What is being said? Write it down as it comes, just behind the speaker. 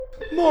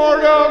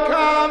Mortal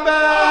Kombat!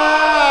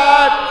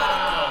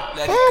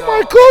 Oh,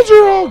 my clothes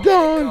are all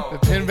gone. The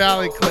Pin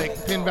Valley Clique,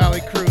 Pin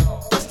Valley Crew.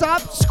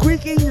 Stop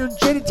squeaking your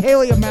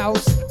genitalia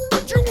mouse.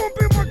 You won't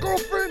be my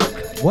girlfriend.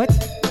 What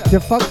the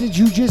fuck did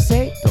you just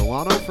say?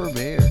 Delano for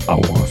mayor. I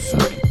want to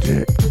suck your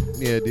dick.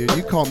 Yeah, dude,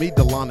 you call me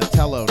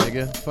Delonatello,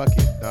 nigga. Fuck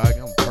it, dog.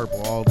 I'm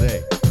purple all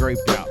day.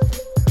 Graped out.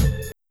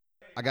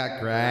 I got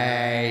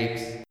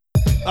grapes.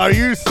 Are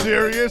you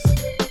serious?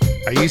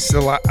 I used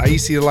to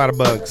see a lot of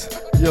bugs.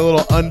 Your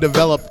little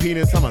undeveloped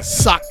penis. I'm gonna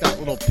sock that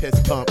little piss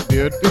pump,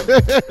 dude.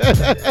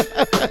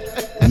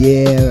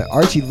 Yeah,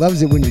 Archie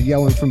loves it when you're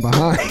yelling from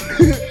behind.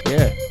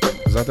 Yeah,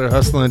 I was out there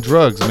hustling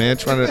drugs, man,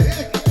 trying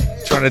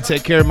to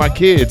take care of my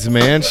kids,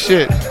 man.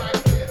 Shit. I'm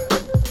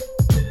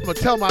gonna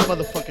tell my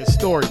motherfucking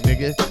story,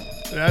 nigga.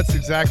 That's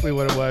exactly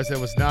what it was. It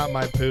was not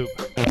my poop.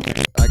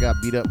 I got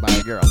beat up by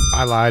a girl.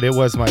 I lied. It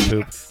was my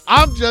poop.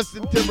 I'm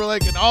Justin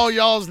Timberlake, and all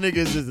y'all's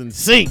niggas is in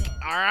sync.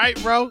 All right,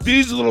 bro?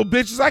 These little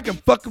bitches, I can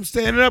fuck them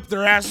standing up.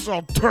 Their asses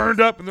all turned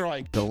up, and they're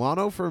like,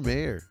 Delano for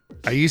mayor.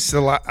 I used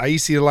to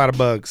see a lot of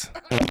bugs.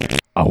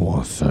 I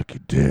want to suck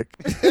your dick.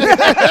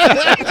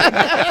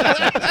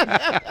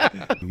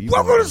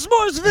 Welcome to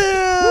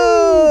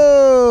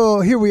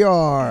S'moresville! Here we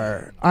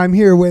are. I'm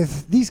here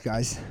with these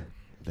guys.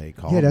 They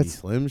call Yeah, me that's-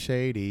 Slim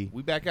Shady.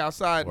 We back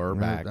outside. We're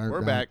back.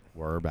 We're back.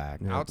 We're back.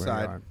 Yeah,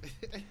 Outside. we are.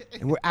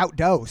 And we're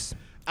outdoors.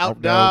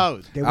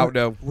 Outdoors. We're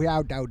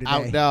outdoor today.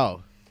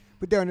 Outdoor.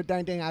 We're doing the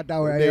dang thing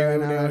outdoor right We're here.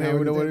 doing Right it, now.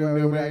 we're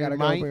doing it, I gotta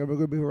go. mate. We're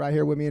gonna be right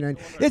here with me. And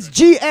it's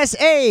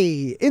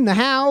GSA in the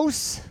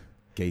house.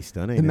 Gay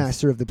stunning. The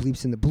master of the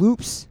bleeps and the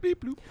bloops.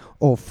 Beep, bloop.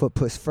 Old foot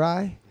puss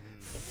fry.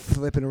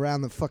 Flipping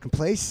around the fucking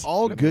place.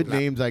 All good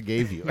names I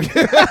gave you.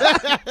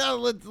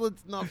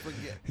 let's not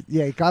forget.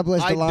 Yeah, God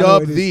bless I Delano.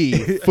 dubbed and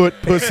his- thee Foot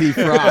Pussy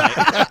Fry.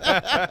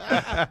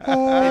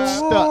 It's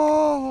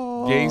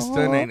stuck. Gay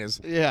stun anus.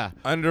 Yeah.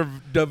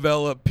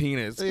 Underdeveloped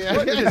penis. Yeah.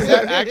 What does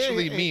that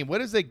actually mean?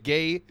 What is a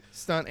gay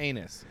stunt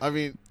anus? I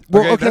mean,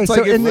 Well, Okay, okay, that's so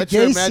like if- in the let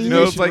your gay scene,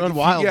 imagination it's like run if-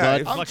 wild, yeah,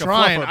 bud. if- I'm like like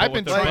trying. fluffer, I've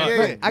been but with trying.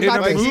 drugs. I In got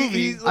a this. movie,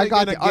 He's I like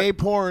got in a the- gay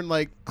porn,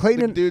 like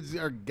Clayton- the dudes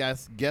or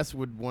guests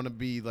would want to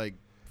be like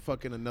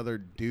fucking another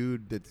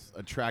dude that's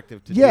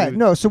attractive to Yeah, dudes.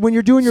 no. So when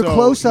you're doing your So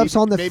close-ups he-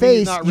 on the maybe he's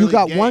face, not you really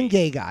got gay. one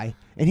gay guy,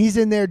 and he's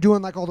in there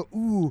doing like all the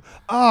ooh,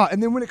 ah,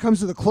 and then when it comes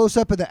to the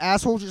close-up of the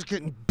asshole just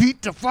getting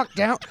beat the fuck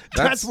down,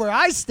 that's where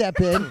I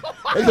step in,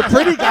 and the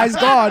pretty guy's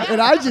gone,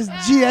 and I just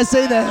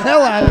GSA the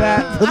hell out of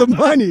that for the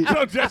money.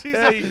 No, Jesse's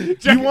Hey,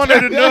 you wanted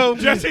to know.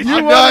 Jesse's You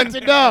I'm wanted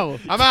done. to know.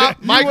 I'm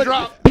out. Mic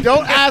drop.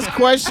 Don't ask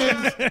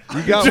questions.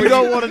 You got You what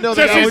don't want to know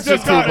the Jesse's answer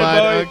just to, got it,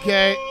 bud. boy.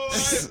 Okay.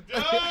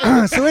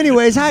 So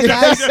anyways, hi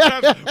guys.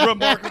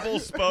 remarkable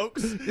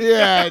spokes.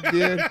 Yeah,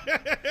 dude.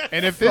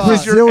 And if this Fuck.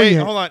 is your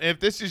Resilient. hold on, if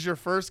this is your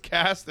first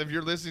cast of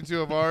you're listening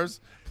to of ours,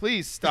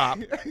 please stop.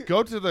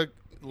 Go to the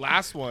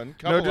last one.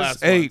 Couple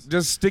last ones.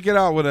 just stick it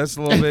out with us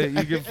a little bit.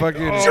 You can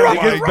fucking Oh it my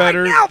gets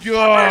better. I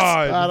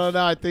God. don't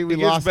know. I think we It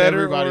gets lost better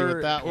everybody or-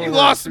 with that one. You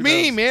lost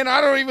me, man.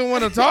 I don't even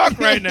want to talk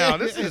right now.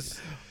 This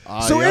is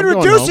So yeah, I'm going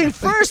introducing home.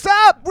 first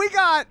up, we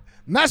got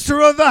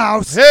Master of the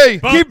House, hey.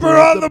 Keeper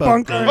of the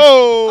Bunker.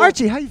 Oh,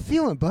 Archie, how you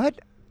feeling, bud?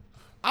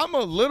 I'm a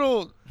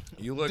little.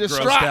 You look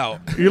Distraught. grossed out.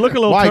 You look a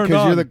little Why? turned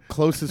Because on. you're the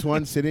closest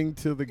one sitting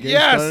to the gay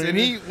Yes, star?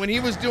 and when he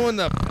was doing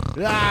the,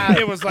 Ah,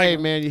 it was like hey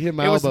man, you hit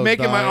my it was elbows,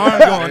 making dog. my arm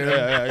going.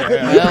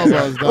 My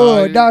elbows, dog.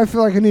 Oh, now I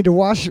feel like I need to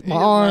wash You hit my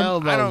arm.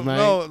 elbows, I don't man.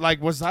 know.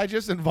 Like, was I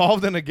just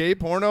involved in a gay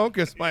porno?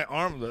 Because my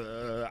arm,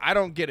 I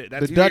don't get it.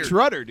 That's The Dutch weird.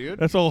 rudder, dude.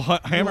 That's old You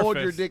hammer hold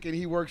fist. your dick and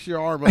he works your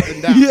arm up and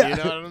down. Yeah. You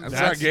know what I'm That's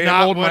saying? not That's gay. I'm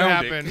not holding what my own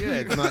happened. Yeah,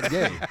 it's not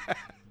gay.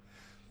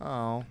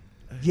 Oh.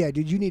 Yeah,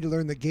 dude, you need to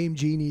learn the Game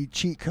Genie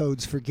cheat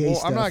codes for gay Well,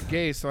 stuff. I'm not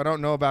gay, so I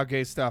don't know about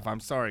gay stuff. I'm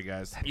sorry,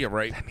 guys. Yeah,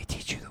 right. Let me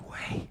teach you the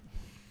way.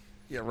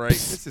 Yeah, right.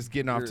 This is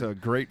getting off to a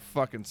great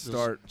fucking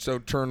start. So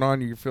turned on,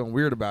 you're feeling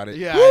weird about it.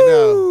 Yeah, I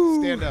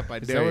know. Stand up, I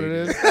Is dare that what you.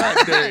 it is?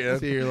 I dare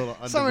See your little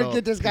Someone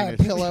get this guy a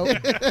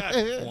undeveloped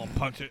pillow. Won't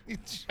punch it.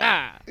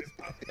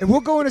 And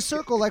we'll go in a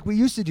circle like we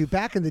used to do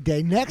back in the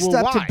day. Next Well,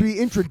 up why? to be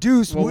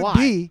introduced Well, would why?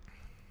 be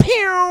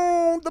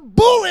Pew, the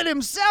bullet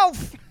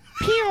himself.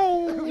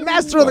 Pew,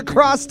 master of the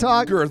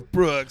crosstalk. Girth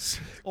Brooks.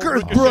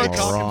 Girth Ricochet Brooks.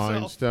 cock himself.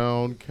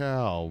 Rhinestone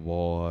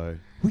cowboy.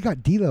 We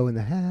got D-Lo in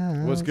the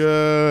house. What's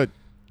good?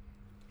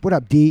 What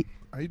up, D?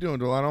 How you doing,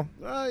 Delano?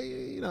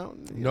 You know.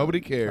 Nobody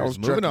I cares. was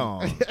Moving Chucky.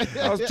 on.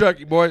 That was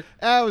Chucky, boy.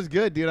 That was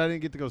good, dude. I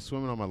didn't get to go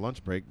swimming on my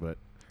lunch break, but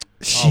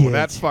Oh, well,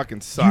 that fucking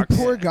you sucks.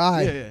 poor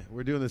guy. yeah,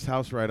 we're doing this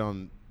house right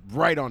on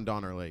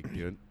Donner Lake,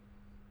 dude.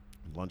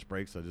 Lunch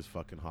breaks, I just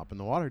fucking hop in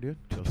the water, dude.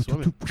 Go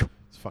swimming.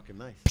 It's fucking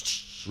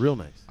nice. Real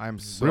nice. I'm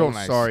so Real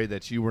nice. sorry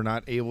that you were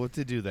not able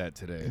to do that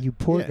today. You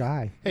poor Yeah.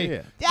 guy. Hey,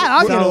 yeah. Yeah, I'll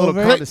Sound get a little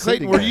over it.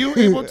 condescending. Clayton, were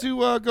you able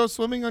to go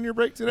swimming on your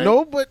break today?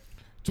 No, but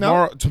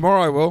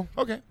Tomorrow I will.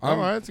 Okay. I'm All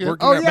right. That's good.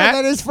 working Oh, at yeah, Matt?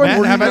 that is funny. Matt,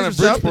 We're how gonna about go to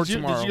yourself? Bridgeport Did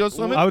you tomorrow. go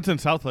swimming? I was in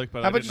Southlake,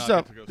 but How I about did not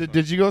yourself? get to go Did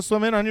swimming. you go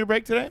swimming on your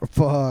break today?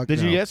 Fuck. Did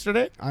you no.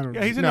 yesterday? I don't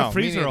Yeah, he's in No, the me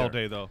freezer neither. all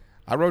day, though.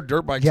 I rode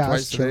dirt bikes Yeah, I twice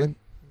was today.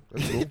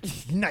 chilling.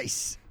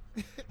 Nice.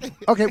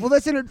 Okay, well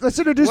let's introduce What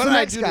the did I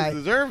next do to guy.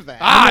 deserve that?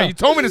 Ah, you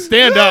told me to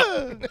stand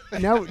up.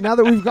 Now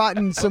that we've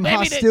gotten some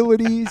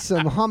hostility,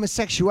 some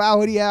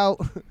homosexuality out,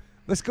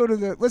 let's go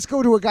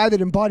to a guy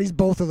that embodies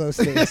both of those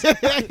things.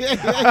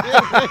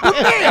 The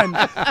man,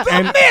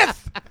 the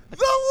myth,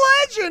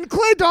 the legend,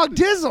 Clay Dog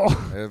Dizzle.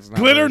 It's not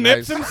Glitter very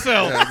Nips nice.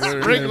 himself. Yeah,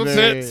 Glitter Sprinkle Nips.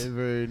 tits.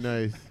 Very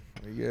nice.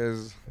 You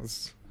guys,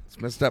 it's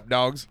messed up,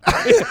 dogs.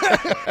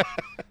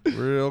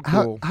 Real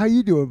How cool. how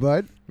you doing,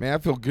 bud? Man, I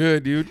feel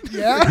good, dude.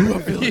 Yeah.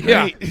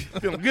 Yeah.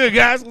 Feeling good,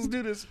 guys. Let's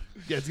do this.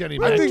 You guys got any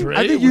I Mac think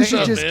Dre? you What's should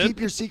up, just man? keep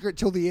your secret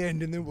till the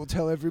end, and then we'll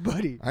tell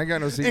everybody. I ain't got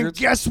no And secrets.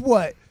 guess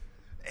what?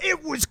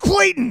 It was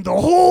Clayton the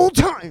whole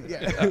time.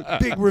 Yeah.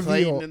 Big reveal.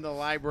 Clayton in the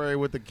library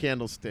with the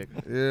candlestick.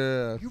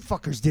 Yeah. You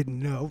fuckers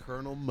didn't know.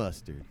 Colonel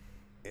Mustard.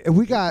 And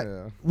we got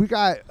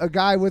Yeah. a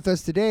guy with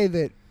us today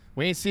that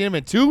We ain't seen him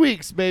in 2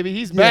 weeks, baby.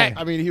 He's Yeah. back.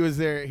 I mean, he was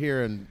there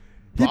here in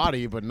He-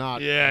 body, but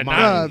not Yeah,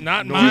 mind.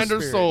 not nor mind or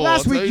spirit. soul.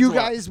 last I'll week tell you what.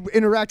 guys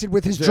interacted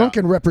with his Yeah.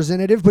 drunken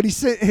representative, but he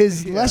sent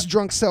his less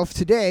drunk self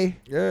today.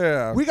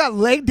 Yeah. We got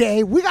Leg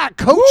Day. We got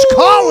Coach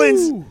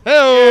Collins.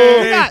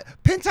 Hey. We got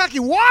Kentucky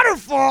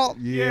Waterfall.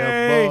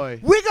 Yeah, boy.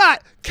 We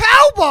got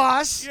Cow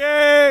Boss.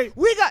 Yay!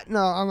 We got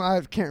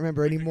I can't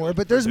remember anymore,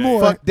 but there's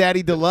more. Fuck Daddy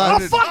Oh,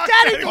 Deluxe. fuck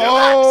Daddy Deluxe.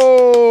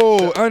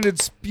 Oh,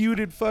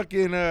 undisputed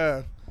fucking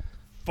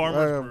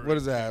Farmers what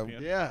is that?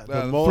 champion. Yeah,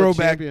 The mullet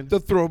throwback, champion. the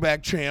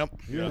throwback champ.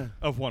 Yeah.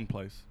 Of one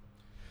place.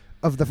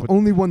 Of the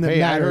only one that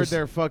Hey, I heard matters.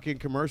 their fucking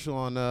commercial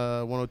on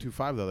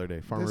 102.5 the other day.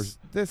 Farmers.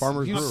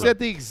 Farmers you Brewery. said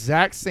the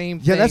exact same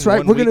thing. Yeah, that's right.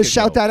 1 We're gonna week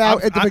shout ago. that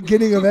out at the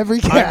beginning of every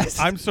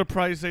cast. I'm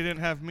surprised they didn't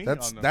have me.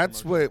 That's on the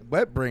that's commercial. what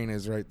wet brain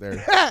is right there.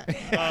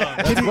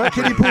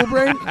 Kitty pool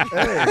brain.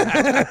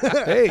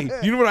 Hey,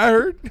 you know what I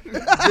heard?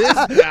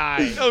 this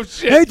guy. Oh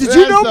shit. Hey, did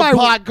you know the my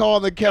pot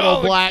calling the kettle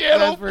Oh, the black? kettle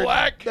That's for-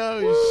 black.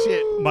 Oh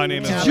shit. My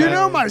name is. Did you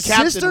know my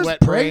Captain sister's Wet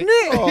Brain.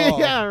 pregnant? Oh.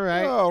 Yeah,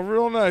 right. Oh,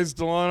 real nice,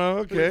 Delano.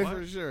 Okay.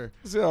 For sure.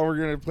 See how we're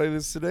gonna play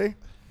this today?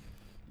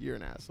 You're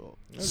an asshole.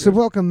 So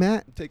welcome,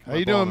 Matt. Take How my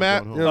you ball doing, and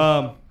Matt? I'm going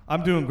home.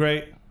 I'm doing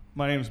great.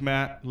 My name's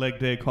Matt Leg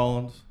Day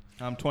Collins.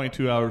 I'm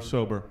 22 hours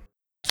sober.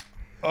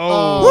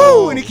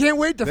 Woo! And he can't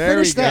wait to There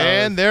finish he goes. that.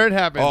 And there it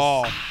happens.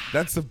 Oh,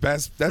 that's the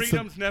best. That's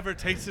Freedom's never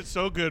tasted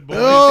so good, boys.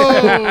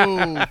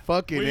 Oh,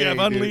 fucking we A, have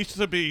dude. unleashed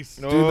the beast.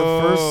 the dude. The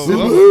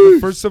Oh.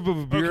 first sip of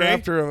a beer Okay.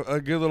 after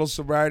a good little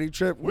sobriety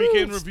trip.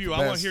 Weekend Woo, it's review. the I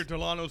want best. to hear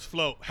Delano's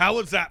float. How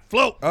was that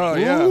float? Oh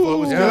yeah, Ooh, it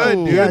was yeah.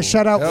 good, dude. Yeah,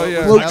 shout out Hell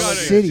yeah. Float I got it.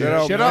 City.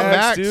 Shout out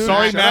Max, dude.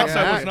 Sorry, Shout Max, out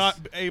I was Max.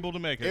 not able to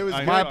make it. It was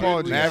I my know.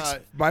 apologies. Max,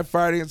 my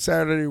Friday and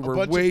Saturday were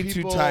bunch of way too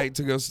people- tight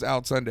to go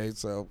out Sunday,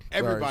 so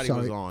Everybody sorry.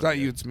 was Sorry. on. It's not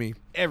you, it's me.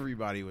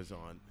 Everybody was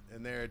on,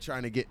 and they're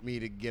trying to get me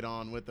to get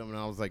on with them, and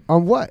I was like,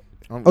 On what?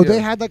 Um, Oh, yeah. they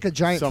had like a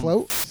giant some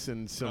float? f-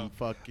 and some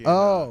fucking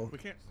Oh. We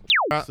can't.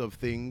 of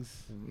things.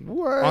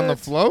 What On the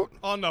float?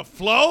 On the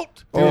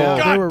float? Oh. Yeah,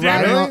 God they were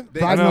damn riding it. on, They-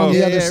 riding I on know. the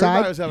Yeah, other everybody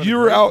side. was having a You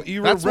were great- out.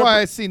 You were. That's why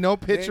I see no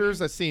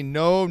pictures. I see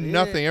no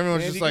nothing.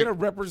 Everyone's And just you're like gonna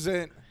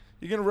represent.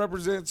 You're gonna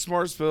represent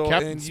Smartsville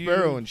Captain and you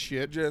Sparrow and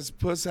shit. Just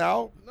puss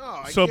out. No,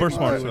 I Sober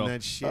can't be doing Smartsville.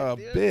 that shit, A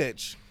dude.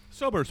 bitch.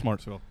 Sober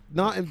Smartsville.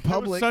 Not in That was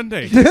public.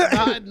 Sunday.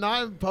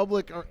 not in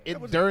public or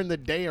during the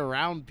day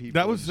around people.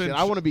 That was and shit. in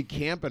I want to be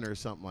camping or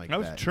something like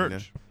That that. was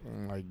church.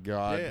 Oh my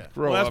God. Yeah.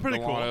 Grow Well, that's up, pretty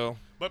Delano. cool.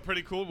 But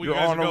pretty cool. We You're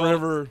guys on go a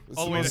river. It's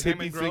all the the way most to hippie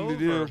Hammond thing to Grove,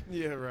 do. or-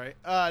 Yeah,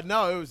 right.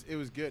 No, it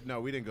was good. No,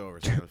 we didn't go over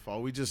Salmon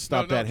Fall. We just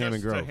stopped No, at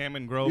Hammond just to Grove.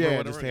 Hammond Grove or Yeah,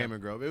 whatever. just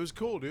Hammond Grove. It was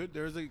cool, dude.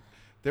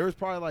 There was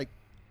probably like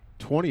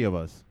 20 of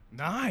us.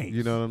 Nice.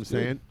 You know what I'm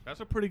saying? That's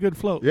a pretty good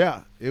float.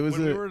 Yeah, it was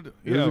When we a were, it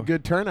you was know, a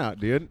good turnout,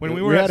 dude. when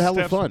we we were had at hella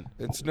Steph's- fun.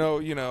 It's no,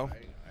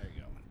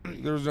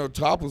 there was no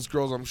topless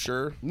girls, I'm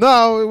sure.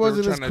 No, it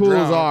wasn't as trying to cool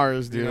as drown,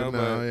 ours, you dude. know, no,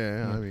 but-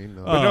 yeah, I mean,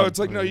 no. But no, it's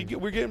like no,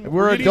 we're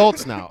we're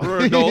adults now.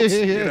 We're adults,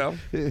 you know.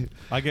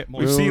 I get more.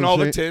 We've You know seen what all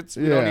I'm the saying? tits.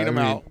 We don't Yeah, need them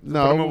I mean, out.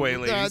 No, Put them away,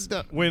 ladies.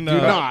 when do uh,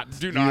 not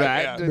do do not,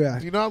 that. yeah. Yeah.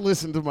 Do not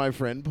listen to my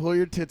friend. Pull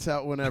your tits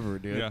out whenever,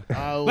 dude. Yeah.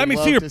 I would Let me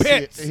love see your to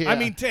pits. it. I Yeah.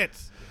 mean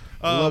tits.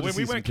 love to When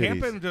we see went some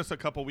titties. camping just a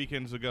couple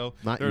weekends ago,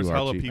 Not there was you,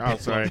 hella Archie. people. Oh,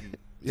 sorry.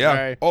 Yeah.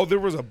 Sorry. Oh, there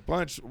was a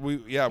bunch. Not we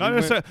went,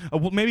 necessarily,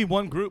 well, maybe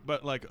one group,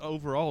 but like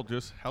overall,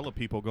 just hella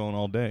people going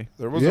all day.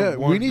 there was Yeah, a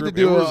one we need to group,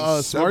 do there a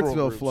was several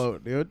Smartsville groups.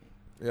 float, dude.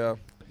 Yeah.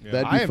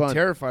 That'd I be am fun.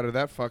 terrified of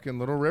that fucking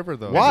little river,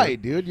 though. Why,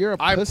 dude? You're a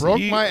I pussy.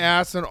 broke my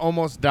ass and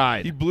almost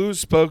died. He blew his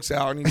spokes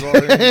out and he's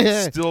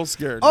already still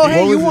scared. Oh,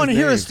 hey, What you was want to his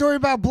hear a name? story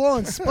about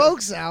blowing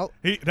spokes out?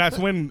 That's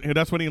when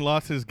he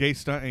lost his gay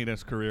stunt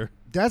anus career.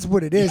 That's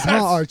what it is,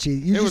 huh, Archie?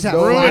 You just was have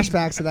ruined.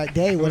 flashbacks of that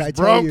day when I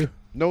tell broke. you.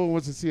 No one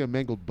wants to see a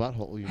mangled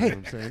butthole. You know Hey. what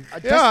I'm saying?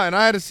 Yeah, and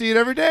I had to see it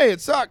every day.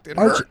 It sucked. It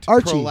hurt.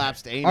 Archie,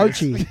 Prolapsed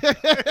anus.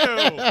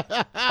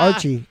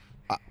 Archie,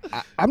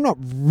 I'm not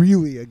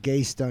really a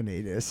gay stunt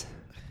anus.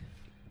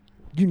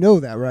 You know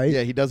that, right?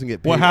 Yeah, he doesn't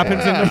get paid. What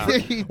happens in the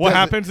He what doesn't-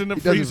 happens in the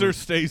he doesn't- freezer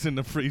stays in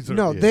the freezer.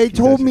 No, Yeah, they he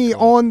told doesn't me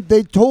go.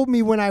 They told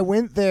me when I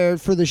went there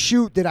for the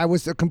shoot that I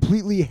was a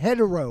completely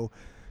hetero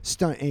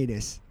stunt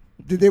anus.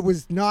 That it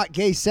was not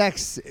gay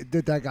sex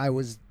that guy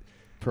was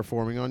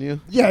performing on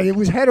you. Yeah, it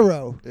was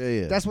hetero.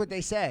 Yeah. That's what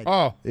they said.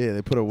 Oh. Yeah,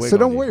 they put a wig so on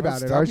don't you. worry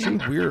about it, Stop Archie.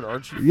 being weird,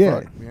 Archie.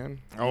 Yeah. Fuck, man.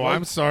 Oh,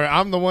 I'm sorry.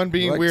 I'm the one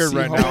being Like weird see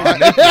right homo now.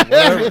 naked,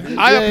 whatever.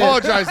 I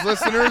apologize,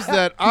 listeners,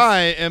 that I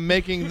am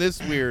making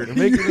this weird.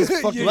 Making this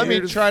fucking Let me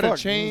weird as try to fuck.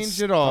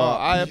 change it all.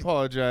 Stop. I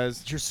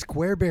apologize. Your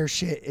Square Bear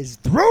shit is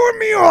throwing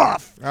me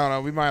off. I don't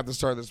know. We might have to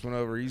start this one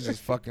over. He's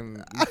just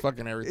fucking. He's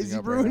fucking everything Is he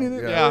up ruining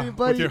right it? now. Yeah. for you,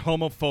 buddy? With your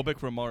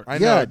homophobic remarks. I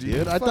know, Yeah,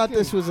 dude. I thought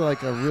this was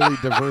like a really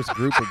diverse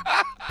group of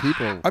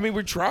people. I mean,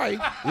 we try.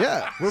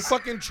 Yeah. We're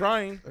fucking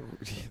trying.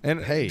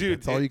 And Hey, dude,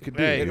 that's all you could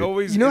do. It dude.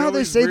 always. You know it how they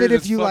always say that rears if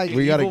its you, like- fucking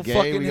We got a evil gay,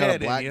 fucking we got head a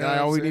in, black you know guy.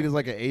 what All I'm we need saying? is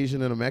like an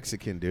Asian and a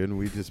Mexican, dude, and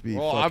we just be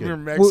Well, fucking.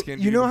 I'm Mexican. Well,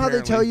 you dude, know how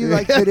they tell you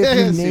apparently. like that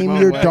if you name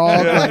Simone your West.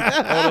 dog Yeah.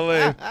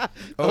 like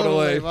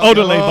Odele.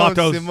 Odele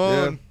Vatos.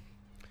 Simone.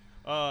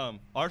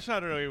 Our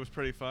Saturday was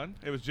pretty fun.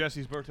 It was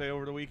Jesse's birthday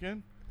over the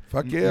weekend.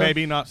 Fuck yeah,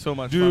 Maybe not so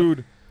much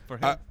dude. fun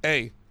for him.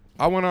 Hey,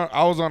 I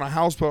was on a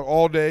houseboat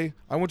all day.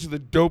 I went to the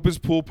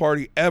dopest pool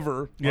party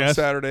ever on Yes.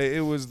 Saturday.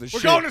 It was the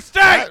shit. going to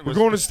state! We're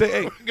going to state.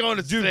 Hey, Going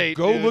to dude, state,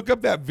 go dude. look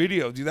up that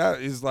video. Dude, that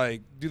is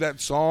like, dude,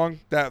 that song,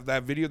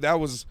 that video, that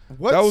was.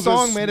 What that was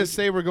song a made sm- us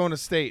say we're going to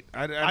state?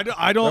 I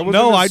that don't wasn't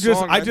know. a I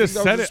just song. I think just that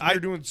was said it. just- we I were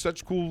doing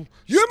such cool.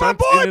 You're my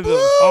stunts boy, into the-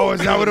 Blue! Oh,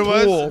 is that what it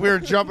was? Pool. We were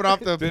jumping off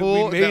the Then we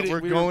pool made that it.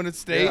 we're We were- going to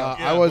state.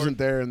 I wasn't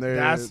there, and there.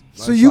 That's- I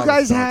So saw you the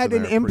guys stunts, had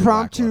and an they're pretty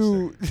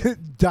impromptu Well,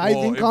 diving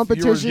if you were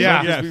competition Yeah.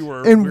 as Yes. we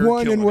were, and we were won,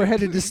 and killing we're it.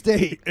 headed to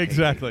state,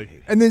 exactly.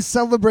 and then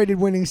celebrated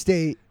winning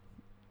state.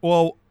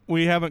 Well,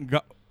 we haven't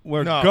got.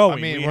 We're No, going.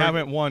 I mean, we we're-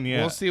 haven't won yet.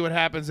 We'll see what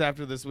happens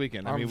after this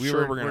weekend. I I'm mean,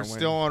 sure we're we're gonna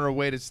still win. on our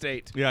way to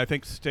state. Yeah, I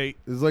think state.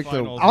 It's like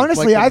finals. the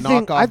Honestly, like I the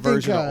think- knockoff I think,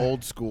 version of uh,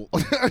 old school.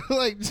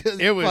 Like just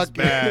It was fucking-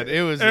 bad.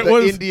 It was It a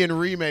was- Indian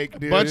remake,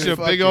 dude. bunch of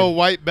big Fucking- old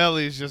white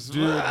bellies just.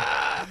 Dude,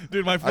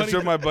 my I funny.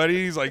 showed my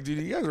buddy. He's like, dude,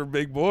 you guys are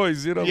big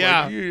boys. You know,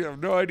 Yeah. like, you have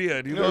no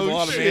idea. Dude, No there's a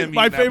lot of shit. man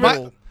My meat in that favorite-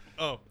 bowl.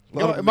 oh,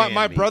 No,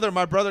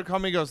 my brother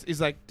called me. He goes, he's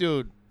like,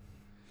 dude.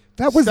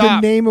 That was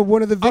Stop. the name of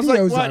one of the I was like,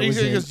 videos what? I He was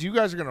in. goes, you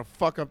guys are gonna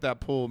fuck up that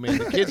pool, man.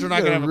 The kids are not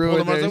You're gonna have a pool ruin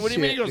tomorrow. I was like, their what do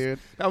you mean? He shit, goes, dude.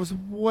 that was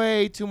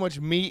way too much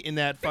meat in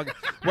that fucking,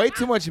 way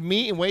too much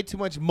meat and way too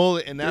much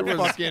mullet in that There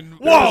was- fucking.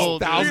 whoa! pool,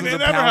 dude. thousands they of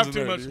never pounds have of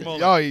too it, much dude.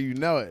 mullet. Oh, you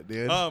know it,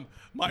 dude.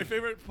 My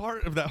favorite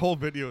part of that whole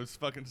video is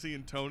fucking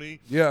seeing Tony.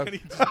 Yeah. And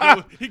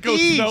he goes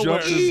He nowhere.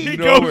 jumps He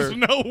nowhere. goes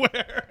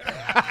nowhere.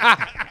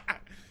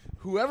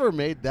 Whoever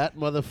made that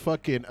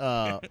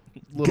motherfucking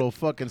little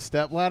fucking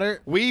step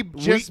ladder, We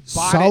just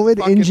bought Solid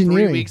it fucking 3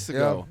 engineering. weeks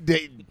ago.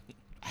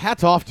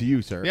 hats off to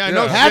you, sir. Yeah,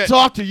 no hats shit.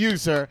 off to you,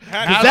 sir. 'Cause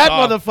Hats that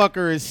off.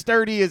 motherfucker is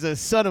sturdy as a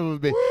son of a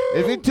bitch.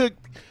 If it took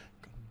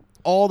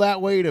all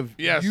that weight of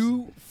Yes.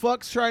 you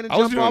fucks trying to I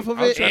was jump doing, off of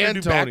I was it, trying and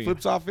to do Tony.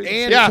 backflips off it.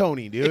 and Yeah.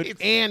 Tony, dude, It's-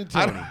 and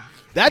Tony.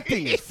 That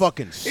thing is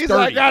fucking sturdy. He's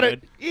like, got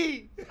dude.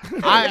 it.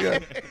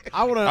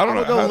 I want to don't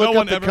know go how- look no one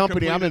up the ever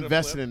company. I'm completed a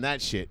investing flip. in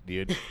that shit,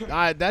 dude.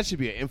 That should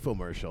be an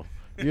infomercial.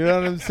 You know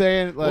what I'm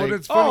saying? Well, Like,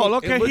 it's funny.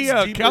 look It at looks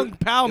here, deeper- Kung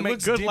Pao it make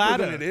looks good deeper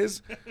ladder. than it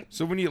is.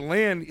 So when you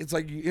land, it's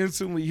like you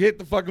instantly hit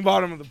the fucking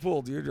bottom of the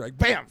pool, dude. You're like,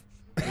 bam.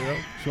 that's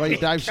why you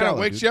dive Kinda shallow.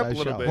 wakes dude. you up Dive a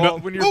little shallow. bit. Well,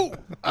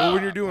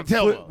 when you're doing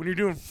tell them. when you're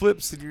doing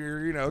flips and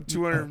you're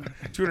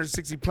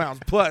 260 pounds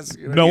plus.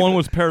 You know, No you one hit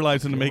was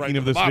paralyzed in the Right making to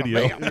of the this bottom,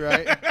 video. bam. You're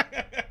right.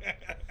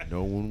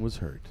 No one was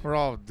hurt. We're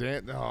all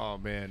dead. Oh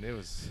man, it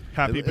was.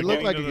 Happy It looked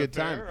beginning like a of the good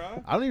time. fair, huh?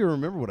 I don't even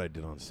remember what I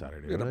did on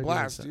Saturday. You had What a did I do on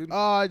blast, Saturday? dude. Oh,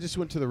 I just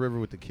went to the river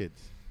with the kids.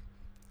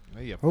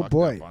 You Oh, fucked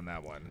boy. up on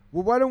that one.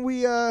 Well, why don't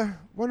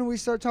we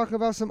start talking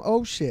about some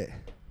old shit?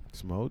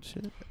 Some old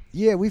shit.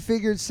 Yeah, we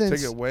figured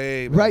since Take it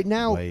way back. right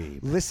now, Way back.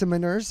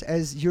 listeners,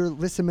 as you're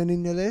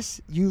listening to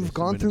this, you've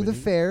gone through the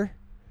Listening. fair,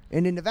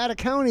 and in Nevada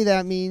County,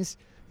 that means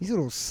these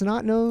little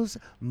snot-nosed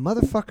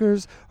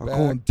motherfuckers are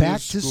going back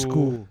to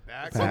school.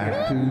 Back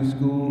to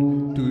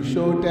school to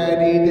show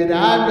daddy that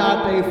I'm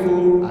not a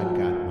fool. I got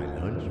my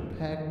lunch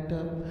packed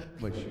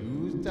up, my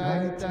shoes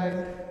tied.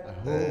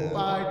 I hope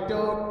I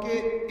don't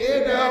get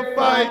in a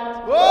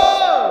fight.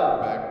 Whoa!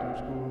 Back to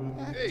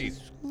school. Hey.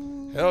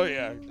 Hell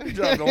yeah. Good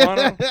job,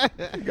 Delano.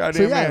 Goddamn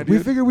So yeah, man, we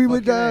dude. figured we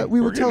would We're tell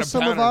getting a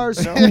some of pattern, our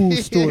you know?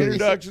 school stories.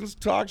 Introductions,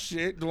 talk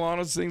shit.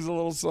 Delano sings a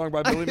little song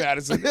by Billy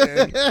Madison.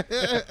 And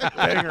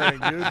bang ring,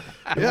 dude.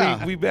 And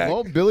Yeah, we back.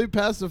 Well, Billy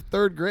passed the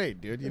 3rd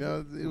grade, dude. You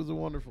know, it was a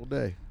wonderful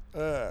day.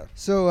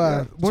 So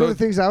Yeah. one of So- the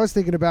things I was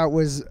thinking about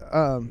was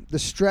the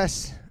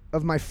stress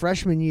of my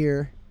freshman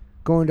year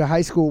going to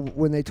high school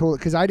when they told,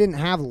 because I didn't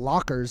have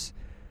lockers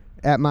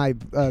at my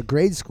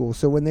grade school.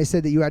 So when they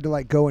said that you had to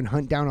like go and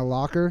hunt down a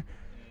locker,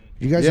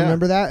 you guys Yeah.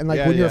 remember that? And like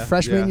Yeah, when you're a yeah,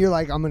 freshman, yeah. you're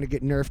like, I'm gonna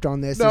get nerfed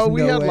on this. No, There's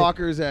we no had way.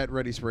 lockers at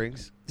Ready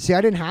Springs. See,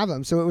 I didn't have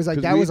them, so it was like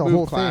 'Cause that we was a moved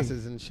whole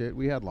classes thing. and shit.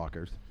 We had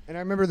lockers. And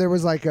I remember there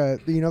was like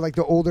like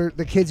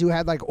the kids who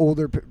had like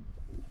older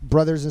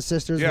brothers and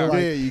sisters. Yeah. were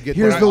like, Yeah, you get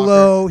here's that the locker.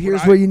 low. When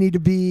Here's I- where you need to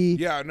be.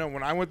 Yeah, no,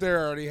 when I went there,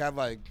 I already had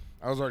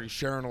I was already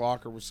sharing a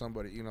locker with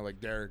somebody, like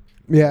Derek.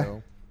 Yeah. You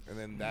know? And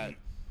then that,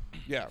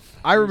 yeah.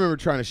 I remember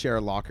trying to share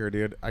a locker,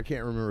 dude. I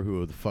can't remember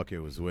who the fuck it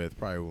was with.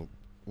 Probably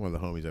one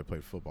of the homies I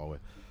played football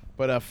with.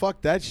 But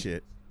fuck that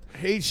shit.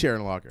 Hate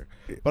sharing a locker.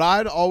 But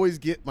I'd always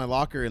get my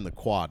locker in the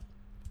quad.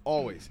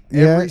 Always.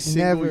 Yeah, Every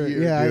single never,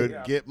 year, yeah. dude.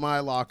 Get my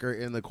locker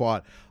in the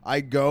quad.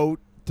 I go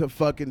to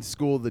fucking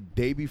school the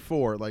day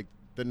before, like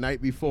the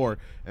night before,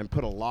 and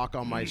put a lock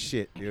on my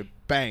shit, dude.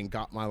 Bang,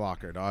 got my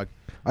locker, dog.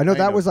 I know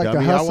that was like the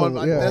Dummy.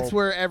 hustle. Yeah. That's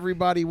where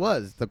everybody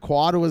was. The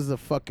quad was the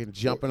fucking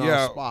jumping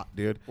Yeah. off spot,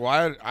 dude.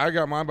 Well, I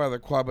got mine by the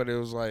quad, but it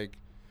was like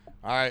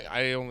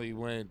I only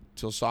went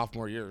till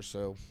sophomore year,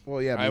 so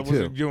Well, yeah, me I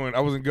wasn't too.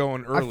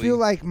 going early. I feel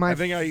like I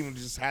think I even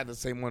just had the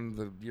same one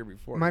the year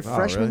before. my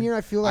freshman really? year,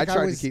 I feel like I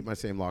tried was. to keep my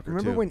same locker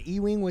Remember too. when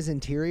E-wing was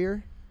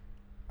interior?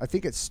 I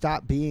think it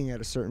stopped being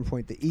at a certain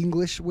point. The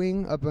English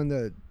wing up on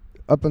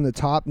the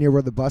top near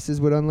where the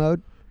buses would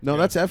unload. No,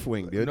 that's F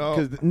wing, dude. No.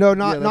 'Cause No, yeah,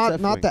 not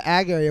that's not F-wing. the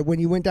ag area. When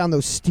you went down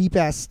those steep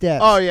ass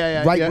steps. Oh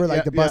yeah, right yeah, where like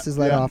yeah, the buses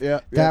let off.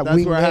 Yeah, that that's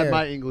wing where I there. had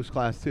my English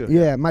class too.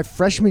 Yeah, my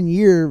freshman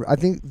year, I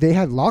think they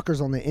had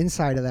lockers on the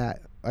inside of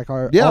that. Like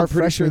our Yeah, our I'm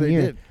pretty sure freshman they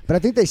year. did. But I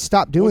think they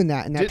stopped doing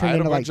that, and that I turned had a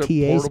into like bunch of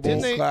TA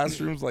portable space.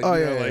 classrooms, like Oh you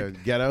yeah, know, yeah,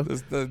 like ghetto.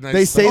 the nice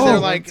They say stuff. they're Oh.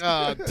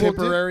 like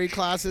temporary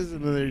classes,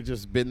 and then they've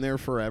just been there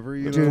forever.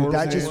 You know? Dude, what I'm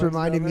that saying? just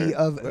reminded me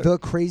of But- the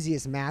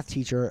craziest math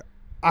teacher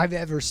I've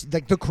ever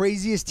like the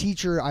craziest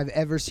teacher I've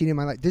ever seen in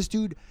my life. This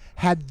dude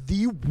had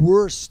the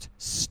worst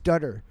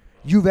stutter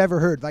you've ever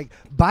heard. Like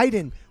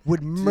Biden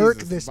would murk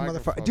Jesus, this the motherfucker.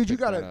 microphone Dude, you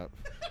picked that gotta up.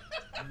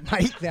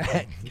 mic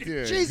that.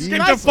 Dude, Jesus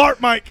Get Christ. the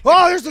fart mic.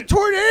 Oh, there's a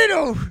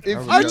tornado.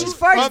 I just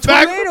fired a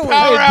tornado.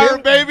 Power Hey, hour,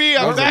 did- baby.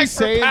 I'm Was he back for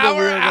saying that we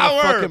power were gonna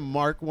hour. fucking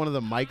mark one of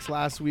the mics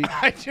last week?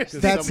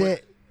 That's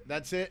it.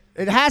 That's it.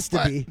 It has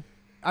to be.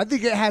 I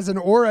think it has an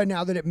aura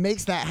now that it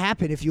makes that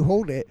happen if you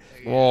hold it.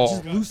 It Well,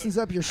 just loosens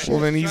up your shit. well,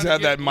 then he's Trying to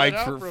had get that mic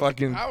lit for up for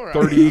fucking power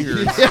 30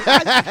 years.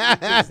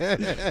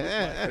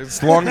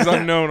 As long as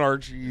I've known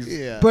Archie, he's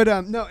Yeah.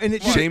 But no, and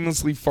it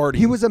shamelessly farting.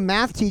 he was a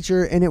math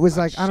teacher, and it was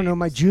like I don't know,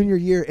 my junior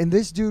year, and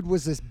this dude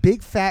was this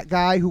big fat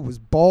guy who was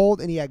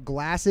bald and he had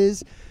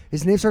glasses.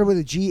 His name started with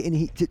a G, and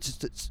he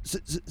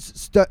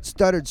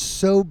stuttered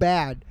so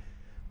bad.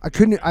 I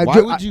couldn't. Why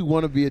would you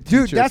want to be a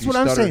teacher? Dude, that's if you what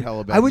I'm stuttered saying.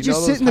 hella bad? I would You know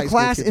just those sit in the high school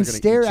class kids and are gonna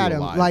stare eat you at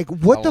him alive. like,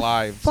 "What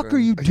Alive, the fuck son. are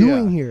you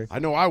doing Yeah. here?" I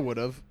know I would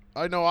have.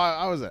 I know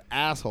I was an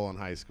asshole in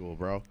high school,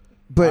 bro. I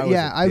But was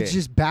yeah, a I was dick.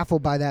 just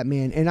baffled by that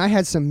man, and I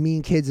had some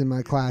mean kids in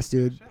my class,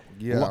 dude.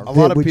 yeah. a that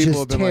lot of would people just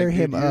have been tear like,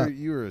 him dude, up.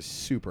 you were a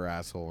super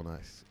asshole in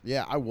high school.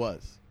 Yeah, I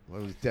was. I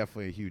was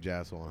definitely a huge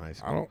asshole in high I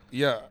school. don't.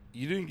 Yeah,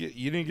 you didn't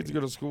get to go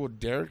to school with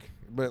Derek,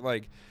 but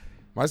like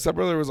my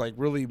stepbrother was like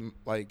really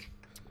like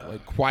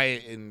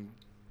quiet and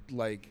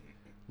like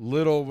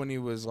little when he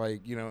was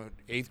like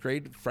 8th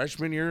grade.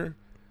 Freshman year,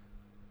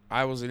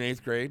 I was in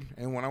 8th grade,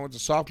 and when I went to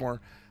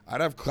sophomore,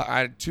 I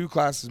had 2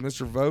 classes,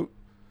 Mr. Vote,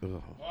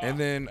 Ugh. and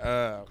then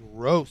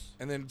Gross.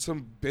 and then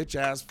some bitch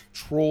ass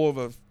troll of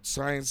a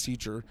science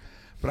teacher.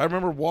 But I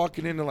remember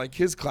walking into like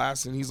his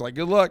class and he's like,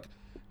 "Good luck,"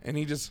 and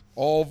he just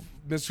all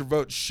Mr.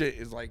 Vote shit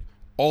is like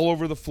all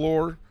over the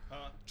floor.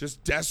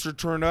 Just desks are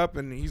turned up,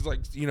 and he's like,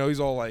 he's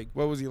all like,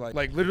 what was he like?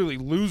 Like literally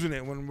losing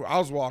it when I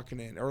was walking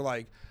in, or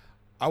like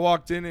I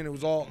walked in and it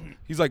was all.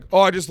 He's like,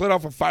 "Oh, I just let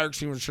off a fire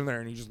extinguisher in there,"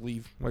 and he just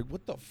leave. I'm like,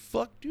 what the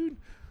fuck, dude?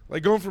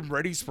 Like going from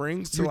Ready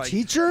Springs to Your like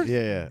teacher?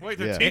 Yeah. Wait,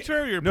 the yeah.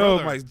 teacher or your no,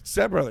 brother? my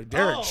stepbrother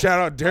Derek. Oh, Shout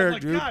I out was Derek,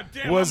 like, dude. God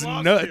damn, Was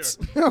I'm lost nuts.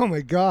 here. Oh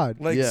my god.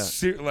 Like, Yeah.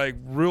 like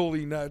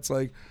really nuts.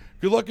 Like,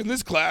 good luck in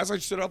this class. I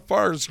set up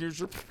fire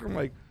extinguisher. I'm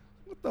like,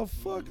 what the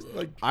fuck?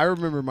 Like, I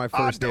remember my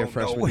first day of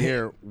don't know freshman him.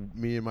 year.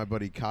 Me and my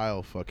buddy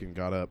Kyle fucking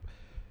got up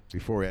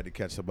before we had to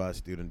catch the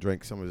bus, dude, and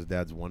drank some of his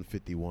dad's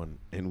 151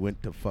 and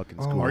went to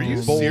fucking school. Oh. Are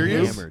you Bold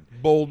serious? Hammered,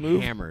 bold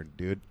move. hammered,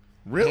 dude.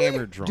 Really?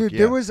 Hammered drunk. Dude, yeah.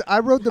 there was I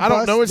rode the I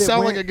bus. don't know. It that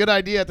sounded went- like a good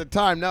idea at the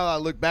time. Now that I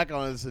look back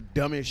on it, it's the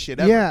dumbest shit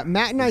ever. Yeah,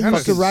 Matt and I used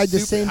to Fucking ride the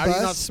stupid. same How do you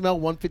not bus. smell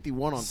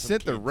 151 on some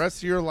Sent the kids? rest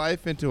of your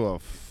life into a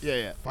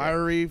Yeah.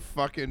 fiery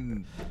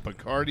fucking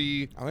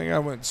Bacardi. I think I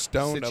went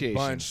stoned Situation. a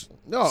bunch.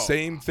 No.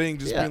 Same thing.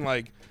 Just Yeah. being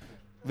like,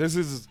 this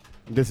is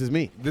This is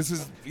me. this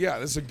is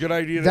a good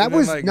idea. That And then,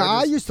 was like, no.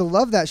 I just- used to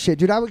love that shit,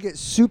 dude. I would get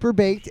super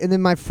baked, and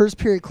then my first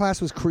period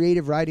class was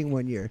creative writing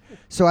one year.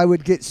 So I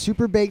would get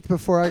super baked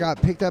before I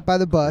got picked up by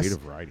the bus.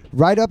 Creative writing.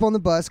 Right up on the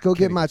bus, go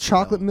get Kidding my yourself.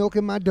 chocolate milk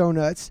and my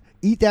donuts,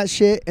 eat that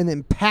shit, and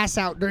then pass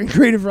out during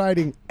creative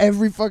writing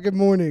every fucking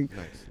morning.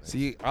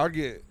 see. I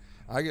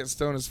get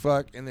stoned as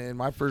fuck, and then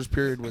my first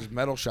period was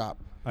metal shop.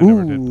 I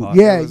never did pot.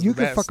 yeah, It was you the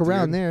could best, fuck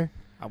around dude. there,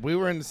 We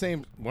were in the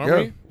same, weren't Yeah.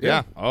 we?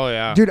 Yeah. Oh,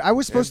 yeah. dude. I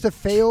was supposed to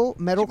fail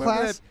metal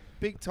Remember class. that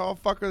big tall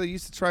fucker that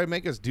used to try to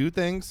make us do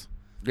things?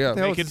 Yeah, What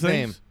the hell was Naked his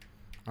name? things?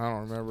 I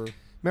don't remember.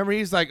 Remember,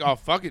 he's like, "Oh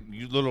fuck it,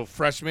 you little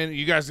freshmen,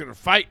 you guys gonna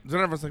fight?" And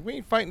everyone's like, "We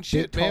ain't fighting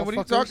shit, Big man. tall What are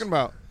you fuckers? talking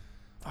about?"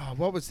 Oh,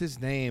 what was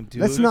his name, dude?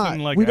 Let's Isn't not.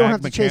 like we don't ag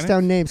have to chase mechanics?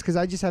 down names because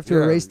I just have to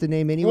Yeah. erase the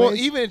name anyway. Well,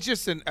 even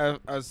just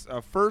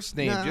a first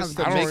name, Nah, just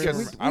I to I make don't, us.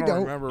 remember, we I don't don't.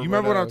 remember. You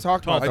remember but, what I'm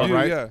talking Tall about, I do,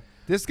 right? yeah.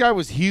 This guy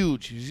was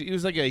huge. He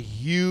was like a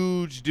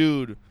huge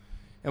dude,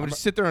 and would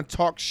just sit there and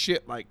talk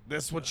shit like,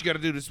 "This is what you got to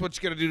do. This is what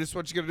you got to do. This is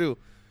what you got to do."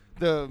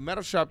 The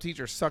metal shop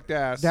teacher sucked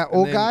ass. that and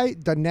old then- guy,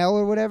 Donnell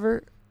or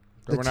whatever.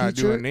 But The we're not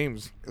teacher. doing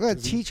names.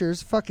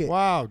 Teachers, fuck it.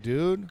 Wow,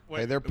 dude.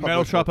 Wait, Hey, they're metal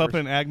public shop up workers.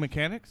 in ag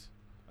mechanics?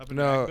 Up in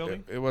the No, ag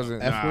building? it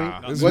wasn't. F-Wing? Nah.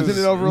 This Wasn't was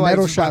it over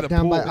Metal like shop the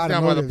down by pool. It's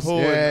down by the automotives. pool.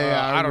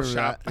 Yeah, I Auto remember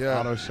shop. that. Yeah.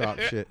 Auto shop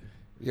shit.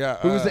 Yeah.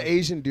 Who was the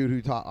Asian dude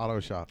who taught auto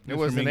shop? It Mr.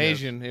 was an Minguez.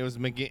 Asian. It was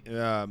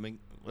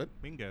what?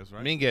 Minguez,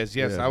 right? Minguez.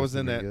 Yes, Yeah, I was Mr.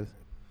 in that. Minguez.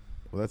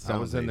 Well, that I sounds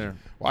was in Asian. there.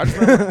 Well,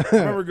 I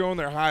remember going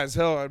there high as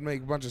hell. I'd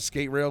make a bunch of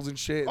skate rails and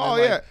shit. And Oh,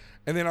 then, yeah.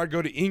 And then I'd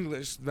go to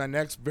English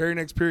the very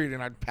next period,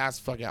 and I'd pass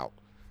the fuck out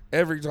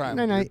every time.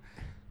 Night, night.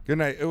 Good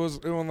night. It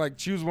was like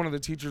she was one of the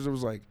teachers that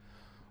was like,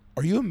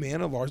 "Are you a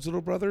man of ours,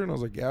 little brother?" And I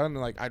was like, "Yeah." And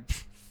like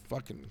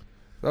fucking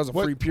that was a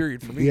What? free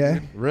period for me. Yeah.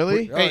 dude.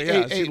 Really? Oh Hey, yeah,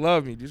 hey, she hey.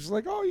 loved me. She's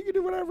like, "Oh, you can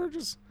do whatever."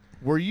 Just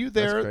Were you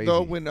there crazy.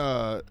 though when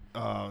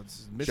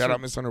Mr. shout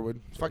out Miss Underwood.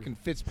 fucking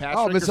Fitzpatrick?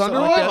 Oh, or Miss something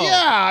Underwood? like that?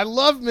 Yeah, I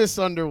love Miss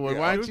Underwood. Yeah,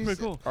 Why it didn't was you pretty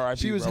say- cool. R.I.P.,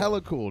 She was bro.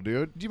 hella cool,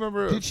 dude. Do you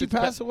remember? Did she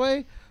pass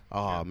away?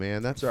 Oh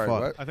man, that's Sorry,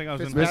 fucked. what? I think I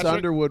was in Miss Fitzpatrick?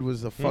 Underwood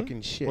was the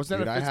fucking shit. Was that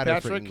dude. a I had her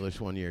for Fitzpatrick? English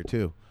one year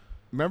too.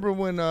 Remember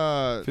when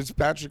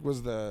Fitzpatrick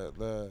was the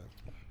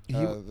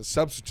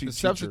substitute. the teacher.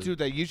 substitute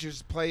that used to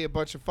just play a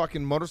bunch of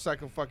fucking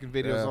motorcycle fucking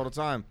videos Yeah. all the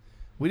time?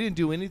 We didn't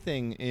do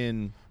anything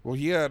in Well,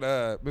 he had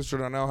Mr.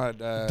 Donnell had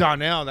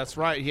Donnell. That's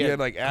right. he had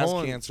like ass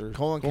colon cancer,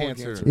 colon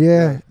cancer.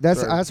 Yeah, that's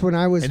Sorry. that's when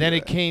I was. And then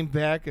it came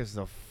back as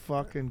the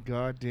fucking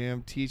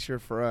goddamn teacher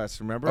for us.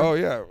 Remember? Oh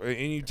yeah,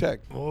 in UTech.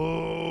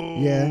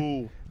 Oh.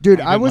 Yeah. Dude,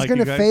 He I didn't was like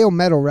gonna you guys? fail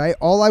metal, right?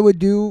 All I would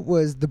do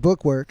was the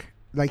bookwork.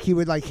 Like he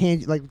would like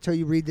hand like until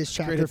you read this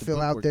chapter,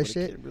 fill out this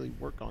shit. Can't really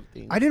work on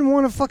things. I didn't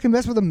want to fucking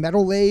mess with a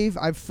metal lathe.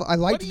 I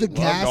liked do the you-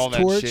 gas all that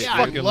torch. shit. Yeah, I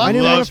Fucking loved I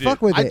didn't want loved to fuck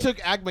it. with I it. took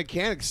ag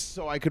mechanics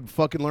so I could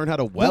fucking learn how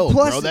to Well, weld,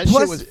 plus, bro. That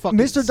plus shit was fucking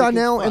Mr. sick as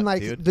Donnell fuck, and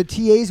like dude. the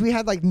TAs we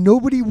had, like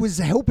nobody was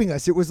helping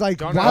us. It was like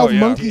Donnell, wild oh, yeah.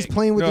 monkeys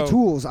playing with No. the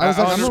tools. I was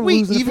like, I'm not Sweet,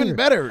 losing a even finger.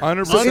 better.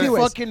 100%. So,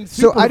 anyways, fucking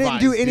so I didn't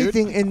do supervised, dude.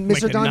 anything, and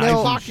Mr. Making What are knives you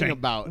Donnell and talking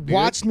about, dude?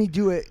 watched me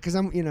do it because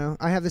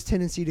I have this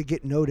tendency to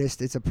get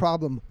noticed. It's a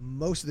problem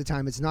most of the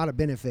time. It's not a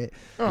benefit.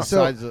 So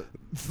Besides,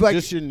 like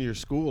just in your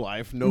school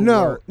life, no,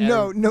 nowhere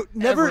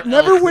never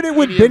else when it in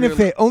would any of your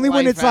benefit. Only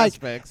when life it's like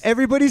aspects.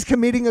 everybody's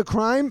committing a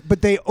crime,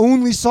 but they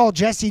only saw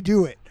Jesse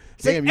do it.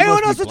 It's Damn, like you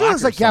everyone must else be was doing it.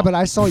 It's black like, or yeah, but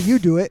I saw you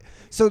do it.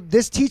 So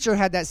this teacher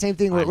had that same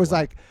thing where it was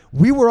like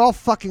we were all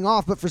fucking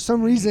off, but for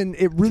some reason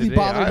it really Today,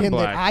 bothered I'm him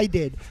black. that I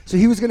did. So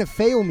he was gonna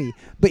fail me,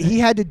 but he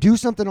had to do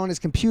something on his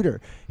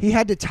computer. He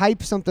had to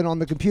type something on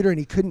the computer and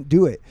he couldn't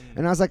do it.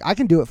 And I was like, I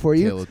can do it for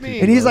you. Tale of two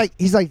And he's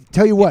Bros. like,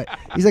 tell you what,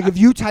 he's like, if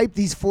you type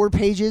these 4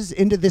 pages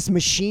into this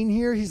machine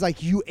here, he's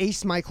like, you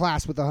aced my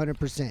class with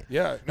 100%.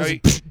 Yeah, I was he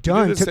like, "Pfft,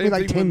 done. did the Took me same like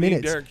thing 10 with me and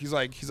minutes. Derek,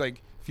 he's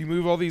like, if you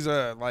move all these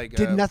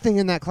Did nothing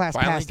in that class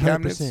filing past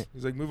cabinets, 100%.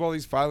 he's like, move all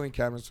these filing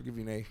cabinets, we'll give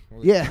you an A. I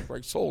was Yeah.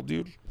 like sold,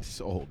 dude.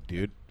 So,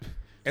 dude.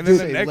 And then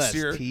Dude, the Say next less,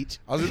 year, teach.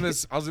 I was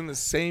in the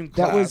same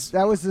class.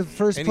 That was the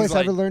first And place he's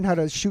I ever like- learned how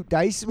to shoot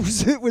dice.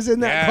 Was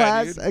in that Yeah,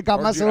 class. dude. I got Or,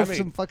 dude, myself made-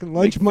 some fucking made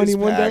lunch money fist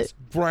one day. packs,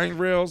 Brian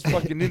rails,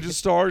 fucking ninja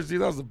stars, dude.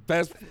 That was the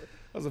best.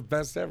 That was the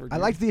best ever. Dude. I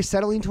liked the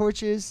acetylene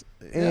torches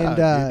Yeah, and dude,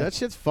 that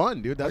shit's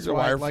fun, dude. That's Like the why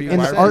I wire like feed, and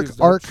wire the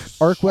arc feeds,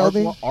 arc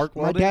welding. arc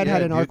My welding, dad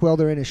had yeah, an dude. arc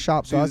welder in his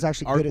shop, so I was Dude,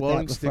 actually arc good at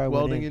welding, that stick before I went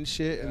welding in. and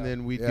shit, and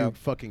then we Yeah. do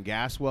fucking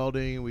gas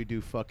welding, and we do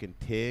fucking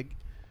TIG.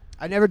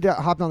 I never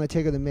hopped on the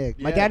TIG or the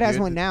MIG. My Yeah, dad has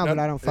dude. one now, but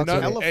I don't fuck with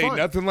hella it. Hey, fun.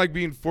 nothing like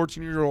being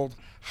 14-year-old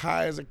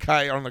high as a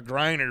kite on the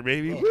grinder,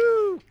 baby.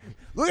 Woo!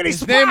 Look at his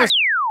His name was.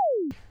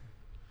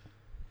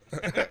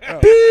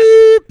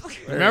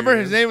 beep. Remember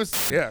his name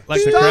was. Yeah.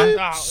 Like the Stop.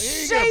 crack?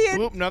 Say it.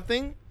 Bloop,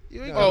 nothing.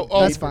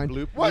 Oh, That's fine.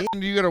 What do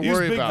you got to He was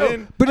worry big about?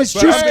 then, But it's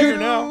but just I'm bigger good.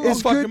 now. It's I'll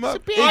fuck good. him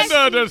up.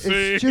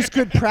 It's just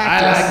good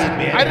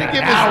practice. I didn't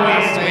give his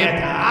last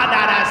name.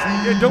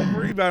 Yeah, don't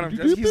worry about him.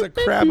 Jess. He's a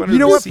crab under You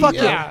know the what? sea. Fuck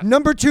Yeah. it.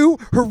 Number 2,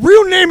 her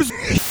real name is.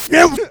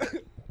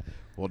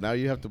 Well, now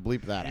you have to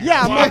bleep that out.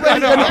 Yeah, I'm I already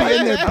know. gonna be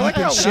in there I like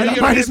beeping how shit. we I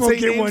don't might get as well to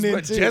say get names, one in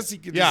but too. Jesse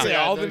can Yeah. just say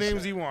Yeah, all the there's-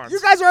 names he wants.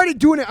 You guys are already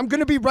doing it. I'm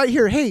gonna be right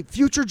here. Hey,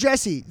 future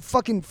Jesse,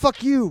 fucking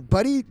fuck you,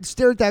 buddy.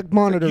 Stare at that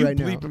monitor you right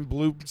now. bleep and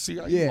bloop. See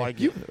how Yeah. you like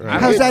it.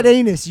 How's that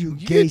anus, you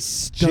gay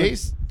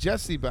stunt?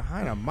 Jesse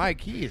behind a mic.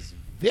 He is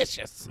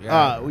vicious.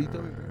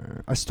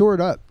 I store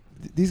it up.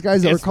 These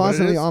guys are It's what it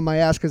constantly is. on my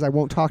ass because I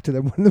won't talk to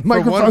them when the 1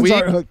 microphones week?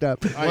 aren't hooked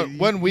up.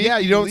 One week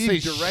you don't say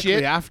leave directly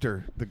shit.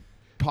 after the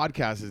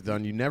podcast is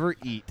done. You never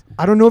eat.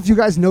 I don't know if you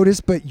guys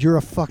noticed, but you're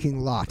a fucking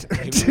lot.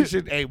 Maybe we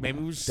should. Hey, maybe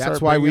we should. That's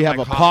start why we bringing, have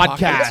like, a hot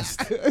pockets.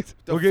 podcast.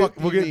 We'll fuck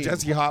get you mean?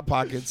 Jesse hot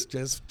pockets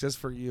just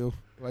for you.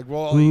 Like we'll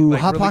all Ooh, eat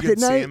like Hot really Pocket good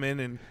night? salmon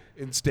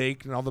and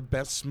steak and all the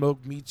best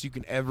smoked meats you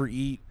can ever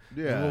eat.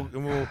 Yeah.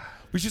 And we'll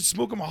we should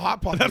smoke them a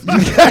hot pocket.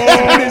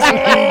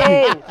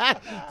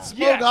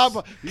 Smoke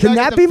hot. Can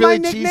that be my Philly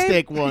nickname?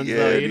 cheesesteak ones, Yeah,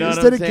 though, you dude. know what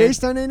Instead I'm of saying? gay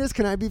stunt anus,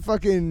 can I be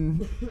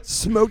fucking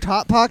smoked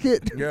hot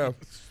pocket? yeah,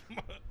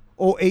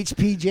 Or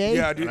HPJ?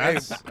 yeah, dude. Hey,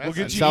 we'll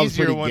get you. Sounds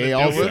easier pretty one to gay deal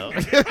also.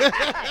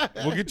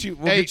 We'll get you.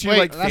 We'll Hey, get you wait,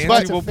 like that's fancy.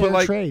 why it's a We'll fair put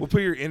like trade. we'll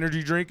put your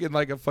energy drink in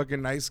like a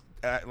fucking nice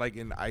like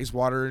in ice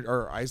water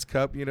or ice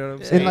cup. You know what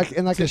I'm saying?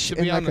 In like To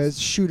be a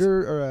honest-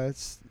 shooter or a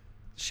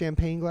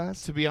champagne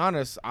glass? To be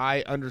honest,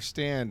 I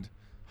understand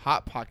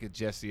Hot Pocket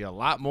Jesse a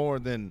lot more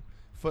than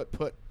Foot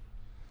Put.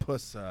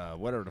 puss,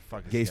 whatever the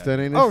fuck. Gay is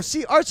stunning. Oh,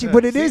 see, Archie, Yeah,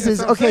 what it see, is that's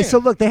what I'm okay. saying. So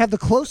look, they have the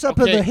close up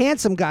of Okay. the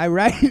handsome guy,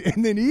 right?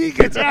 And then he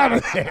gets out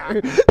of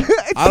there.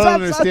 I don't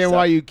understand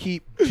why you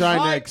keep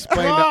trying to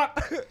explain.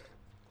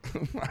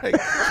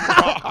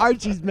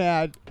 Archie's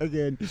mad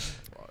again.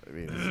 I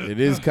mean, it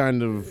is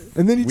kind of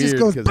And then he just weird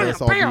goes, because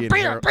us all bam, being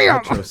bam, bam.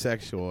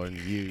 heterosexual and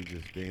you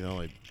just being the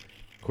only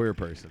queer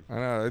person. I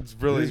know it's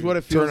really This is what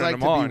it feels turning like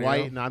them to on, be you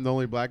white know? and I'm the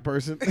only black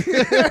person. That's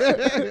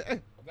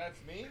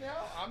me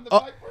now. I'm the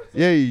black person.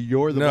 Yeah,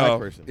 you're the No, black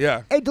person.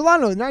 yeah. Hey,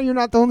 Delano, now you're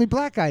not the only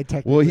black guy,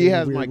 technically. Well, he in a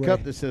has my weird cup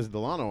way. that says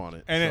Delano on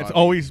it. And so it's I-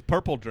 always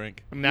purple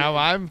drink. Now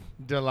I'm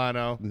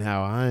Delano.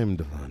 Now I'm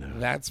Delano.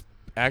 That's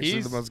actually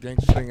He's- the most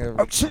gangster thing ever.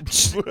 Well,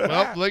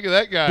 look at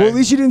that guy. Well, at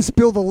least you didn't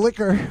spill the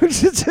liquor.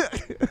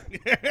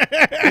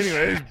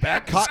 Anyways,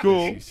 back to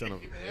school. You son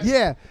of a-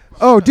 Yeah.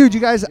 Oh, dude, you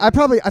guys, I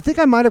think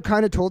I might have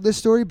kind of told this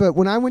story, but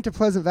when I went to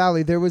Pleasant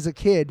Valley, there was a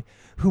kid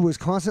who was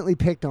constantly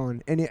picked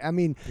on. And I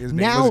mean, His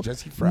name now, was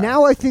Jesse Fry.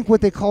 now I think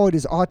what they call it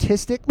is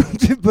autistic,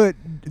 but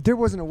there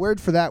wasn't a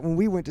word for that when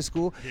we went to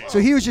school. So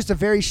he was just a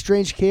very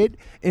strange kid.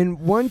 And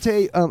one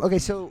day, okay,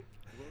 so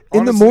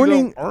in the Honestly,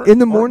 morning, though, in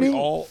the aren't we morning,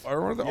 all-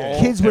 aren't they all-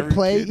 kids would every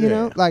play, kid? you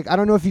know, Yeah. like I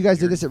don't know if you guys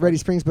did this at Ready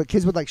Springs, but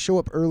kids would like show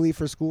up early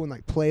for school and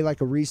like play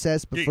like a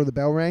recess before the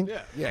bell rang.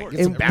 Yeah, of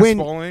get some And when-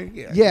 basketball in.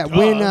 Yeah.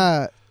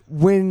 Yeah,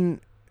 when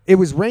it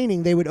was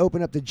raining, they would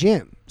open up the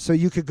gym so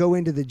you could go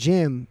into the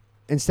gym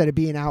instead of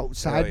being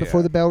outside Oh, before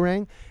yeah. the bell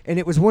rang. And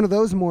it was one of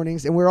those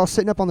mornings, and we're all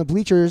sitting up on the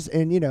bleachers,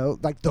 and you know,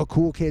 like the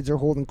cool kids are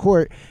holding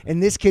court,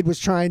 and this kid was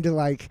trying to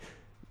like,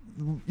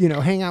 you know,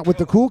 hang out with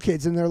the cool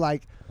kids, and they're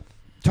like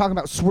talking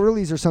about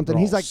swirlies or something. They're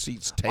He's all like,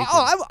 seats taken.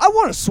 "Oh, I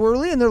want a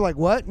swirly," and they're like,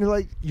 "What?" And they're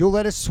like, "You'll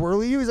let us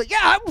swirly you?" He's like,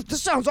 "Yeah,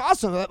 this sounds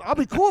awesome. I'll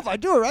be cool if I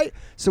do it, right?"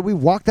 So we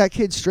walk that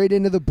kid straight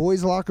into the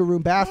boys' locker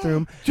room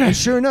bathroom, and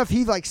sure enough,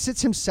 he like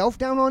sits himself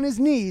down on his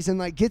knees and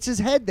like gets his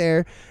head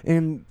there,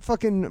 and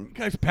fucking You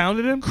guys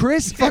pounded him?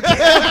 Chris fucking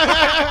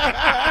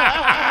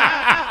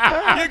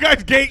You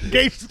guys gay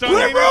stuff.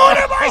 Quit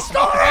ruining my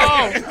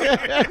story.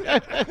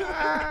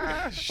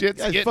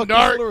 Shit's Guys, getting fucking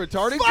dark. full of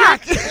retarded.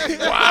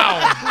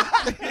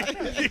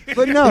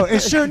 But no,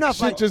 and sure enough,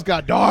 Shit like just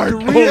got dark.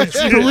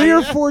 three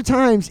or four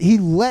times, he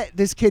let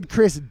this kid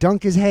Chris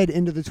dunk his head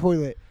into the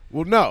toilet.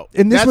 Well, no.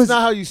 And this that's was-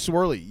 not how you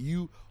swirly.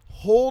 You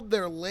hold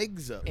their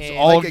legs up. And-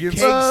 all like a keg against-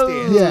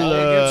 stand. Yeah. All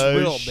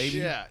against will, baby.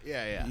 Yeah,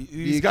 yeah.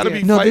 He's You got to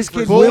can't- be No, fighting this for kid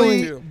his Willie- will,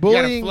 Bullying, too.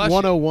 bullying flush it.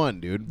 101,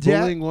 dude. Yeah.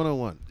 Bullying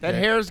 101. That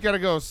hair's got to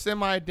go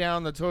semi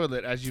down the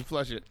toilet as you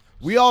flush it.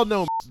 We all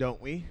know,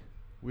 don't we?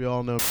 We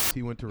all know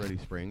he went to Ready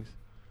Springs.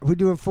 We're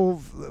doing full.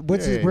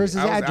 Where's Yeah, his I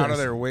was address? out of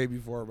there way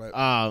before, but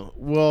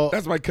Well,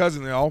 that's my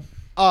cousin, y'all.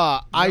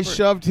 I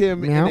shoved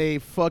him Now?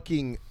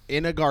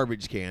 in a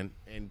garbage can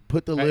and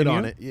put the At lid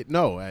on you? it.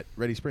 No, at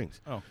Ready Springs.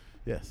 Oh.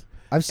 Yes.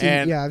 I've seen.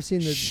 And I've seen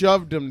the.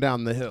 shoved him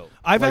down the hill.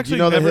 I've Like, actually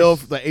you know never the hill,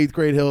 s- the 8th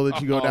grade hill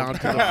that you go Oh, down to the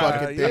God.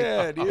 fucking thing,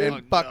 Yeah, dude.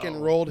 and fucking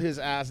rolled his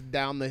ass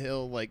down the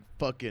hill like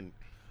fucking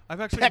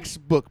I've actually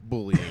textbook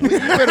bullying. I've actually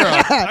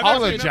never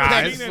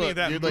apologize. seen any of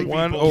that You're movie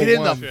like, oh get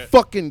in the shit. bullshit.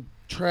 fucking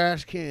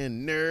trash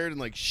can, nerd, and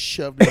like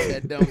shoved his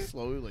head down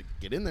slowly, like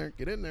get in there,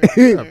 get in there, get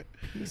in there.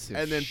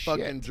 And then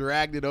fucking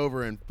dragged it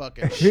over and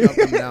fucking shoved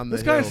him down the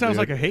This hill. guy sounds dude.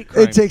 like a hate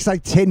crime. It takes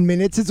like 10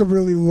 minutes. It's a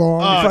really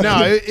long. Oh no,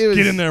 fucking- it was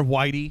Get in there,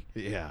 Whitey.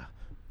 Yeah,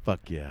 fuck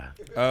yeah.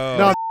 Oh,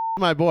 No,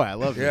 my boy, I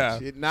love Yeah.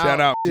 him. Now,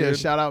 Shout out, yeah, dude.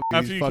 shout out.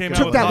 After He's you fucking came out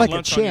Took with that hot like a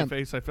lunch on your champ.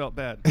 face, I felt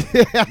bad.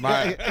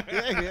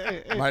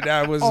 my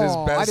dad was his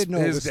Aw, best. I didn't know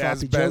it his was dad's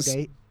Sloppy Joe best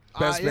Day.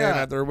 best man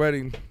yeah. at their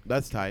wedding.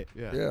 That's tight.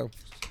 Yeah. Yeah,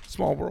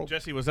 small world.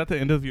 Jesse, was that the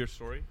end of your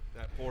story?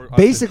 That poor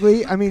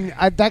Basically, I mean,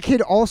 that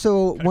kid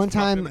also one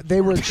time fucking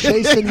they were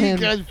chasing You him.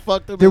 guys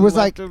fucked him There and was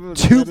left like him in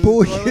two the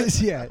toilet?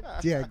 boys.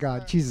 Yeah,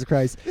 God, Jesus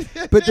Christ.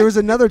 But there was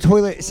another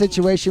toilet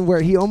situation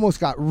where he almost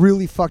got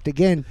really fucked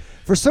again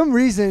for some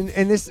reason.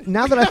 And this,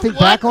 now that I think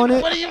back on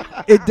it,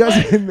 it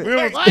doesn't.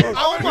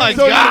 Oh my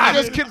So God.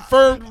 you just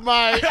confirmed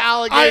my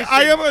allegation.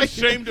 I am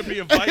ashamed to be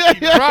a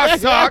Viking.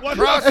 Crosstalk, What?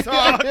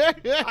 crosstalk.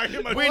 I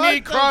am a We What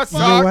need the crosstalk. You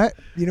know what?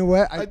 You know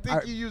what? I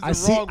think you used I the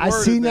see. wrong I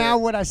word see in now there.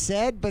 what I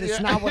said, but it's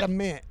not what I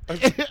meant.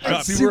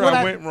 I see See where what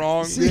I I- went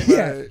wrong. see, but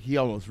yeah. He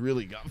almost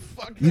really got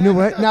fucked. You know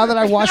what? Now that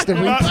I watched the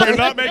You're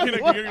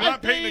replay,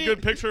 not painting a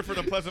good picture for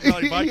the Pleasant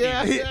Valley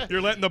Vikings. Yeah.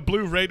 You're letting the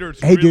Blue Raiders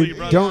hey really dude,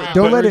 run. don't around.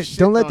 don't let Better it shit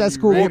don't let on that you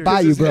school get Raiders. by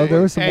you, His bro. head-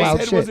 There was some his wild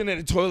head shit. wasn't in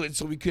a toilet,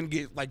 so we couldn't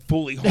get like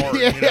fully hard.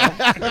 You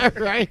know?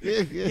 right?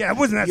 Yeah, it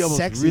wasn't that He almost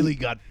sexy. really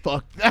got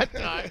fucked that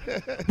time.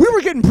 We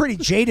were getting pretty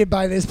jaded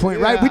by this point,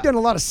 right? Yeah. We'd done a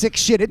lot of sick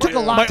shit. It took a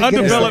lot My to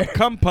get us there. undeveloped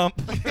cum pump.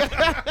 The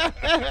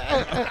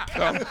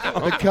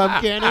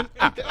cum cannon.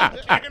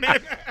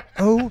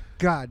 Oh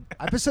God!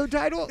 Episode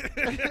title.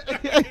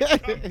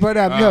 But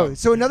no.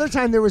 So another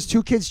time there was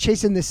two kids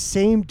chasing the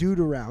same dude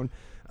around.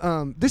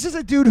 This is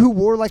a dude who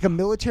wore like a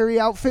military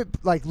outfit,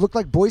 like looked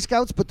like Boy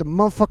Scouts, but the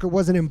motherfucker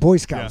wasn't in Boy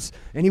Scouts,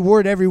 and he wore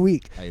it every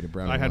week. I ate a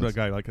brownie I had a once.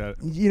 guy like that.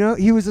 You know,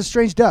 he was a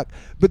strange duck.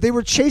 But they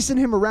were chasing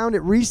him around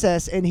at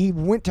recess, and he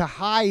went to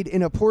hide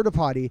in a porta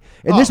potty.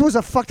 And this was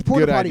a fucked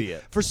porta good potty.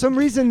 idea. For some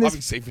reason, I'll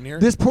be safe in here.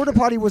 this porta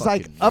potty was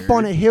like Fucking up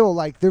on nerd. a hill.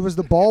 Like there was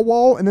the ball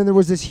wall, and then there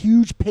was this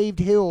huge paved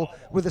hill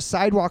with a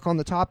sidewalk on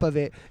the top of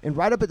it. And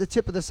right up at the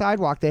tip of the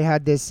sidewalk, they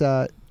had this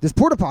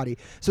porta potty.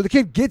 So the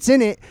kid gets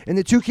in it, and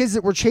the two kids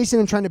that were chasing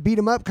him, trying to beat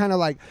him up, kind of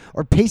like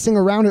are pacing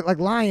around it like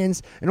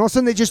lions. And all of a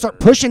sudden, they just start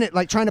pushing it,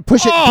 like trying to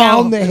push it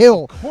down the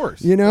hill. Of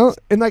course. you know.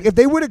 And like if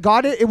they would have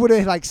got it, it would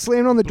have like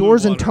slammed on the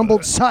doors and water.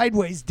 tumbled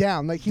sideways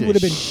down. Like he would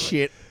have been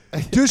shit.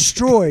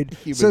 destroyed.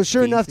 Human So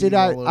sure enough, feces did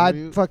I? all over I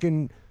you.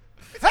 fucking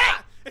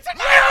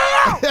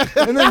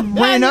and then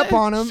ran up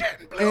on him,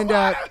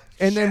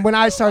 and then when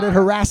I started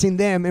harassing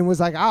them and was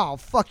like, "Oh,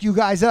 fuck you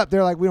guys up,"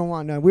 they're like, "We don't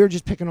want none. We were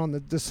just picking on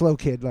the slow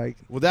kid." Like,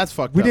 Well, that's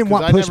fucked We up. didn't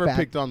 'cause want I never pushback.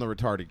 picked on the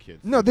retarded kids.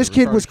 no, The this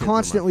kid retarded was kids were my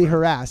constantly friends.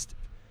 harassed.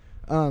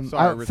 I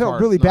Sorry, felt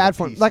retard's really not a bad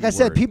for him. Like I PC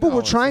said, word. people No,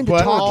 were it's trying to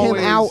not. talk But him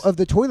always- out of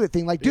the toilet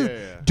thing. Like, dude, Yeah,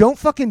 yeah. don't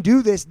fucking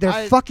do this. They're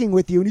I- fucking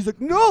with you. And he's like,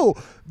 no,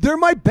 they're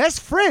my best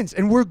friends,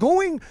 and we're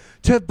going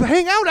to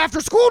hang out after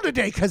school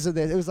today because of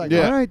this. It was like,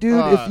 Yeah. all right,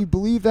 dude, if you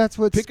believe that's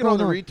what's Picking going on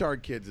the on.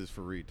 retard kids is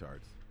for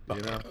retards.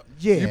 You know?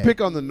 Yeah. You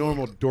pick on the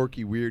normal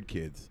dorky weird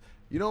kids.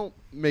 You don't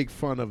make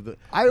fun of the.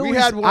 I we always,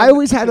 had one, I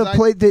always had to 'cause I-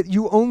 play that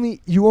you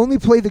only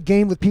play the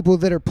game with people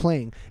that are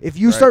playing. If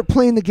you Right. start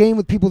playing the game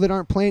with people that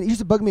aren't playing, it used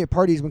to bug me at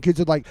parties when kids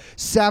would like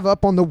salve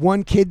up on the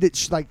one kid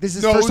that like this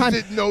is Knows first time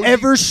that- knows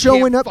ever you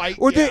showing can't up, fight,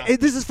 or yeah.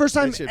 this is first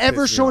time That shit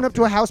ever pissed me showing off, up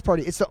to a dude. house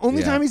party. It's the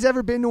only Yeah. time he's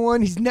ever been to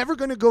one. He's never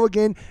gonna go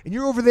again, and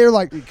you're over there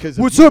like, Because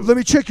of "What's you. up? Let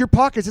me check your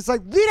pockets." It's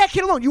like, leave that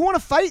kid alone. You want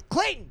to fight,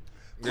 Clayton?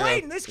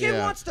 Clayton, this kid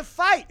Yeah. wants to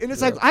fight, and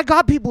it's like I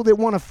got people that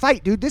want to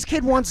fight, dude. This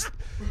kid wants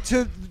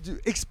to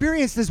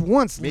experience this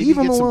once. Maybe Leave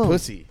him get alone. some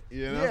pussy.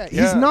 You know? Yeah,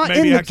 Yeah. he's not Maybe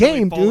in the accidentally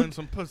game, fall dude. in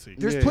some pussy.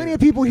 There's Yeah, plenty yeah.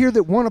 of people here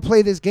that want to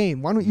play this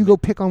game. Why don't you go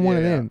pick on one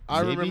of Yeah. them?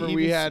 I Maybe remember even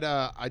we had.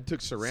 I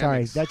took Sorry,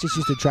 ceramics. that just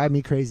used to drive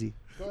me crazy.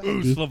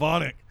 Ooh,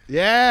 Slavonic.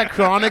 Yeah,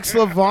 Chronic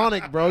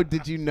Slavonic, bro.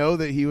 Did you know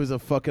that he was a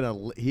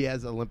fucking? He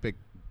has Olympic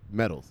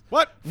medals.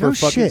 What? For No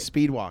fucking shit.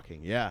 speed walking?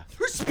 Yeah.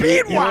 For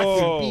speed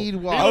Whoa. Speed He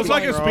walking. looks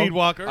like a bro. speed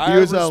walker. He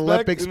was an respect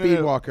Olympic an-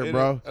 speed walker, an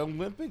bro.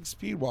 Olympic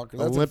speed walker.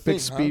 That's a Olympic thing,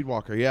 speed huh?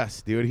 walker.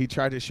 Yes, dude. He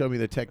tried to show me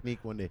the technique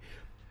one day.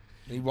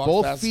 He walks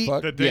Both fast feet- as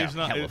fuck. The day's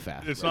Yeah, not. hella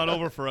fast. It's not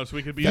over for us.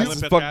 We could be Fast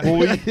as Olympic fuck,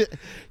 athletes. boy.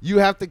 You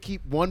have to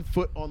keep one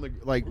foot on the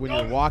when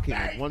you're walking.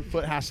 Like, one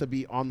foot has to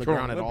be on the For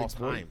ground at all Olympics,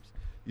 boy. times.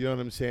 You know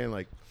what I'm saying?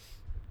 Like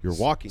you're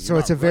walking. So you're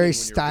it's not a very running.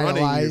 When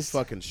you're running, you're stylized-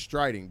 fucking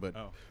striding, but.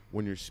 Oh.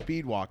 When you're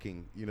speed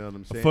walking, you know what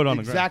I'm saying? foot on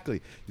the ground.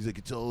 Exactly. He's like,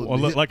 it's all in Or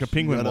the like a hips.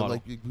 penguin You gotta,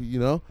 model. like, you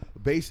know,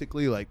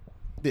 basically like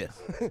this.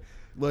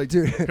 Like,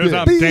 Dude. Because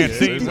I'm Beat.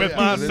 dancing with Yeah.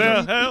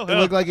 myself. Hell, It hell.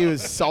 looked like he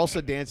was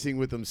salsa dancing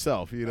with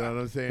himself. You know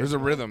what I'm saying? There's a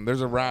rhythm. There's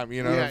a rhyme.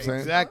 You know what yeah, I'm saying?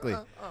 exactly.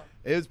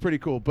 It was pretty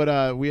cool.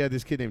 But we had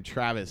this kid named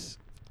Travis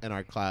in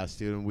our class,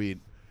 dude, and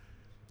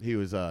he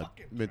was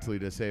mentally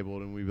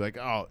disabled, and we'd be like,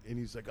 oh, and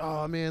he's like,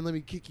 oh man, let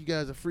me kick you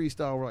guys a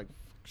freestyle. We're like,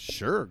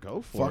 sure,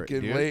 go for Fucking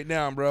it, dude. lay it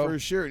down, bro. For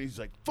sure. And he's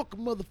like, fuck a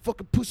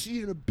motherfucking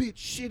pussy and a bitch,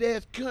 shit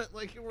ass cunt.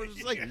 Like, we're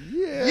just like,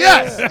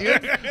 yes,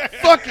 dude.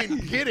 Fucking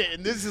get it.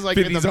 And this is like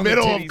in Titties the on the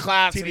middle titties, of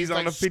class. And titties he's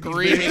on like the 50s.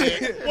 screaming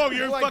it. Whoa,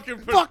 you're Like, fucking.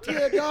 fuck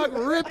yeah, dog,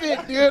 rip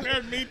it, dude.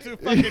 Compared me to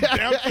fucking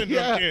Down syndrome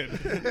Yeah.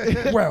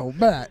 kid. Well,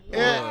 Matt.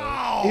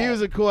 Yeah. He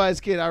was a cool ass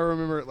kid. I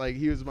remember, like,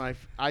 he was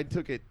I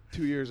took it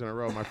 2 years in a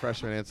row, my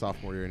freshman and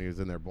sophomore year, and he was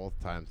in there both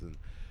times. And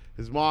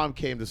his mom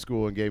came to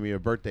school and gave me a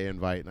birthday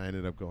invite, and I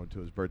ended up going to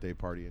his birthday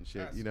party and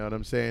shit. You know what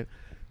I'm saying?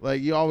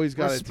 Like, you always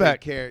got to take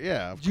Respect. care.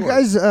 Yeah, of You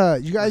course.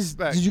 guys,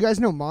 did you guys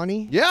know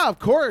Monty? Yeah, of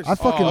course. I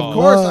fucking of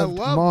course, I loved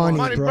love Monty,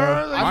 Monty, bro.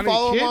 I Monty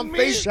follow him kidding on me?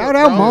 Facebook. Shout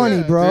out Monty,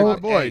 Yeah, bro. dude, my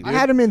boy, Hey, dude. I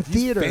had him in He's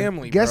theater.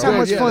 family, Guess bro. how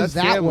much Yeah, fun that's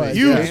that family. was?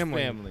 Huge Yeah.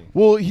 family.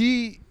 Well,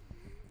 he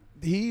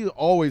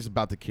always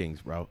about the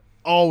Kings, bro.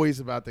 Always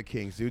about the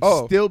Kings, dude.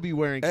 Oh. Still be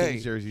wearing Hey,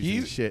 Kings jerseys he's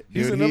and shit.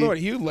 He's dude. another one.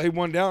 He would lay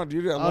one down,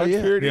 dude. At lunch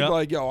yeah. period, he'd Yeah. be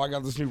like, yo, I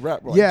got this new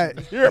rap. Like, Yeah,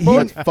 here,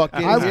 boy. He's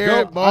fucking I,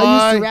 here, boy.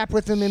 I used to rap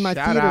with him in my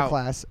Shout theater out.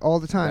 class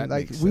all the time. That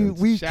Like makes we sense.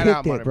 we Shout kicked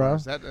out, it, Monty bro.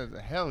 Mars.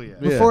 Hell yeah.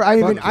 Yeah. Before I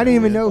didn't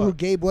even yeah. know who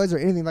Gabe was or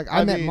anything. Like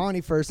I met mean-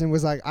 Monty first and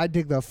was like, I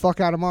dig the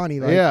fuck out of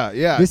Monty. Like,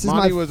 yeah. this is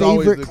Monty my was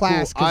always favorite the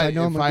class cool, 'cause I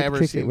know I'm if gonna I get to ever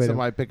kick it seen with him.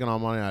 somebody picking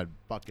on Monty, I'd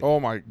fucking Oh,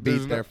 my.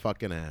 beat their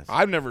fucking ass.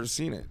 I've never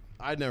seen it.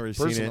 I'd never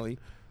seen Personally. it.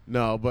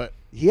 No, but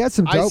He had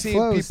some I dope seen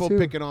flows people too.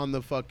 picking on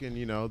the fucking,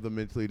 the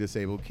mentally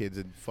disabled kids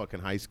in fucking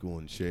high school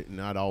and shit, and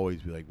I'd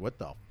always be like, "What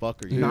the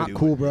fuck are you Not doing?"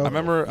 cool, bro. I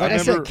remember. Like I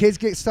said, kids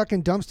get stuck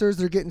in dumpsters.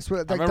 They're getting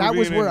like remember that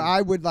was being where in-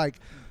 I would like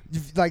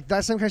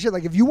that's some kind of shit.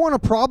 Like if you want a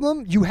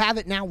problem, you have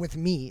it now with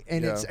me,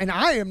 and Yeah.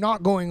 I am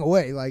not going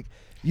away. Like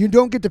You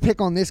don't get to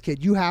pick on this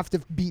kid. You have to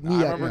beat me I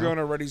up. remember now. going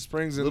to Ready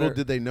Springs and Little there,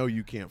 did they know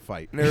you can't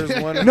fight. there's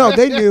one. No,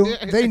 they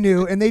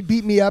knew, and they'd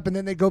beat me up, and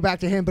then they'd go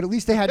back to him. But at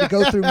least they had to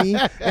go through me,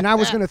 and I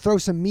was gonna throw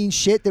some mean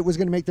shit that was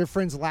gonna make their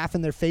friends laugh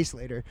in their face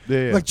later.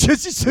 Yeah. Like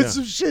Jesse said Yeah.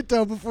 some shit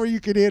though before you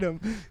could hit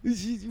him.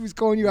 He was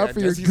calling you out for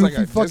your Jesse's goofy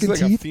like fucking Jesse's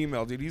like a teeth.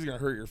 female, dude. He's gonna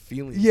hurt your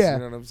feelings. Yeah. You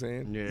know what I'm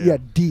saying? Yeah,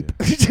 deep.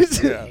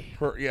 Yeah.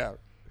 Yeah.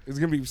 It's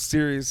gonna be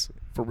serious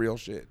for real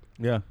shit.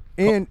 Yeah.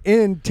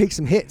 and take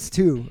some hits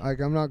too. Like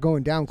I'm not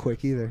going down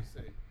quick either.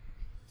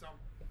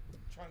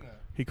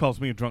 He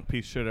calls me a drunk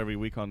piece of shit every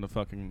week on the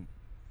fucking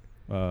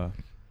the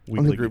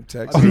weekly Group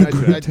text. I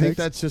Group think text.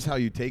 that's just how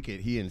you take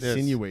it. He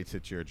insinuates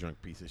that you're a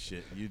drunk piece of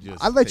shit. You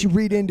just I let you take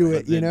read into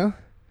it, you then- know.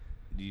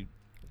 You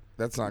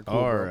That's not cool.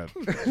 are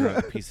bro. a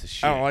drunk piece of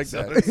shit. I don't like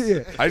So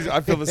that.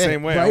 I feel the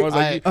same way. I Right? was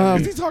like,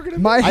 is he talking to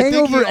me? My I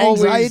think he hangover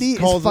always anxiety is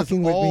calls us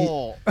fucking with me.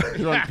 all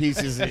drunk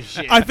pieces of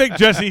shit. I think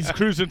Jesse's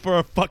cruising for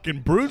a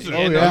fucking bruiser.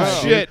 Oh, no yeah.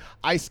 shit.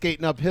 Ice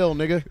skating uphill,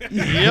 nigga.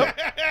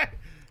 Yep.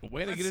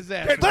 Way to get his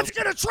ass. Let's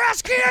get a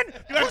trash can.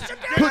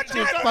 Put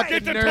this fucking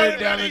nerd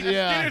down.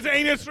 Get his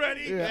anus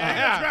ready. Yeah.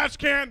 Yeah. Trash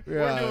can. Yeah.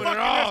 We're doing it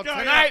all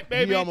tonight,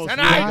 baby. He almost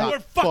Tonight got we're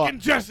fucking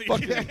fucked. Jesse.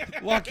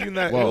 Lock you in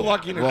that. Whoa. We'll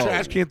lock you in a Whoa.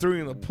 trash can, throw you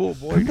in the pool,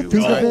 boy. Dude. Think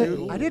of Right, it,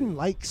 dude. I didn't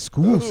like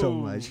school so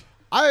much.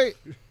 I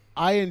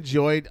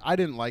enjoyed. I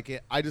didn't like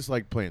it. I just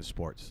liked playing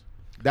sports.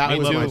 That Me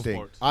was too. my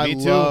Sports. thing. I Me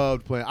too.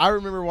 loved playing. I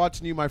remember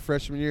watching you my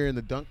freshman year in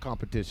the dunk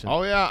competition.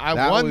 Oh yeah, I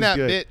That won was that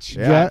good. bitch.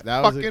 Yeah,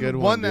 that was a Fucking good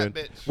won one, that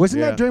dude. bitch.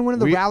 Wasn't Yeah. that during one of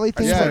the We- rally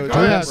things? Yeah, like, oh,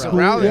 during yeah, school?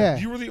 rally. Yeah.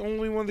 You were the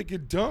only one that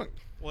could dunk.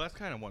 Well, that's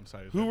kind of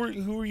one-sided. Who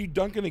were you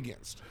dunking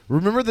against?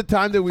 Remember the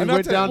time that we And not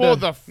went to- down Well, to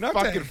the Not to-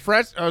 fucking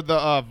fresh or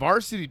the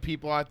varsity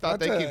people, I thought Not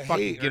they to could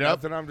fucking hate or get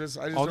up. nothing, I just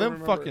All don't them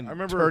remember. fucking I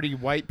remember. dirty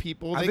white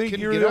people. I They think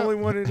couldn't you're get the up. only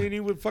one in any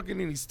with fucking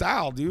any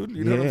style, dude.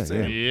 You know what Yeah, I'm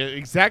saying? Yeah,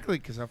 exactly.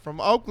 Because I'm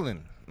from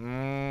Oakland.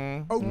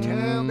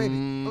 O-town,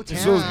 baby. O-town.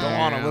 So is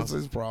Delano. What's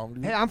his problem?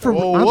 Dude? Hey, I'm from,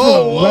 Whoa, I'm whoa,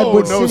 from whoa,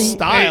 Redwood no City.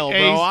 style, Hey,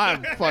 bro. he's-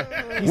 I'm fuck.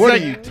 He's What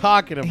like- are you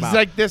talking about? he's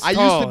like this I used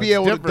tall. to be It's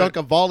able to different.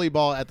 dunk a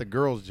volleyball at the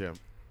girls' gym.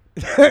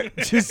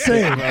 Just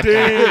saying.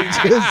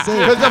 Just Because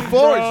saying. the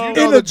floors, you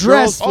know, In the a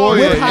dress girls'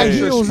 with floors, high yeah,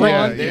 heels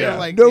yeah, on. They, Yeah. were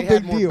like, No they had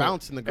big more deal.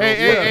 bounce in the girls'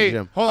 Hey,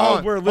 gym. hold I on.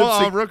 would wear Hold on,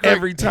 lipstick real quick.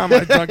 every time I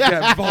dunk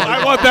that ball.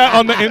 I want that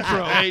on the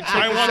intro. Hey, check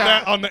I this want out.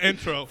 that on the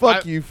intro.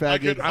 Fuck you,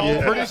 faggot. could-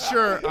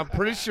 I'm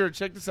pretty sure.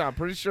 Check this out. I'm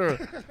pretty sure.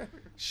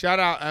 Shout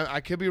out.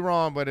 I could be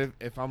wrong, but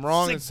if I'm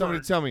wrong, then somebody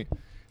Sigbert. tell me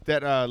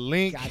that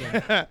Link.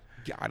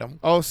 Got him.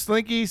 Oh,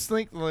 Slinky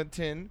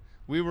Slinklinton.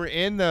 We were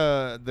in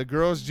the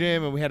girls'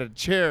 gym and we had a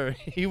chair.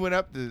 He went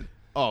up to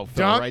Oh,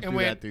 fell dunk right and through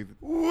went that dude.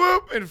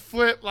 whoop and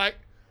flipped like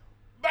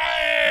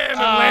bam and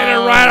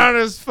landed right on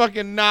his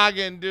fucking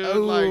noggin, dude.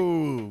 Like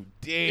Oh,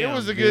 damn. it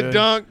was a good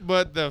dunk,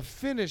 but the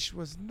finish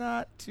was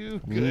not too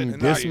good.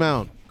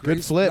 Dismount.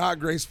 Good flip. Not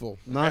graceful.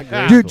 Not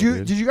Dude,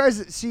 graceful, did you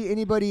guys see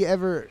anybody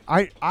ever?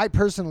 I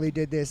personally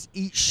did this.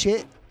 Eat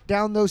shit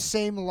down those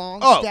same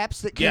long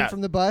steps that came yeah.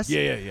 from the bus.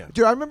 Yeah.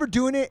 Dude, I remember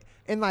doing it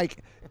in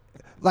like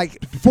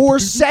 4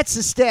 sets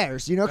of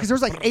stairs, you know, because there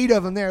was like 8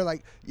 of them there.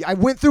 Like I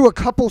went through a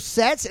couple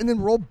sets and then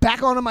rolled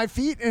back onto my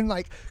feet and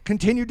like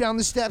continued down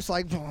the steps.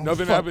 Like oh,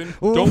 Nothing fuck. happened.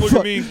 Oh, Don't look fuck.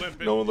 at me.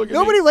 No one look at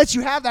Nobody me. lets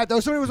you have that though.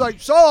 Somebody was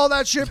like, "Saw all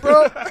that shit,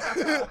 bro.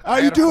 How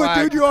you had a doing,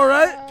 flag. dude? You all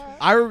right?"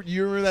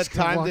 You remember that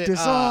gonna time walk that this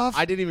off.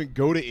 I didn't even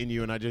go to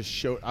INU and I just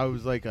showed. I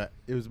was like, it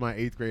was my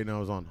 8th grade and I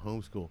was on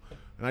homeschool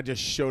and I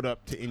just showed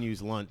up to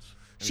INU's lunch.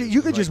 And Shit, it you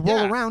was could just like, roll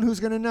yeah. around. Who's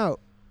gonna know?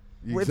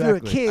 If Exactly. you're a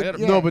kid,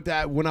 yeah. No, but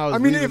that when I was. I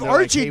mean, leaving, if they're like,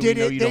 Archie hey, we did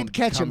know it, you they'd don't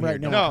catch come him here,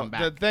 right don't now. No, come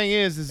back. the thing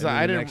is And then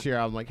I the didn't. next year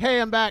I'm like, hey,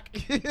 I'm back.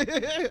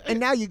 And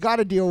now you got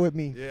to deal with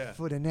me Yeah.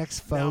 for the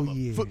next Now 4 I'm a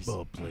years.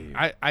 football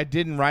player. I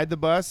didn't ride the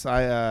bus.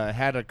 I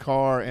had a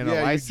car and Yeah, a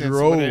you license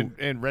drove.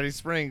 in Ready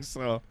Springs.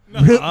 So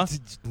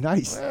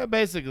Nice.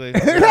 basically, Me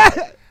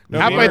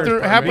halfway and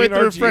through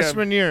Archie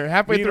freshman year,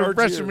 halfway me and through Archie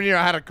freshman year,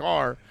 I had a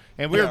car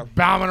and we Yeah. were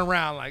bombing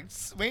around like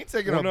we ain't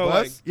taking Well, a no,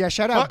 bus. like- Yeah,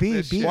 shout Fuck out B.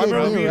 this B shit. Well, I gave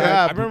remember me being, a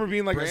Yeah, I remember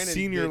being like Brandon a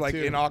senior, did like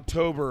too. in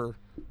October,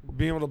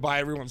 being able to buy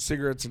everyone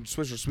cigarettes and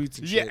Swisher Sweets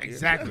and Yeah, shit.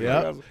 exactly.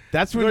 Yep.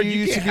 That's when Like, you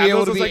used to can't be have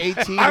able to those. be I was like,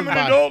 18. I'm and an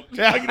buy- adult.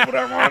 I can do what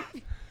I want.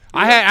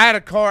 I had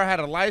a car, I had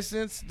a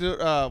license.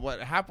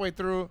 Halfway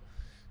through,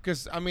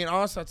 because I mean,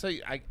 honestly, I'll tell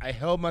you, I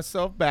held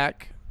myself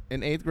back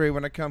in 8th grade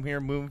when I come here,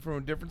 moving from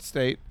a different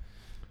state.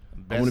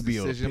 Best gonna be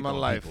able to decision in pick my on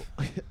life.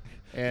 people.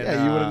 And,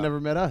 Yeah, you would have never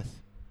met us.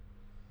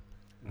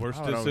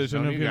 Worst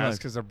decision of you your guys life.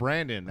 because of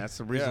Brandon. That's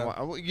the reason Yeah.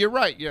 why. Well, you're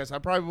right. Yes, I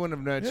probably wouldn't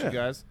have known Yeah. you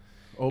guys.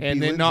 OP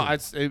And then no,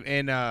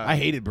 Lindsay. I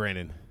hated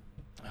Brandon.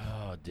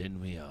 Oh, didn't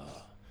we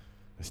all?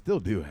 I still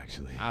do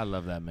actually. I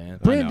love that man.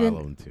 Brandon- I know, I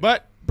love him too.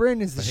 But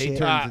Brandon's the But hate shit.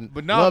 turns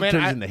but no, love man,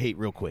 turns I- into hate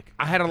real quick.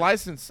 I had a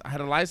license.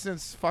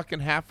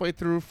 Fucking halfway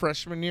through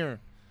freshman year.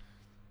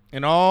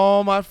 And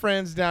all my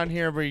friends down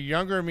here were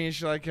younger than me and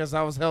shit, like, because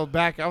I was held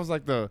back. I was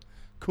like the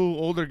cool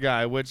older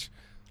guy, which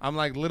I'm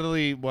like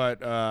literally,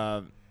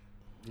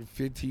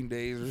 15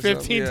 days or 15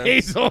 something. Yeah.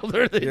 days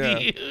older than Yeah.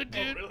 you,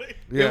 dude.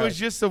 Yeah. It was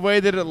just the way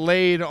that it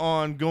laid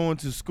on going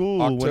to school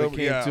when it came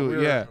yeah, to we it.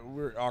 were, Yeah.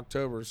 we're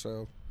October,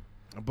 so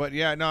But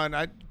yeah, no, and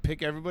I'd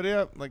pick everybody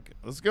up. Like,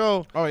 let's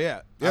go. Oh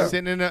yeah. Yeah.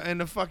 Sitting in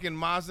the fucking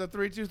Mazda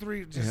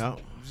 323,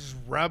 just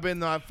rubbing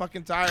the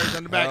fucking tires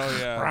on the back. Hell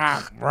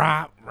yeah.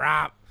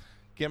 Rop.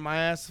 Get my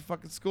ass to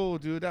fucking school,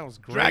 dude. That was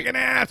great. Dragon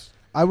ass.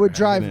 I would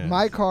drive Dragon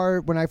my ass.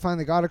 car when I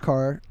finally got a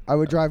car. I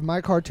would drive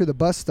my car to the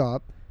bus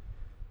stop,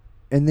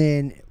 and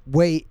then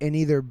wait, and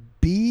either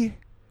B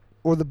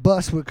or the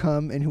bus would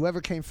come, and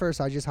whoever came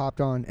first, I just hopped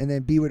on, and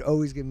then B would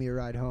always give me a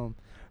ride home.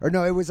 Or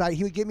no, it was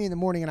he would get me in the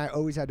morning, and I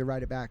always had to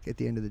ride it back at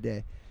the end of the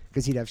day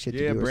because he'd have shit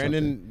to Yeah, do. or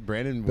something.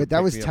 Brandon. But would that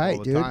pick was me up tight,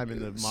 all the dude. time in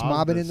the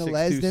Smobbing in the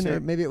Lesden, or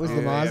maybe it was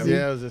the Mazda.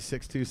 Yeah, it was a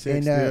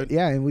 626, And dude.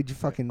 yeah, and we'd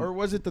fucking Or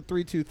was it the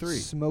 323?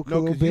 smoke a No,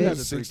 little because you had bit.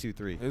 the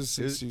 323. It was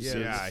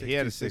 626. Yeah, he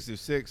had a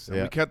 626. And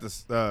Yeah. we cut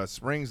the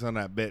springs on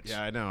that bitch.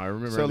 Yeah, I know. I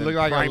remember. So it and looked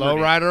then like a primered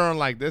it. lowrider. I'm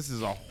like, this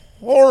is a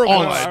horrible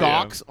on idea.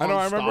 stocks. I know.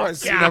 I on remember I stocks.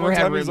 seen Yeah, that I one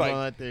had time. rims on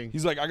that thing.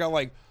 He's like, I got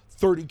like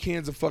 30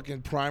 cans of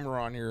fucking primer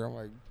on here. I'm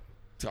like,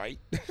 tight.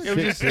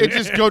 It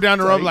just go down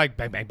the road like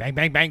bang, bang, bang,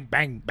 bang, bang,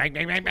 bang, bang,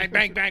 bang, bang, bang,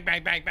 bang, bang,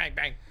 bang, bang, bang,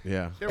 bang.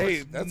 Yeah. There Hey,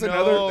 was that's no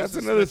another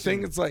suspension.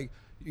 thing. It's like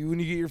when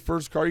you get your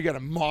first car, you gotta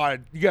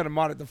mod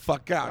it the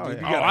fuck out, dude.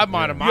 yeah. You Oh, gotta, I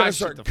mod you my gotta shit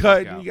start the fuck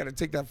cutting. out. You gotta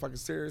take that fucking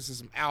stereo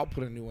system out,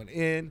 put a new one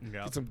in,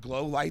 Yeah. get some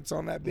glow lights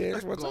on that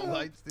bitch. What's up?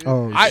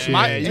 Oh, You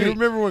shit.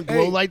 remember when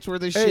glow lights were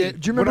the shit?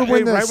 Do you remember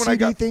when the right when I CD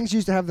got- things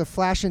used to have the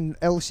flashing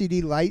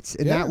LCD lights,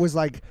 and Yeah. that was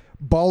like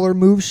baller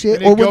move shit,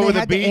 And it'd or go when with they a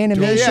had the beat.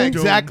 animation, Yeah,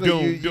 exactly.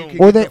 Doom, You doom.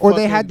 could or get they the or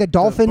they had the fucking-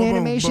 dolphin boom, boom,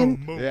 animation.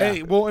 boom, boom. Yeah.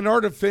 Hey, well, in our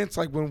defense,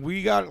 like when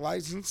we got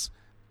licenses,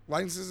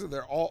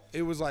 they're all.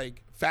 It was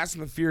like Fast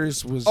and the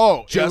Furious was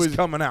Oh, it just was-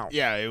 coming out.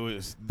 Yeah, it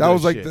was. That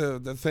was like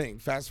shit. the thing.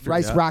 Fast and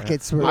Rice Furious.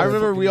 rockets. Were I the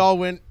remember fucking- we all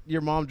went.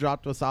 Your mom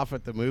dropped us off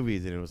at the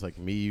movies, and it was like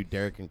me, you,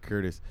 Derek, and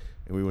Curtis,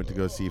 and we went to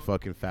go see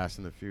fucking Fast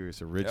and the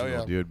Furious original,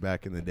 yeah. dude,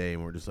 back in the day,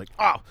 and we're just like,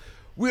 oh,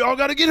 we all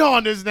got to get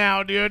Hondas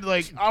now, dude.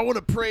 Like, I want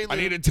to pray. I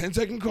need a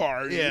 10-second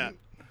car. dude. Yeah.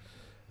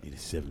 Need a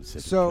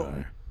 7-second So-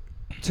 car.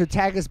 to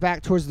tag us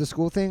back towards the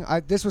school thing.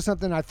 This was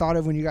something I thought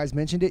of when you guys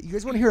mentioned it. You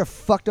guys want to hear a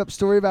fucked up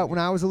story about when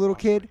I was a little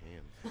kid?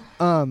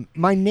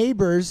 My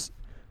neighbors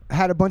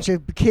had a bunch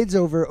of kids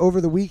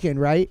over the weekend,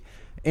 right?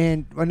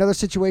 And another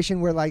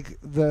situation where like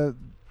the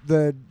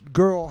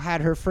girl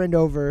had her friend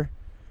over,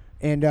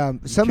 and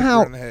somehow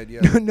her in the head,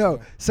 yeah. no,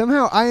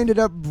 somehow I ended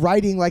up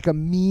writing like a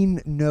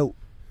mean note,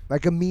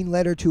 like a mean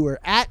letter to her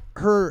at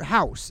her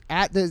house,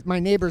 at my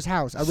neighbor's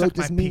house. I wrote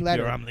this mean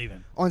letter I'm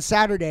leaving. on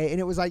Saturday, and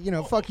it was like,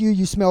 fuck you,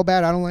 you smell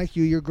bad, I don't like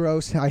you, you're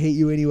gross, I hate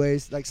you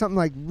anyways, like something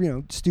like,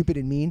 stupid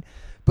and mean.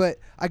 But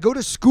I go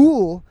to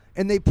school,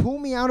 and they pull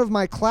me out of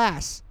my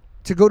class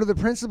to go to the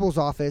principal's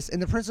office,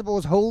 and the principal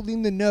is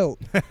holding the note,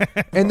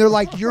 and they're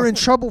like, you're in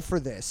trouble for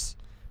this.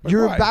 Like,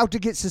 You're why? about to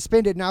get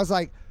suspended. And I was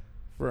like,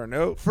 For a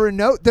note. for a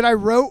note that I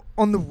wrote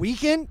on the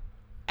weekend?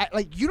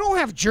 Like, you don't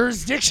have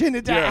jurisdiction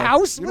at that Yeah,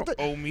 house. you What don't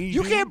the- owe me,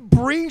 You dude. can't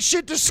bring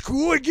shit to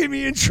school and get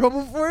me in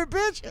trouble for it,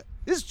 bitch.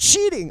 It's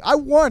cheating. I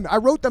won. I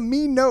wrote the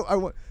mean note.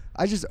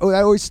 That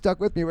always stuck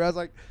with me. Where I was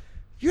like,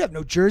 you have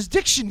no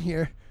jurisdiction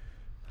here.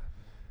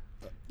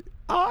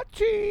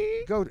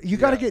 Archie. Go. You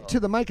got to get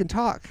to the mic and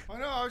talk. I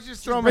know. I was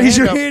just throwing my Raise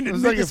hand your up. hand It and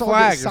was make like a us all get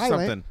flag or silent.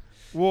 something.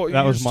 Well, That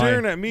you're was mine.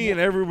 staring at me, and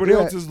everybody Yeah.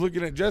 else is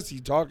looking at Jesse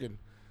talking.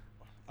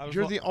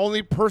 You're the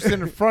only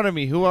person in front of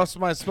me. Who else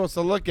am I supposed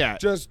to look at?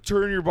 Just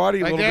turn your body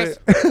a Like little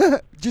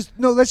this? bit.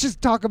 Let's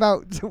just talk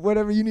about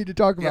whatever you need to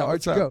talk about.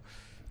 what's Archie, up? go.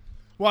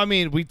 Well, I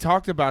mean, we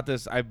talked about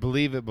this, I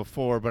believe it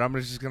before, but I'm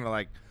just gonna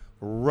like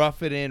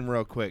rough it in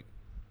real quick.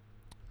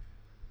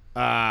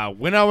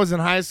 When I was in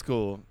high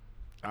school,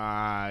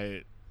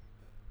 I,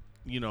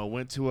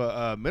 went to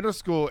a middle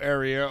school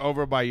area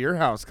over by your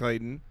house,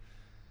 Clayton.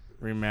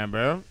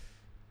 Remember?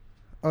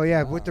 Oh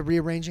yeah, with the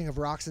rearranging of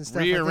rocks and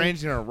stuff. I think.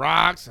 Rearranging the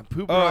rocks and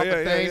pooping Oh, off yeah,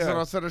 the yeah, things yeah. and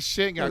all sort of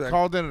shit. And got Yeah,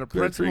 called into the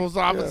Clear Creek, principal's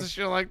office yeah. and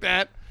shit like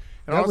that.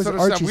 And That all was sort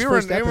of stuff. Archie's We were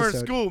in, first they were in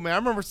episode. school, man. I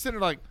remember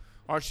sitting like,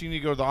 Archie, you need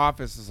to go to the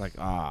office. It's like,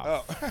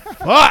 Oh.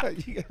 fuck.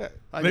 Yeah.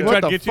 Like, They what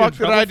tried to the get you in fuck did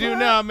trouble I for do that?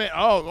 now, man?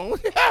 Oh,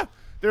 yeah.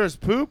 There was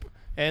poop,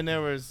 and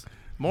there was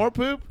more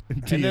poop,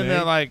 and then DNA.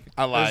 they're like,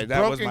 I lied. there's That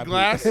was broken my poop.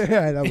 glass,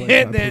 Yeah, that was my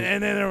and poop.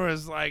 then there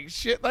was like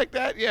shit like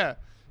that, yeah.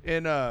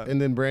 And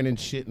And then Brandon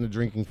shit in the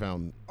drinking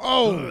fountain.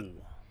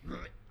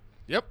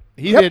 yep,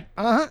 he Yep. did.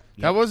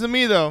 That wasn't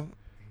me though.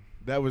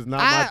 That was not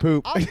my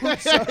poop.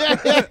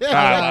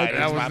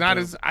 That was not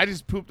as. I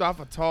just pooped off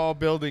a tall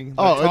building.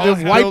 the Oh, and tallest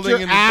then wiped building your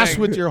in the ass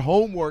thing. with your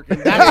homework,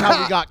 and that's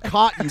how we got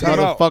caught, you Time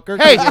out.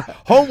 motherfucker. Hey. 'cause your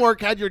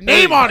homework had your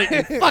name on it,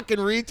 you fucking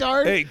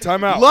retard. Hey,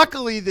 time out.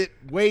 Luckily that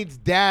Wade's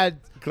dad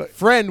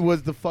friend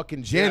was the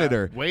fucking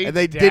janitor. Wade's and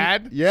they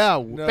dad? Didn't,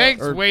 yeah.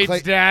 Thanks, or Wade's Clay-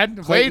 dad.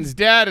 Clayton's- Wade's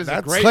dad is a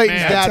That's great Clayton's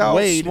man. dad. That's how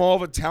Wade. small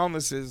of a town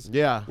this is.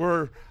 Yeah.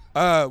 Where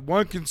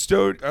one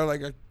custodian,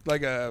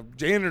 like a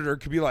janitor,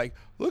 could be like,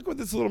 "Look what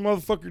this little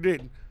motherfucker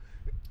did,"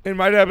 and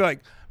my dad be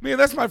like, "Man,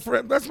 that's my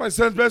friend. That's my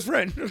son's best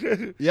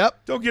friend."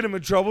 Yep. Don't get him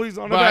in trouble. He's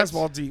on the But-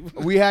 basketball team.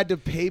 We had to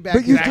pay back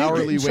But you his did get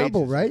hourly in wages.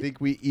 trouble, right? I think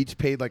we each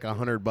paid like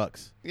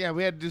 $100. Yeah,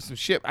 we had to do some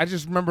shit. I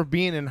just remember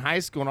being in high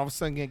school and all of a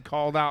sudden getting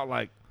called out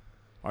like,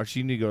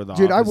 Archie, you need to go to the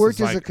Dude, I office. worked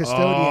It's as a like,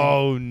 custodian.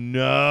 Oh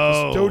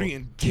no,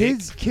 Custodian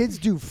Kids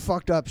do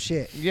fucked up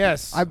shit.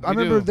 Yes, I we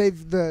remember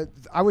do.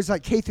 I was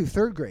like K through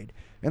 3rd grade,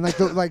 and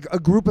like a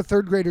group of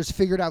 3rd graders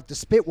figured out the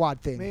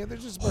spitwad thing. Man,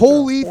 there's just a bunch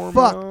Holy of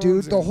fuck, hormones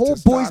dude! The and whole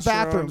boys' testosterone.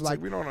 bathroom, It's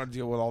like we don't want to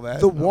deal with all that.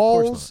 the No, of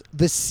course walls,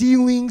 the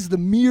ceilings, the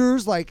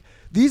mirrors, like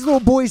these little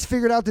boys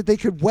figured out that they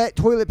could wet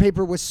toilet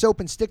paper with soap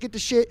and stick it to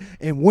shit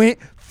and went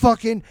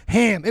fucking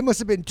ham. It must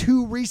have been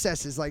 2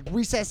 recesses, like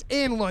recess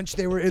and lunch.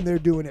 They were in there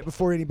doing it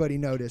before anybody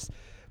noticed.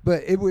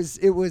 But it was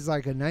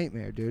like a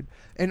nightmare, dude.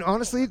 And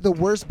honestly, the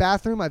worst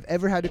bathroom I've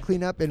ever had to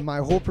clean up in my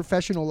whole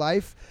professional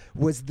life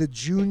was the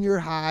junior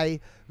high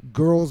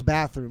girls'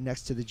 bathroom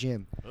next to the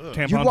gym.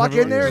 Tampons You'd walk in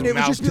everywhere. there and it would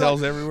Mouse just be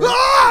tails like, everywhere.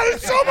 ah,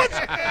 it's so much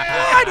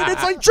blood, and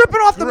it's like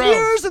dripping off the Gross.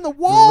 mirrors and the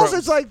walls. Gross.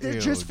 It's like they're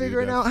Ew, just dude,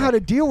 figuring that's out how to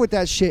deal with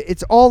that shit.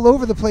 It's all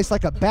over the place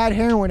like a bad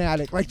heroin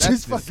addict. Like That's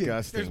just fucking.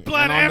 disgusting.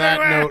 blood and on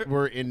everywhere. that note,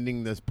 we're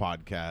ending this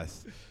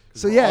podcast.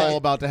 So We're yeah, all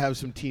about to have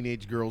some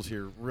teenage girls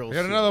here real I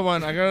got soon. another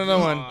one. I got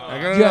another one. I got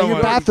yeah, another your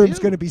one. bathroom's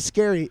gonna be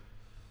scary.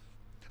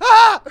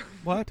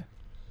 What?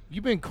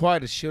 You've been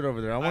quiet as shit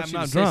over there. I want I'm you to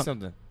not say drunk.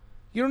 something.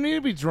 You don't need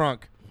to be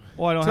drunk.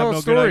 Well, I don't Tell have a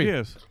no story. good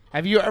ideas.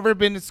 Have you ever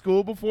been to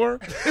school before?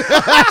 No,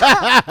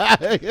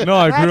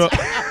 I grew up.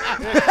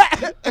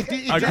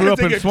 I grew up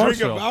in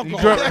Swartsville.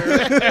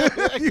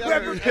 You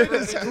ever been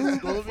to school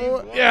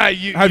before? Yeah,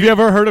 you. Have you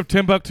ever heard of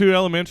Timbuktu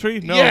Elementary?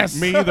 No, Yes.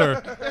 me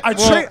either. I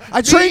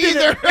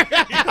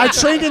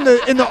trained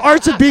in the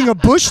arts of being a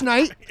bush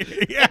knight.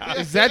 Yeah.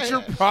 Is that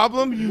your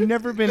problem? You've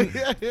never been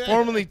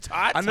formally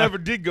taught? I never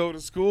did go to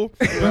school,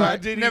 but I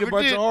did eat Never a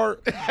bunch did.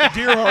 of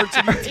deer hearts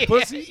and eat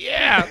pussy.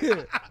 Yeah.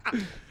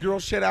 Girl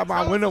shit out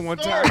my window one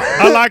time.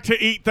 I like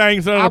to eat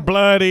things that are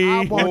bloody.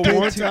 I walked Well,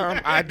 one into-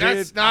 time I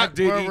That's did. not I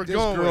did where eat we're this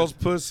going. girl's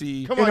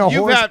pussy. Come In on, a you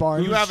horse have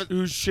barn. you have a,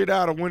 Who shit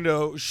out a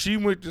window? She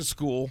went to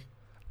school.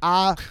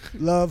 I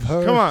love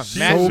her. Come on, so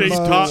Matt, She's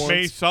much. taught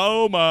me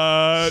so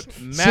much.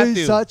 Matthew.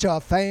 She's such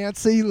a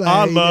fancy lady.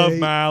 I love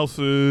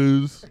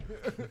mouses.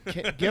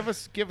 Give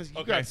us. You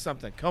Okay. got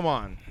something. Come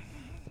on.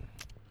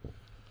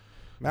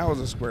 Matt was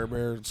a square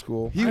bear at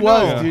school. He I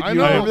was, know, dude. I You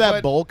know, remember that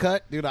but- bowl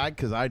cut? Dude,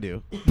 because I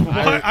do.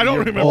 I don't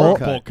your remember bowl a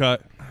bowl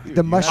cut.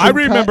 The mushroom I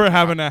remember cut.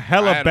 having a I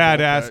hella had a bowl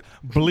badass cut.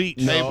 bleach.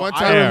 Hey, No, one I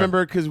time-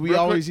 remember because we Real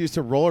always used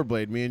to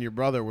rollerblade. Me and your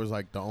brother was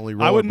like the only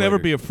rollerblader. I would never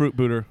be a fruit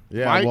booter.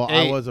 Yeah, My- well,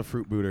 hey. I was a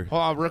fruit booter.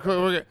 Hold on, real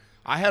quick.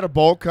 I had a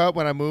bowl cut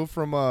when I moved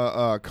from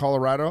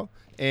Colorado,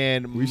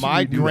 and We should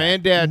my redo that.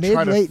 granddad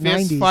tried to Mid-late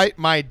fist 90s. fight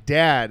my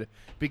dad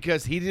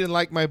because he didn't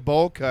like my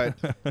bowl cut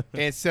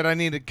and said I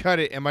needed to cut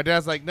it. And my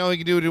dad's like, "No, you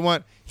can do what you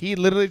want." He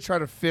literally tried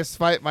to fist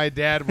fight my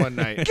dad one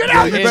night. Get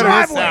out of the in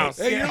driveway! This house.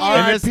 Hey, you're in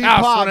this R.I.P.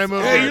 house when Pops. I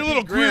moved Hey, there. you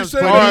little queer Grams,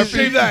 son, bro. you R.I.P.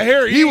 shave that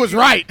hair. He was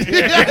right. You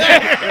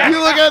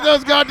look at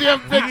those goddamn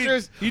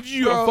pictures. He did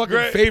you Bro, a fucking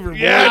great. favor, boy.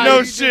 Yeah, no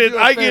you did shit. do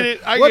a I fair. get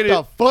it. I what get the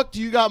it. fuck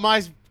do you got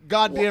my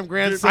goddamn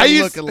grandson I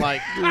used- looking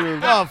like?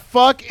 The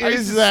fuck I used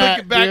is to that,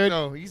 slick it back dude?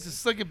 though. He used to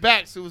slick it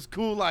back, so it was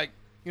cool. Like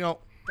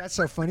That's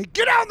so funny.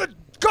 Get out the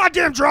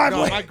goddamn no,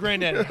 driveway. my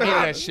granddad hated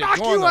that shit. Knock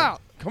Go on, you though.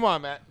 out. Come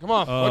on, Matt. Come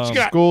on. What you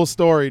got? School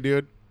story,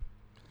 dude.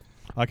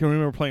 I can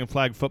remember playing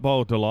flag football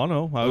with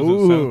Delano. I was in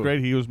Ooh. 7th grade.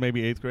 He was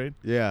maybe 8th grade.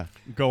 Yeah.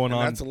 Going And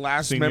on. that's the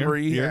last senior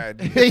memory he year. had.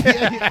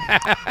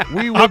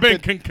 We I've whooped been the,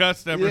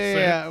 concussed ever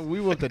yeah, since. we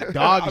whooped the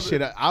dog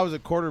shit. I was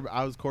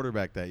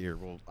quarterback that year.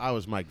 Well, I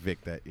was Mike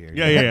Vick that year. Yeah, You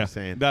know yeah, what yeah. I'm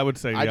saying? That would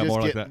say I yeah, just more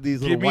get like that. these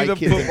Give little me white the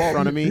kids in football.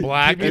 front of me.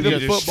 Black Give and me you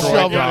the just football. shove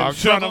Shove them, dog.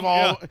 shove them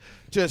all. Yeah.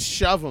 Just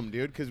shove them,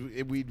 dude, because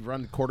we'd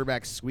run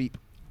quarterback sweep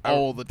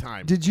all the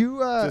time. Did you?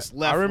 Just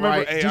left, I remember.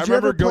 right. Hey, Did I you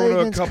remember ever play going to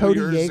a against couple Cody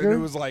years, Yeager? and it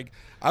was like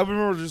I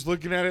remember just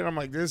looking at it. I'm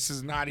like, this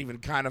is not even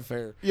kind of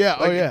fair. Yeah,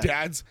 oh, Like,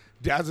 yeah.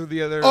 Dads are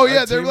the other. Oh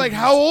yeah, our they're team like, is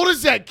 "How old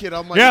is that kid?"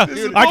 I'm like, Yeah,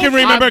 "Dude, I can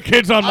remember I'm-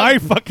 kids on my I'm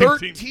fucking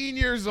 13 team.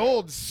 years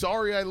old.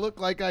 Sorry, I look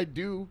like I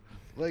do.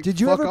 Like, Did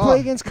you fuck ever off. play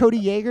against Cody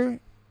Yeager?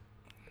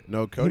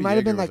 No, Cody. He might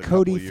have been Yeager like was a couple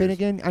Cody years.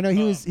 Finnegan. I know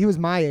he was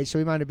my age, so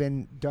he might have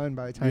been done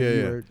by the time Yeah, you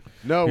yeah. were.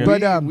 No, Yeah.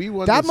 But we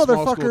won that the small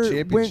school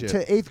motherfucker went championship.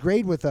 to 8th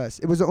grade with us.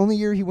 It was the only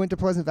year he went to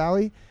Pleasant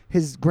Valley.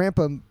 His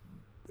grandpa,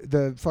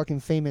 the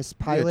fucking famous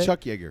pilot, Yeah,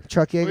 Chuck Yeager.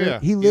 Chuck Yeager, yeah.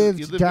 he He lived,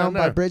 lived down down by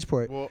there.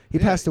 Bridgeport. Well, he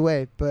yeah. passed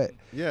away, but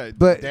Yeah,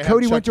 But they have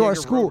Cody Chuck went to our Yeager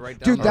school. Road right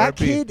down Dude, there. that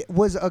kid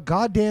was a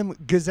goddamn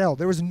gazelle.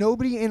 There was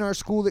nobody in our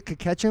school that could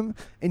catch him,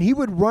 and he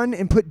would run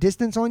and put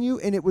distance on you,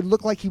 and it would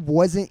look like he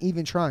wasn't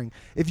even trying.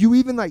 If you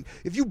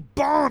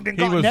bombed and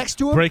He got was next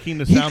to him, breaking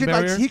the he sound could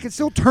barrier? he could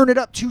still turn it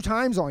up 2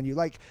 times on you.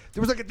 Like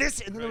there was like a this,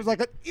 and then there was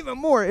like a even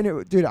more. And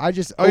it, dude, I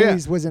just Oh yeah,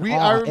 always was in I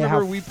awe at remember how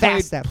we played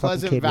fast that fucking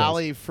Pleasant kid was.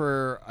 Valley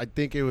for I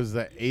think it was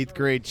the 8th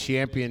grade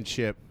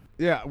championship.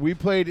 Yeah, we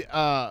played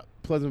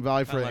Pleasant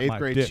Valley for I the like 8th my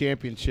grade dick.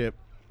 championship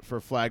for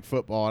flag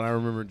football, and I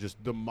remember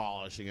just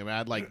demolishing him. I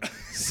had like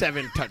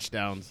 7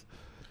 touchdowns.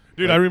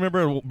 Dude, I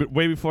remember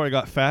way before I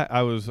got fat,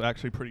 I was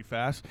actually pretty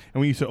fast,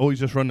 and we used to always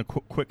just run the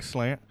quick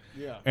slant.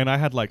 Yeah. And I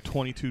had like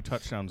 22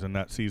 touchdowns in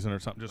that season or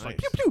something, just like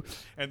pew pew.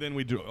 And then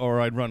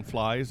I'd run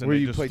flies and Where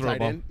they you just play throw a tight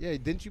ball. end? Yeah,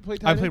 didn't you play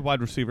tight I end? played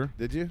wide receiver.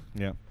 Did you?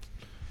 Yeah.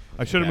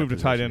 I should have Bad moved to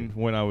tight position. end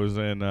when I was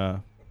in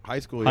High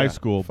school. high yeah.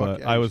 school, Fuck but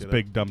yeah, I you was should've.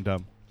 big dumb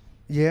dumb.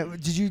 Yeah.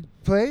 Did you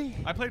play?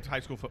 I played high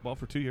school football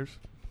for 2 years.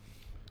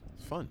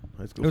 It's fun.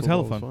 High school It was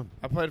hella football fun.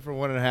 I played for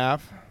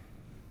 1.5.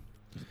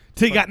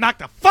 Till you got knocked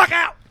the fuck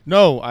out.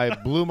 No, I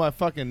blew my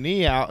fucking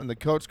knee out, and the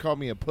coach called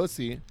me a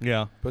pussy.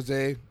 Yeah.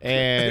 Pussy.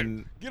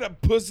 And Get up,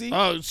 pussy.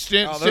 oh, those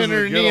are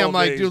center the good knee. I'm old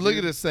like, days, dude, look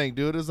dude. at this thing,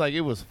 dude. It's like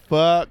it was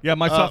fucked. Yeah,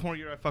 my up. sophomore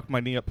year, I fucked my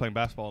knee up playing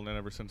basketball, and then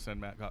ever since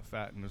then, Matt got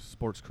fat, and his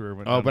sports career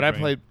went. Oh, down but the I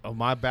drain. played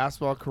my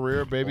basketball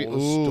career, baby.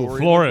 Oldest Ooh, story in the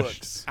flourished.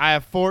 books. I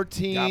have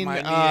 14 Got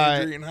my knee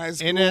injury in high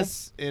school.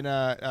 in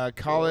a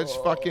college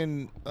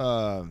fucking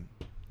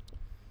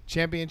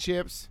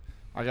championships.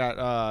 I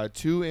got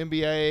 2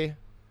 NBA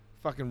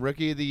fucking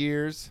rookie of the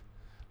years.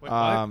 Wait,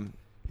 what?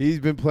 He's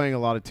been playing a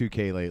lot of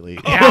 2K lately.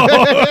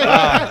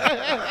 I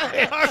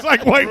was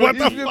like, wait, what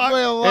the He's been fuck?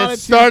 playing a lot It of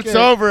starts 2K.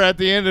 over at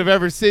the end of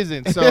every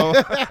season. So Rookie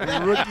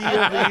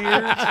of the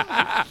year.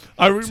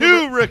 I remember,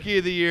 2 rookie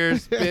of the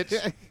years,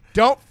 bitch.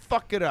 Don't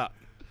fuck it up.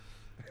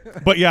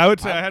 but yeah, I would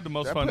say I had the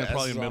most Did I fun put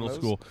probably in S's on middle those?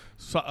 school.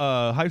 So,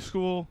 high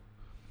school,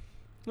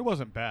 it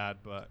wasn't bad,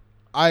 but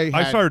I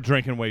I started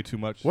drinking way too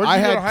much. Where'd I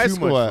you go had to high too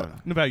school much at?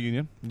 fun. Nevada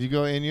Union. Did you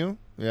go NU?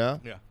 Yeah.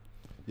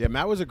 Yeah,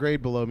 Matt was a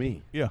grade below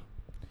me. Yeah.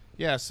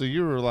 Yeah, so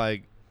you were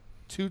like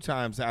 2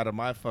 times out of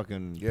my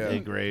fucking Yeah. A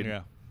grade.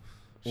 Yeah.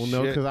 Well,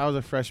 no, Shit. because I was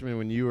a freshman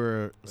when you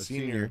were a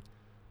Senior. senior.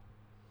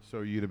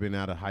 So you'd have been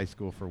out of high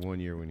school for 1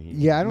 year when he.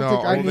 Yeah, I don't No,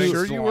 think I oh, knew.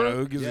 Sure you were. were?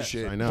 Who gives Yes, a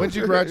shit? I know. When'd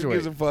you Who graduate?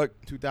 gives a fuck?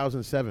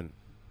 2007.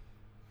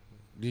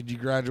 Did you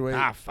graduate?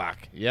 Ah, fuck.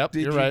 Yep,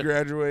 Did you're you right.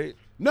 graduate?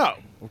 No,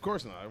 of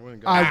course not. I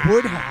wouldn't go. I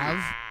would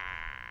have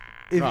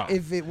No.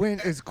 if it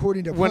went as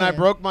according to When I plan.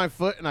 broke my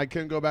foot and I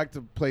couldn't go back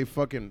to play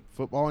fucking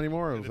football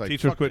anymore, I was the like,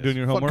 teachers fuck quit this. doing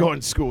your Fuck homework? going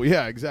to school.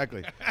 Yeah,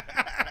 exactly.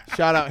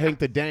 Shout out Hank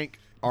the Dank,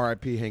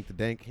 R.I.P. Hank the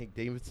Dank, Hank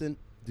Davidson.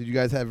 Did you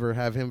guys ever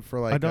have him for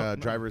I like don't know.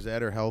 driver's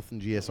ed or health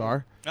and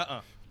GSR?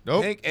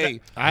 Nope. Hank,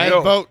 hey, I had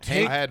yo, vote.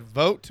 Hank, I had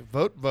vote.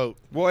 well,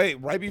 hey,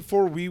 right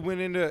before we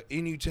went into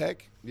NU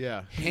Tech,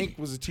 Yeah. Hank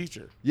was a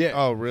teacher. Yeah.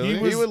 Oh, really?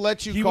 He would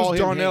let you He call was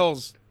him Hank.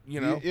 Donnell's,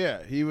 you know.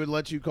 Yeah, he would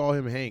let you call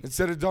him Hank.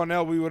 Instead of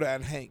Donnell, we would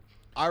have had Hank.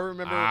 I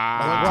remember Like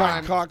one Brian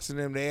time. Cox and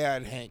them, they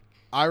had Hank.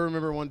 I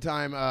remember one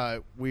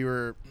time we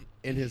were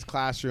in his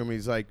classroom.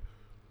 He's like,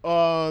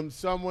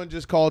 someone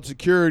just called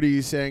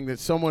security saying that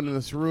someone in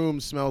this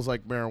room smells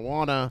like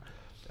marijuana.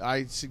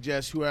 I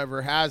suggest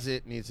whoever has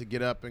it needs to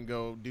get up and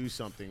go do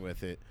something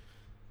with it.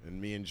 And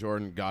me and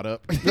Jordan got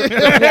up.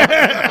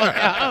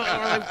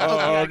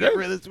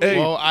 Hey.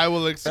 Well, I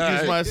will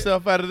excuse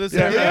myself out of this.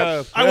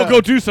 area. I will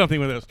go do something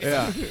with this.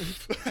 Yeah.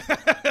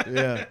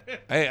 Yeah.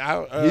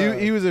 Hey,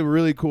 He was a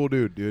really cool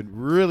dude.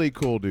 Really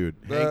cool dude.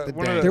 Uh, Hank the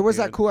one of Dank, there was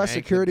that dude. cool ass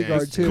Hank the security Dank.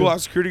 guard too. cool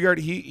out security guard.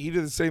 He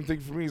did the same thing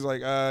for me. He's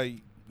like,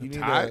 you need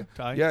Ty?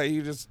 Ty? Yeah,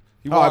 he just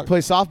he Oh, I walked. play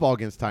softball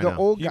against Ty The now.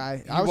 old He- guy.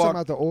 he I was walked- talking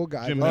about the old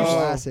guy Jim with the Mills.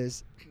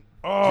 glasses.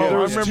 Oh, there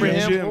I was remember two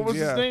him. Jims, What was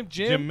yeah. his name?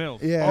 Jim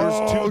Mills. Yeah. There's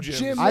Oh, two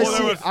Jim. gyms. I Well, there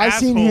see- was I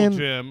seen asshole him-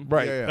 Jim.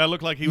 Right. Yeah, yeah. That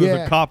looked like he was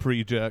Yeah. a cop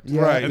reject.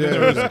 Yeah. Right. And then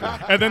there was,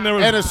 and then there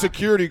was, And a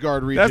security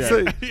guard reject.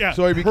 That's a yeah.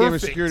 so he became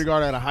perfect. a security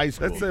guard out of high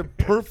school. That's a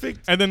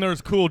perfect. and then there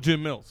was cool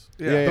Jim Mills.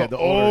 yeah, The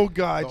older- old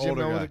guy, the Jim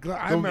older Miller guy. with the gla-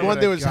 I The remember one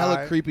that that was hella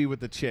guy. creepy with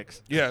the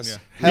chicks. Yes.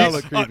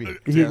 Hella He's- creepy.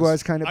 He Yes.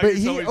 was kind of, I but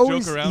used to he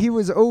always joke around. he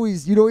was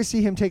always, you'd always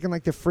see him taking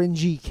like the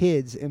fringy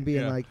kids and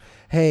being Yeah. like,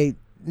 hey,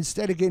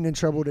 instead of getting in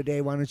trouble today,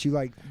 why don't you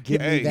like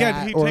give Hey. me Yeah,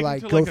 that he'd or take him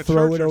like to, go like, a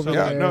throw church it or over something.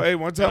 Yeah. there. No. Hey,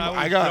 one And time I I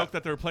always got. joked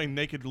that they were playing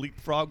naked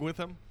leapfrog with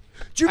him.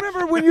 Do you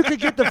remember when you could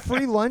get the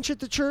free lunch at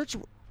the church?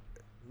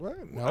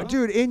 What? No.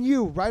 Dude,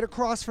 NU, right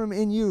across from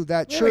NU,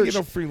 that Yeah, I church get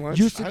no free lunch.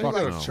 used to I do didn't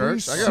go like to free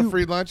church. I got soup.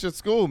 free lunch at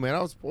school, man.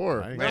 I was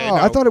poor. I- Man, Oh,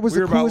 I thought it was we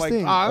the were about, coolest like,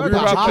 thing. I we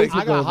got were about hot, like-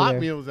 I got hot there.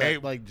 meals Hey.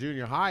 at like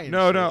junior high. And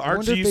No, shit. no. wonder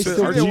Archie if used they to,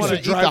 still Archie do used that.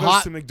 to Eat the drive us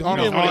hot- to you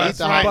McDonald's. didn't wanna Oh, eat that's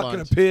the right. hot Fucking a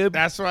lunch. pib.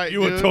 That's right. You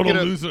were a dude. total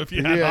Get loser if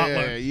you had hot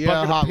lunch. yeah,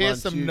 Fucking hot piss lunch,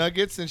 some you-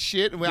 nuggets and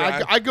shit. And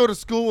Yeah, I go to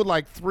school with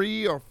like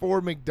 3 or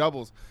 4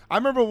 McDoubles. I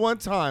remember one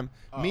time,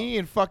 me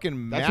and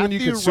fucking That's Matthew when you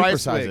could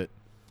supersize Ricewig, it.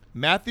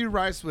 Matthew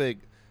Ricewig,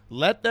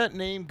 let that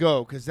name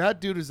go because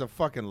that dude is a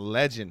fucking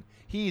legend.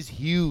 He's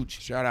huge.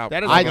 Shout out.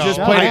 That is I a just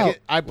Shout played. out.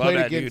 I played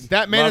that against. dude.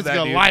 That man Love is that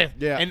dude. Goliath.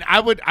 Yeah. And I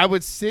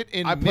would sit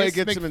in. I played Miss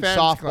against him in McFadden's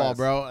softball, class.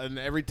 bro, and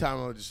every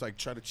time I would just like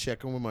try to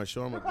check him with my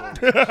shoulder. I'm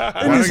like, What "What a a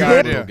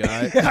good little idea.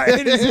 guy."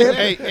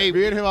 Hey, hey,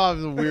 Me and him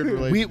have a weird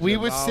relationship. we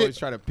would I sit- always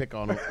try to pick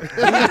on him.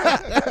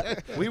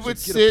 we would Get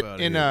sit up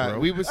outta in here, bro.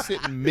 we would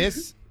sit in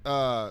Miss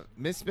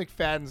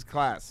McFadden's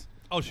class.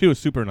 Oh, she was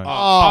super nice.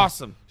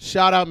 Awesome.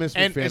 Shout out, Miss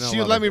And, McFadden. and I she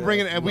would love let her. me bring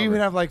it, and we Love would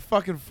her. have like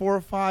fucking 4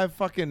 or 5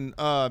 fucking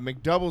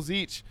McDoubles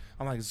each.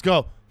 I'm like, let's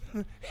go.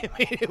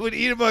 It would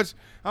eat a bunch.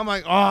 I'm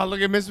like, oh, look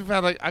at Miss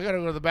McFadden. Like, I gotta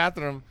go to the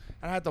bathroom,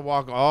 and I had to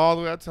walk all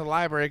the way up to the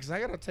library because I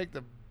gotta take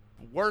the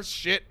worst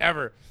shit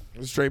ever.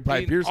 Straight pipe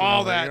Eating piercing.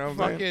 all over there, that you know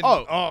what I'm saying?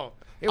 fucking. Oh.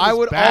 It I was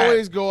would bad.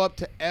 always go up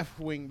to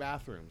F-wing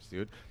bathrooms,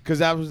 dude, because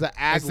that was the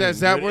ag.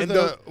 Is that wing, where dude.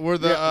 the And where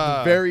the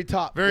yeah, very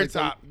top, very like the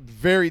top.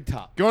 very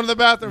top. going to the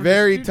bathroom?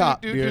 Very Just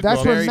top, do, dude.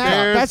 That's where Very Matt-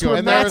 top. that's where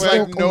And there was Matt's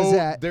like vocal was no,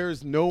 at.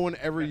 there's no one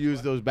ever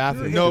used those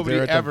bathrooms. Nobody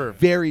They're at the ever.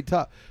 Very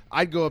top.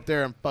 I'd go up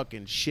there and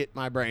fucking shit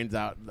my brains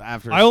out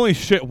after. I only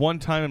shit one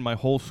time in my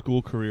whole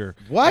school career.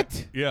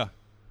 What? Yeah.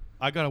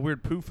 I got a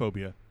weird poo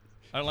phobia.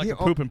 I don't like He- to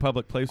poop in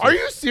public places. Are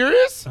you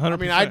serious? 100%. I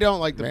mean, I don't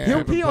like the. Man.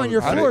 He'll pee on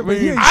your I floor, didn't- but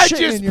he ain't I shitting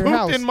just in your pooped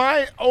house. in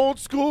my old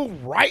school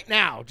right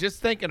now,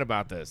 just thinking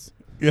about this.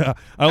 Yeah,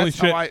 I only That's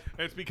how shit.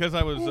 I- It's because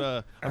I was.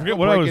 I I'll forget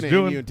what I break was it in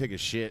doing. You and take a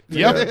shit.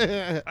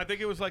 Yep. I think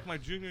it was like my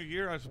junior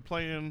year. I was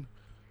playing.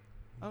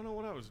 I don't know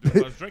what I was doing.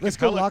 I was drinking Let's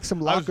go hella, lock some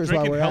I was lockers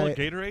while drinking we're hella at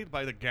it. Gatorade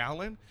by the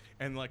gallon,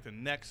 and like the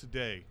next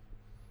day,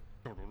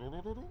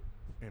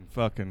 and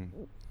fucking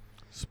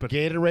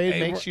Gatorade Hey,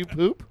 makes you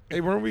poop.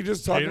 Hey, weren't we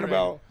just talking Gatorade.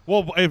 about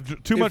Well,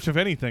 if too much of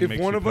anything if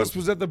makes one you of us poop.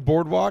 was at the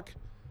boardwalk,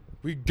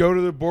 we'd go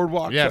to the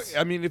boardwalk. Yes.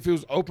 I mean, if it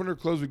was open or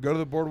closed, we'd go to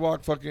the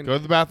boardwalk, fucking Go to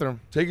the bathroom.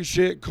 take a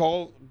shit,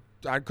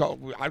 I'd call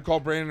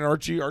Brandon and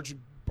Archie.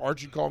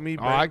 Archie called me.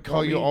 Oh, I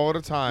call you me. all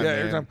the time. Yeah, man.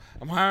 every time.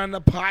 I'm high on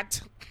the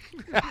pot.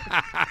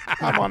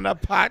 I'm on the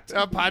pot.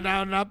 Up,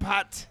 down, the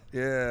pot.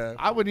 Yeah.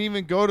 I wouldn't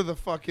even go to the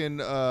fucking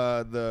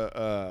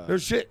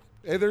There's shit.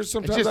 Hey, there's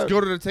sometimes just I- go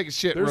to the take a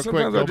shit real there's quick.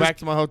 sometimes I Go just- back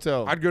to my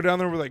hotel. I'd go down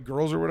there with like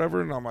girls or whatever,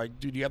 and I'm like,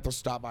 dude, you have to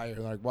stop by here.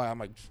 They're like, why? I'm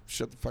like,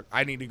 shut the fuck.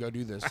 I need to go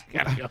do this.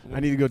 I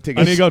need to go take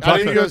a I need to go shit. talk I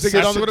need to to go the- sit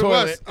that's on the the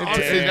toilet. toilet.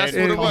 Honestly, that's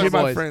what And it was. hit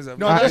my boys. friends up.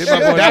 No, that Hit shit,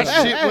 my boys that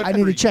up. shit went I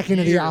need to for check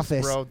into the years,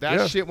 office. bro. That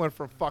Yeah. shit went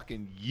for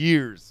fucking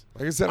years.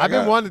 Like I said, I've I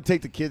been got- wanting to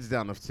take the kids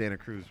down to Santa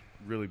Cruz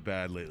really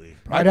bad lately.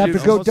 I'd have to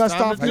kids- go almost dust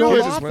time off to My the do old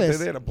it. kids just went there. office.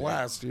 They had a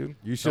blast, dude.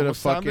 You should have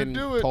almost time to fucking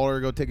do it. told her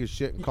to go take a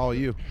shit and call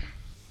you.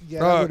 Yeah,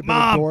 that would have been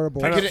Mom,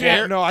 adorable. I Take gotta, it to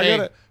air- no, I hey.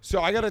 gotta.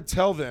 So I gotta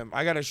tell them.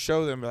 I gotta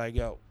show them. Like,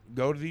 yo,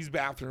 go to these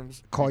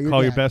bathrooms. Call your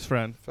Call your dad. best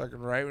friend. Fucking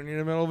right when you're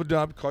in the middle of a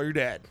dump, call your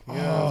dad. You know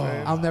what I'm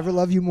saying? I'll never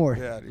love you more.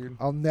 Yeah, dude.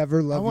 I'll never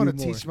I love want you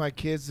to more. teach my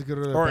kids to go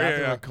to the Or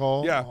bathroom yeah, and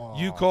call. yeah. Aw.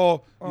 You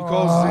call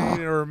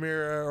Zane or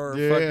Amira or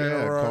Yeah, fucking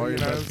or call you your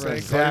know what I'm best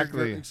saying? friend. Call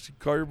your, Exactly.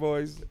 call your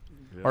boys.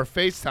 Or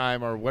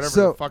FaceTime or whatever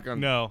So- the fucking.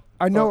 No.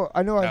 I know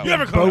I've You been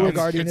never call Bo me.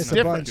 regarding It's this a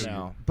different bunch,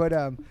 now. but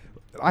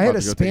I had about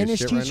a to go take a Spanish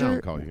shit right now and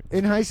teacher call you.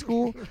 in high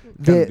school Kinda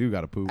that do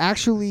gotta poop.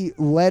 actually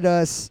let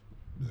us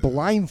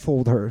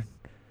blindfold her,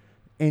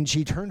 and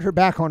she turned her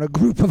back on a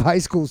group of high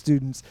school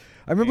students.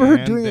 I remember her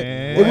And doing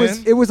then-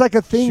 it. It was like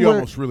a thing She where,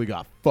 almost really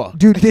got fucked.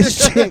 dude,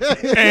 this chick.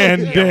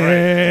 And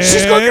then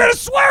She's gonna get a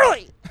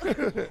swirly.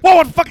 Whoa,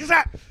 what the fuck is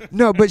that?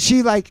 No, but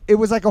she like it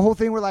was like a whole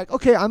thing where like,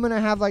 okay, I'm gonna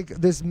have like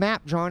this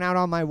map drawn out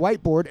on my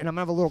whiteboard, and I'm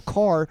gonna have a little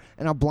car,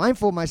 and I'll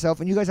blindfold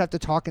myself, and you guys have to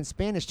talk in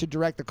Spanish to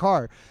direct the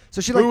car.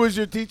 So she like Who was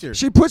your teacher?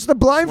 she puts the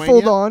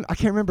blindfold Sueña? on. I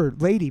can't remember,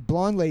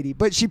 blonde lady,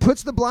 but she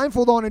puts the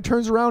blindfold on and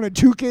turns around, and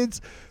two kids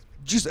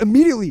just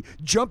immediately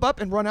jump up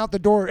and run out the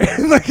door.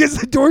 And like as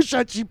the door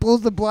shuts, she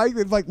pulls the blind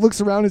and like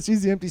looks around and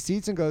sees the empty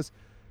seats and goes,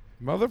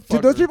 Motherfucker.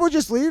 "Did those people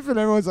just leave?" And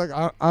everyone's like,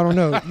 I don't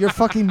know. You're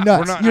fucking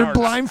nuts. not You're ours."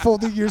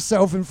 blindfolding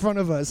yourself in front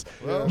of us.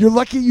 You're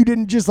lucky you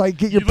didn't just like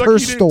get your You lucky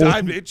purse you didn't die,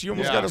 stolen. bitch. You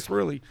almost Yeah. got a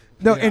swirly.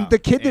 No, Yeah. and the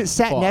kid that And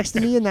sat fucked. next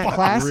to me in that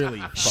class,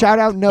 Really shout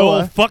out Oh,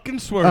 Noah. fucking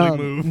swirly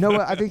move.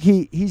 Noah, I think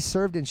he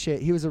served and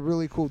shit. He was a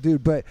really cool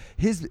dude. But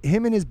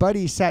him and his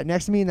buddy sat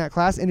next to me in that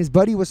class, and his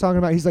buddy was talking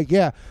about. He's like,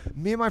 yeah,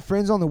 me and my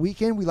friends on the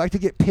weekend, we like to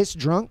get pissed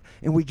drunk,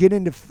 and we get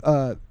into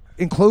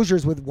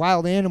enclosures with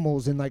wild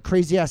animals and like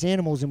crazy ass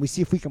animals, and we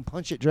see if we can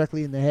punch it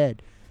directly in the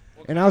head.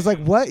 And I was like,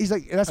 what? He's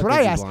like, that's I what think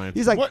I he's asked. lying.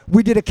 He's like, What?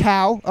 we did a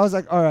cow. I was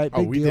like, all right, Oh,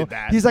 big we deal. did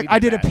that. He's like, We I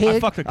did did a that. I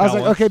pig. fucked a I was cow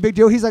like, once. okay, big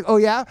deal. He's like, oh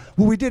yeah.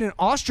 Well, we did an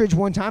ostrich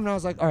one time, and I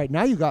was like, all right,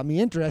 now you got me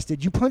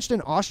interested. You punched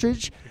an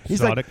ostrich.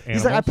 He's like, Exotic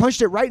he's like, I animals?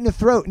 punched it right in the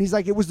throat, and he's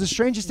like, it was the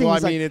strangest thing. Well,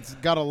 He's I like, mean, it's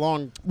got a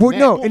long. well, neck.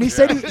 no, and he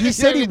said he Yeah,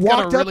 said he it's got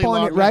a walked really up on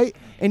long it, neck. right?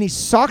 And he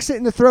socks it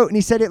in the throat, and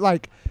he said it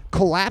like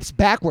collapsed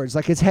backwards,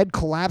 like his head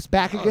collapsed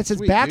back against his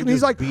sweet, back, dude, and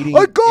he's just like, beating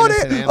I got it,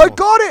 innocent I animals.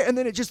 got it, and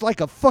then it just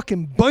like a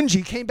fucking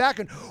bungee came back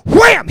and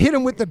wham, hit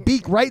him with the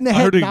beak right in the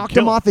head, heard he knocked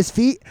him killed. off his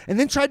feet, and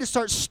then tried to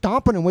start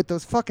stomping him with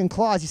those fucking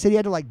claws. He said he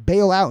had to like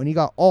bail out, and he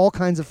got all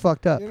kinds of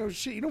fucked up. You know,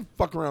 shit. You don't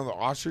fuck around with the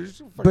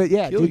ostrich. But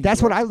yeah, dude,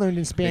 that's what I learned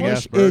in Spanish.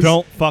 ass bird. Is,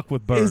 Don't fuck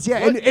with birds. is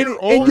yeah, What and year you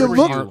old were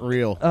look. you? Aren't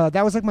real.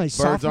 That was like my Birds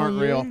sophomore aren't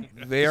year. real.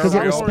 They are 'Cause it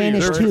real. was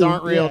Spanish They're- too. Birds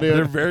aren't real, Yeah. dude.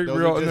 They're very Those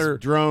real, are and just they're-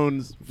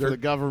 drones for the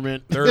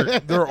government.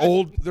 They're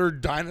old. They're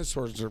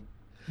dinosaurs. They're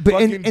But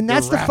fucking and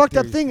that's the raptors, fucked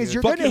up thing is dude.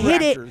 you're gonna Fucking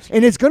hit it raptors.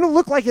 and it's gonna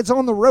look like it's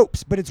on the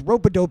ropes, but it's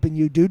rope-a-doping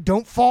you, dude.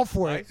 Don't fall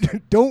for it.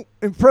 Don't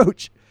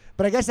approach.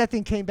 But I guess that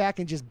thing came back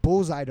and just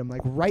bullseyed him like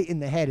right in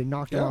the head and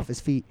knocked him Yeah. off his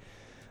feet.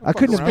 I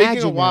couldn't around. imagine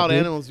Speaking of wild that,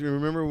 dude. animals, you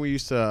remember we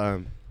used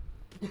to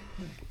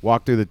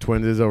walk through the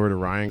Twinses over to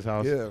Ryan's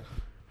house? Yeah.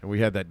 And we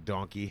had that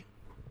donkey.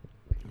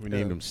 We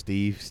named him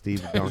Steve.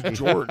 Steve the donkey.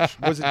 George.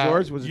 Was it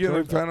George? Was it You know,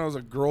 George? found out it was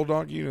a girl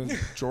donkey. You know,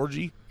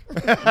 Georgie.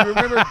 You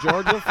remember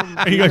Georgia from You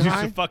guys junior used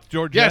high? to fuck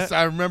George. Yes,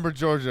 I remember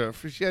Georgia.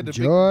 She had the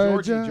big.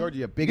 Georgia.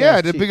 Georgia, big Yeah,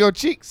 ass the cheeks. big old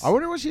cheeks. I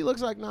wonder what she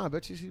looks like now. I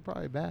bet you she's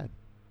probably bad.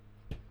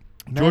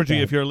 Georgie,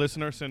 Not if you're a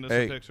listener, send us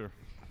Hey. a picture.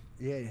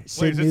 Yeah, Wait,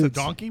 send is this a nudes.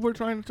 donkey we're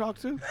trying to talk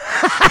to?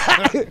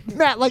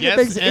 Matt, like Yes it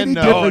makes and any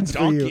no. difference for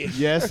Donkey. you.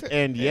 Yes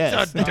and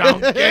yes. a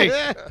donkey.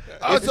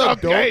 Oh, It's a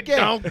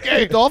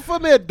donkey. Don't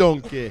forget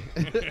donkey.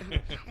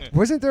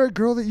 Wasn't there a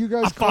girl that you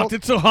I guys fought called?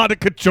 it so hard I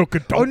could choke a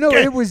donkey. Oh no,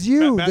 it was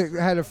you Matt-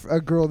 that had a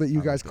girl that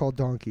you guys called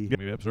Donkey.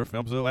 Maybe that's her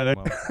film, so I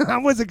don't know. I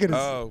wasn't gonna.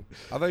 Oh,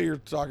 I thought you were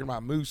talking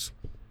about moose.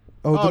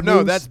 the Oh no,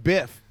 moose. that's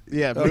Biff.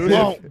 Yeah, Biff.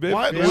 Manua. Biff.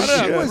 What? Biff. What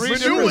up? Yeah. Three she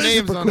different was names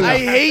super on cool. that. I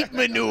hate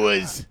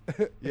Manuas.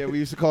 Yeah, we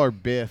used to call her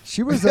Biff.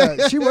 She was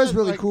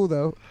really cool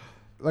though.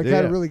 Like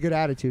had a Yeah. really good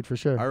attitude for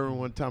sure. I remember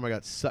one time I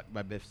got sucked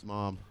by Biff's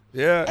mom.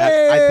 Yeah.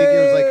 I think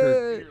it was like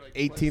her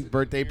 18th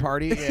birthday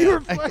party. You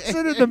were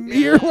flexing in the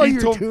mirror while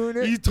you were doing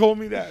it. He told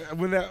me that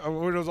when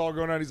it was all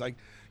going on. He's like,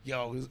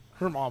 "Yo,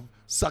 her mom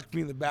sucked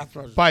me in the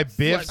bathroom." I was By flexing-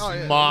 Biff's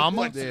flexing mom?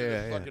 in the Yeah,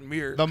 yeah. fucking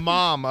mirror. The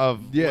mom of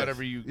Yes.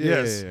 whatever you.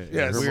 yes, yeah,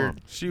 yes. her Weird. mom.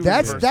 She was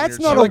That's the that's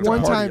first not year. a She liked to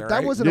one party, time. That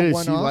right? wasn't a Yeah,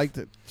 one she off. liked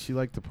it. She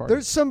liked the party.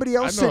 There's somebody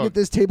else I sitting know. at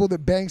this table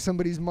that banged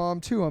somebody's mom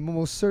too. I'm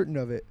almost certain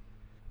of it.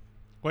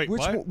 Wait, Which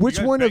what? one- which You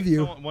guys one of banged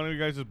you? One of you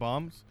guys is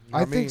bombs? I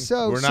Not think me.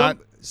 so. We're not-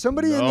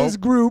 Somebody in No. this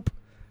group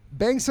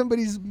banged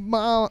somebody's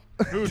mom.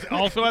 Who's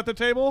also at the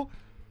table?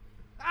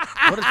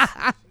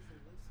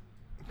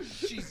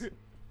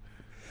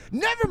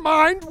 Never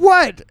mind.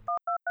 What?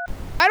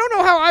 I don't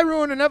know how I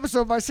ruined an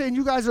episode by saying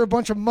you guys are a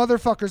bunch of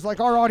motherfuckers. Like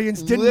our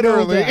audience didn't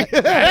know that.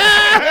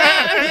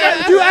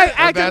 You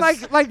acting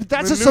like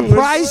that's a Maneuvers.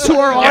 surprise to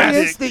our Yes.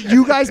 audience that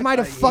you guys might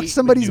have fucked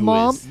somebody's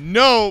mom.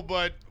 No,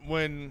 but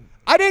when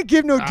I didn't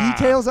give no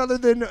details other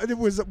than it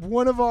was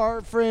one of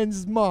our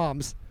friends'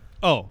 moms.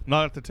 Oh,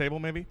 not at the table,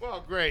 maybe?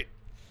 well, great.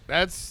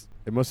 That's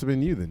It must have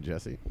been you then,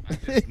 Jesse.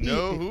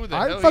 know who the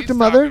I hell fucked he's a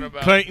mother. talking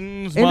about.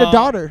 Clayton's And a mom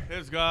daughter.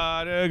 has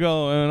got it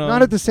going on.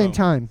 Not at the same Oh.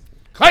 time.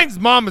 Clayton's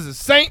mom is a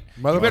saint.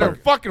 You better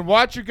Motherfucker. fucking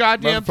watch your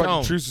goddamn Motherfucking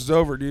tone. truce is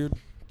over, dude.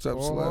 What's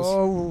up, Celeste?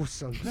 Oh,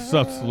 so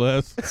Sup,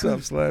 Celeste? What's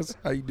up, Celeste?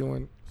 How you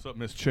doing? Sup,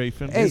 Miss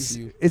Chafin? hey, Miss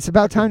you. it's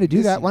about time to do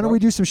Miss that. you, Why don't bro. we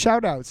do some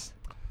shout outs?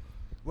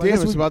 Well, I Damn,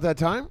 guess it's we- about that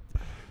time.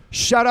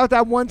 shout out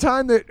that one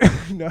time that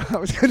no, I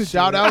was gonna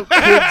Shout do out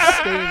kids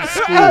stay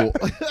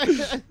in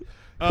school.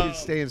 Kids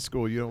stay in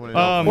school. You don't want to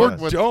know. Or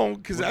Or don't,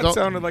 because that don't-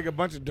 sounded like a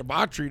bunch of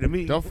debauchery to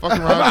me. Don't fuck around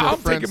with your I'm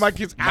friends' taking my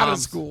kids out of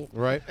moms. school.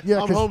 right? Yeah,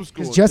 I'm because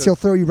homeschooled. Jesse will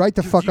throw you right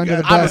the fuck under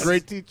the I'm a bus.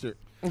 great teacher.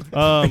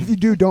 If you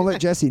do, don't let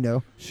Jesse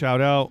know.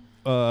 Shout out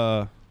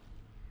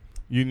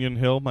Union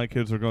Hill. My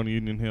kids are going to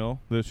Union Hill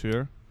this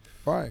year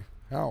Why?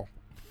 How?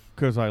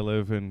 because I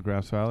live in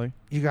Grass Valley.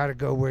 You got to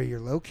go where you're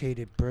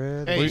located,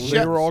 bruh. Hey, They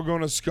shut- were all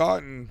going to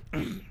Scott and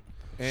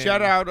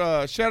Shout out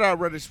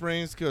Reddit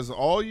Springs, because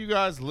all you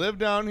guys live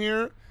down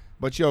here,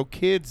 but your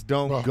kids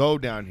don't go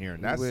down here.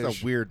 And that's wish.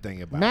 the weird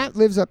thing about Matt it.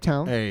 lives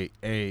uptown. Hey.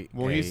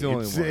 Well, he's the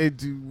only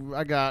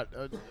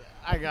one.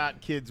 I got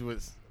kids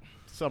with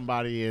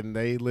somebody, and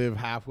they live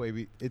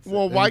halfway.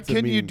 Well, why it's a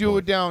couldn't you meeting do point.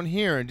 it down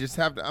here and just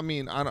have to? I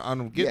mean, I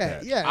don't get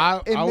that. Yeah.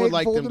 And I would make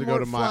like them to go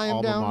to Voldemort my fly him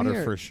alma down mater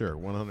here. for sure,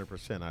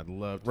 100%. I'd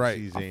love to Right.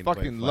 see Zane I play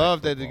fucking flag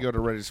love that to football.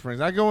 go to Reddit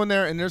Springs. I go in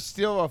there and there's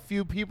still a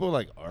few people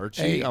like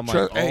Archie. Hey, I'm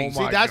tru- like, oh hey, my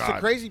see, See, that's God. the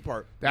crazy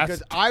part. That's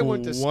Because I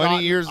went to 20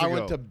 Scott, years I ago.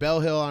 went to Bell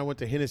Hill, and I went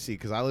to Hennessy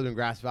because I lived in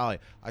Grass Valley.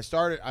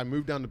 I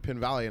moved down to Penn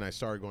Valley, and I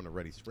started going to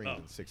Ready Springs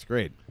in 6th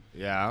grade.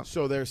 Yeah.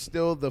 So there's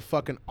still the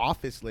fucking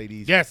office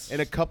ladies, Yes.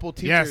 and a couple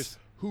teachers Yes.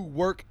 who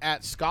work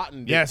at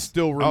Scotton. that Yes.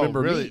 still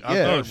remember really? me. I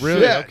Yeah, thought-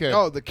 really? Yeah. Okay.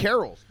 Oh, the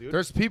Carols, dude.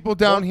 There's people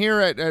down here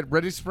at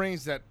Ready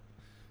Springs that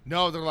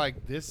no, they're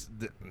like this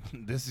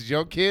is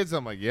your kids.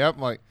 I'm like, yep.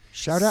 I'm like,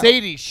 Shout out.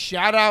 Sadie,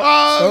 shout out.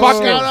 Oh,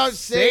 fucking shout out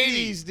Sadie.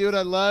 Sadie's, dude.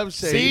 I love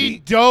Sadie,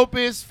 Sadie.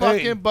 dopest fucking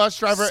Hey, bus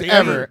driver Sadie,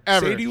 ever.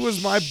 Sadie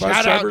was my Shout bus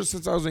out- driver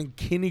since I was in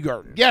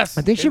kindergarten. Yes.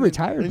 I think she And-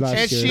 retired and last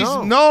and year.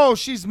 she's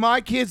she's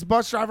my kid's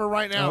bus driver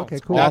right now. Oh, okay,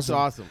 cool. That's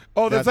awesome.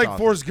 Oh, that's like awesome.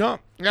 Forrest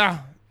Gump.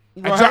 Yeah.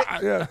 Right? I,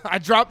 Yeah. I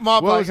dropped him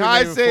off What like, was her hi,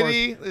 name, of course?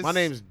 Sadie. My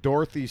name's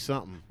Dorothy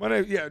something. My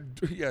name,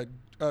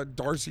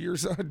 Darcy or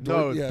something.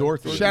 No, it's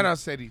Dorothy. Shout out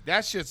Sadie.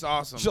 That shit's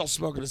awesome. She's all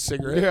smoking a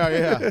cigarette.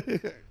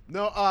 Yeah.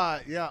 No,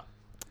 yeah.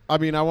 I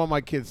mean, I want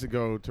my kids to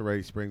go to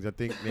Ready Springs. I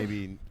think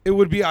maybe It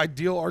would be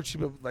ideal, Archie,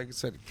 but like I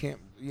said, it can't.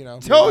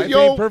 Tell life yo-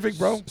 ain't perfect,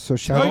 bro. So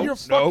shout Tell out. your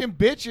fucking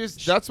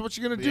bitches that's what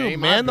you're gonna do.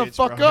 Ain't Man my the bitch,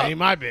 fuck bro. up. Ain't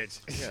my bitch.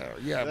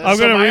 Yeah, I'm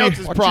gonna read.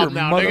 else's Watch problem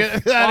your now, mother-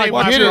 nigga. That ain't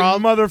Watch my your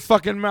problem.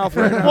 motherfucking mouth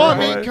right now. Well, I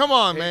alright? mean, come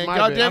on, Ain't man. my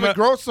God damn bitch. it,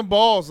 grow some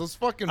balls. Let's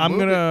fucking I'm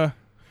move it. gonna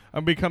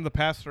become the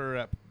pastor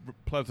at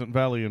Pleasant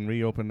Valley and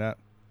reopen that.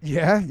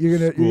 Yeah, you're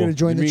gonna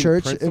join You the mean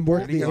church principal? and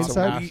work He the is a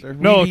inside. pastor.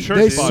 No, We- church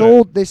They bought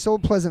it.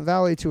 sold Pleasant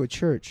Valley to a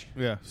church.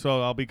 Yeah,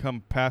 so I'll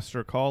become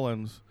Pastor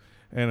Collins,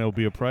 and it'll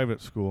be a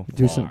private school.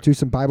 Do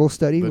some Bible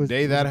study The with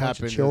day with that a bunch of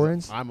happens,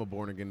 children's. I'm a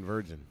born again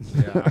virgin.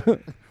 Yeah,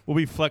 we'll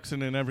be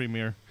flexing in every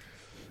mirror,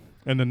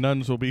 and the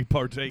nuns will be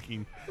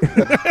partaking.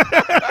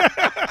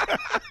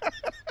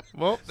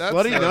 Well, that's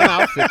Bloody nun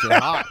outfits are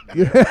hot.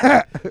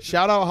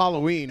 Shout out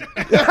Halloween.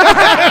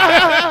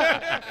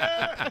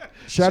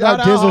 Shout out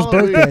out Dizzle's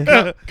Halloween.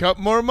 birthday.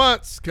 couple more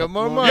months. Couple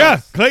more months. Yeah,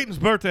 Clayton's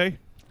birthday.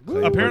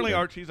 Clayton's Apparently birthday.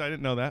 Archie's. I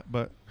didn't know that,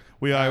 but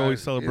I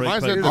always celebrate.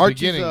 mine's Clayton. at the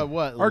Archie's beginning.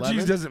 what?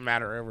 Archie's 11th? doesn't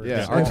matter ever. Yeah,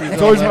 It's Archie's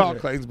it's always the about 11th.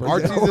 Clayton's birthday.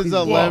 Archie's is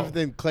the Whoa. 11th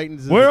and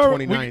Clayton's is Where the are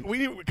 29th.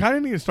 we kind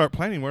of need to start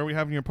planning. Where are we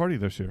having your party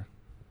this year?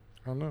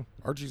 I don't know.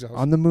 Archie's house.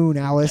 On the moon,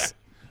 Alice.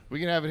 We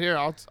can have it here.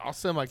 I'll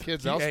send my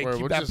kids Hey, elsewhere. keep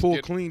We'll that just pool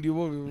get, clean, dude.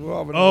 We'll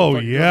have a Oh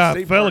motherfucking yeah,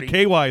 state fella party.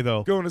 KY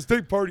though. Going to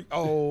state party.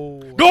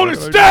 Oh, Golden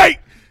State.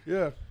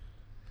 Yeah,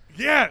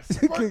 Yes.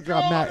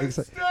 Got Matt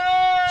excited.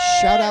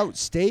 Shout out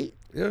State.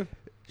 yeah.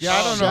 Yeah,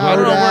 I don't know. Shout I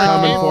don't know where it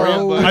out. came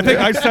from, but I think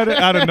I said it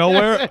out of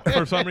nowhere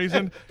for some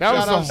reason. that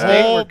was Shout out the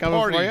State, whole we're coming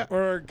for party. ya.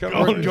 We're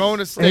Going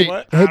to state.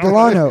 Hey,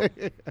 Delano.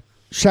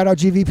 Shout out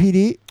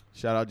GVPD.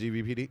 Shout out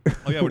GVPD.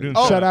 Oh yeah, we're doing.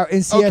 Shout out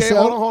NCSO. Okay,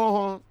 hold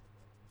on.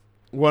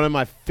 One of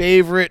my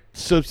favorite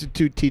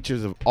substitute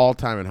teachers of all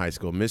time in high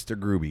school, Mr.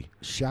 Grooby.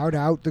 Shout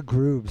out the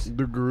Groobs.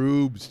 The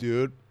Groobs,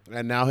 dude.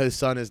 And now his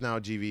son is now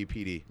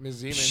GVPD.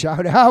 Ms. Zeman.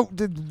 Shout out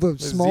the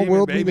small Zeman,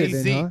 world we baby.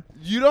 live in, huh?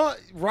 You don't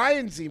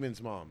Ryan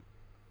Zeman's mom.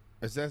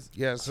 Is that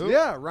Yes.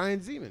 Yeah, Ryan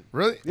Zeman.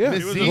 really? Yeah. Miss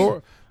He was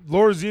Z?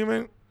 Laura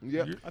Zeman.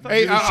 Yeah.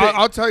 Hey,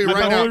 I'll tell you That's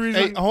right the now. only Hey,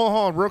 reason- hold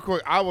on, real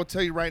quick. I will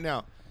tell you right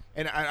now,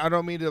 and I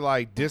don't mean to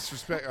like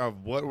disrespect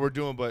of what we're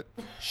doing, but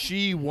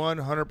she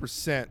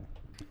 100%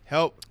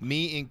 helped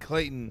me and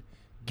Clayton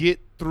get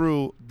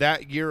through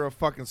that year of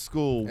fucking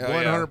school. Hell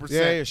yeah. 100%.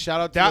 Yeah,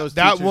 shout out to That those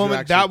that teachers who woman,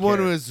 actually that woman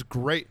care. was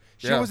great.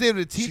 She Yeah. was able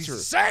to teach her.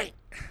 Saint.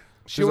 She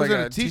She's was like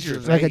a a teacher,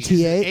 teacher's Like a She's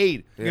an TA?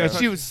 aide. Yeah.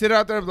 She would sit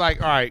out there and be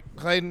like, "All right,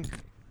 Clayton,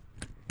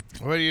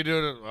 what are you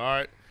doing? All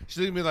right."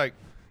 She'd look at me like,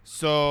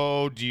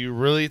 "So, do you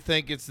really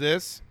think it's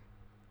this?"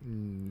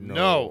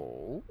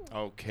 No.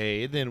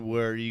 Okay, then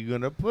where are you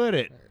gonna put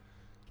it?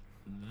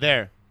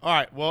 There. All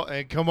right. Well,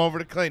 and come over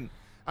to Clayton.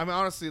 I mean,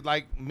 honestly,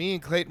 like me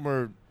and Clayton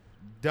were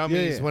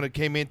dummies Yeah. when it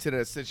came into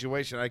the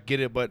situation. I get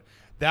it, but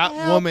that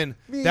Help woman,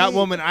 me.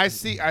 I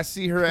see her, I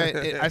see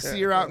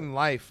her out in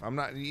life. I'm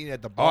not eating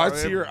at the Oh, bar. I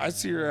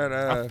see her at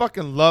I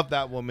fucking love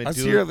that woman, I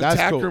dude. see her at the That's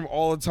tack cool. room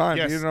all the time.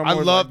 Yes, dude, and I'm I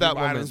always love like, that dude,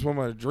 I woman. just want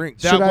a drink.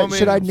 That Should I woman-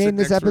 should I sit name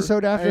this next to her.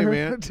 episode after Hey, her?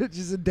 man.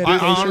 Just a I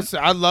dedication. honestly,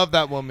 I love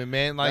that woman,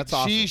 man. Like That's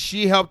awesome.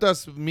 she helped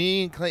us,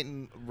 me and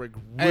Clayton, like,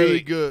 Hey. really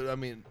good. I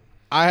mean,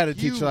 I had a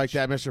teacher Huge. like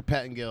that, Mr.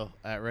 Pettingill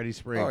at Ready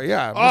Spring. Oh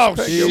yeah. oh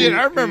Miss shit, Pettingill.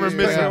 I remember Yeah,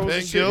 Miss that was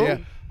the shit. Pettingill. Yeah.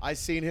 I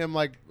seen him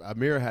like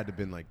Amir had to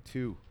been like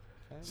 2.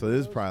 So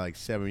this is probably like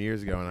 7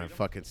 years ago, and I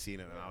fucking seen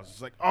him, and I was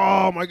just like,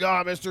 "Oh my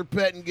god, Mr.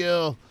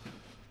 Pettingill!"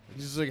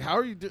 He's just like, "How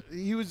are you?"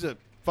 He was a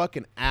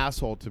fucking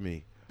asshole to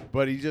me,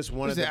 but he just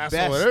wanted He's the an asshole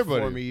best to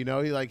everybody. for me. You know,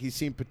 he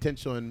seen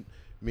potential in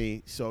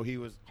me, so he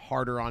was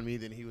harder on me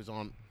than he was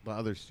on the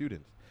other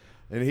students.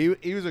 And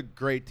he was a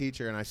great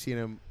teacher, and I seen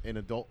him in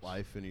adult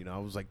life, and I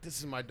was like, "This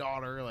is my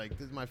daughter, like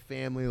this is my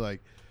family, like."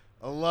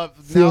 I love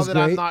now Feels that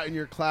I'm great. not in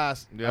your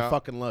class. Yeah. I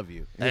fucking love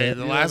you. Hey, You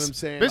the know what last I'm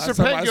saying? Mr. Last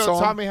time I Pettingill saw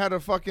taught him- me how to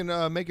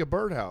fucking make a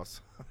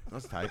birdhouse.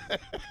 That's tight.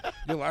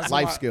 Dude, last time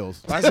Life I-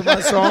 skills. Last time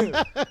I saw him,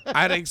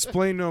 I had to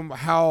explain to him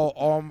how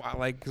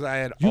because I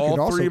had You could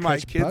all also 3 of my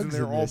catch kids and bugs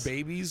they're in all this.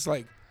 babies,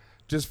 like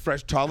just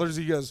fresh toddlers.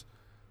 He goes,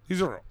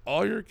 "These are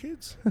all your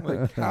kids?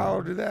 Like how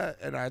do that?"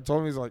 And I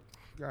told him, he's like,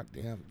 "God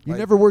damn, You like,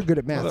 never were good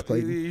at math,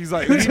 Clayton. He's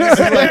like,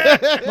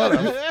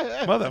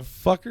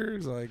 motherfucker.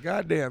 He's like,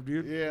 "God damn,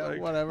 dude." Yeah,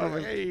 Like, whatever. I'm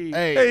like, hey,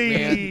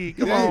 Hey,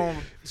 come man.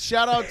 on.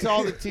 Shout out to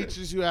all the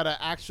teachers who had an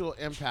actual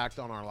impact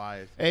on our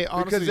lives. Hey,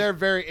 honestly, Because they're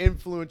very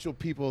influential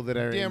people that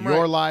are Damn in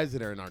your right. lives,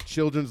 that are in our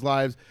children's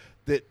lives.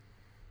 That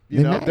They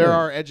they're matter.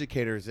 our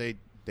educators. They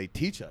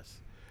teach us.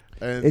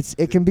 And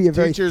It can be a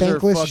very teachers are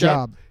thankless fucking-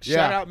 job.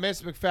 shout Yeah. out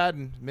Miss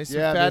McFadden. Miss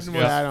Yeah, McFadden Miss was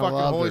McFadden, I fucking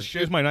love holy her. She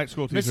shit. was my night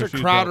school teacher. Mr.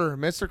 Crowder.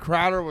 Mr.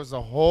 Crowder was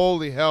a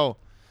holy hell.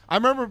 I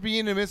remember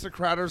being in Mr.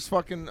 Crowder's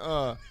fucking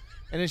and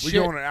his We're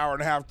shit. going an hour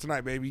and a half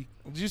tonight, baby.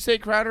 Did you say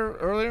Crowder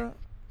earlier?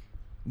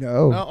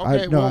 No, No,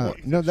 okay, well,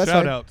 no, that's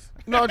Shout fine. outs.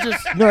 No,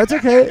 just No, it's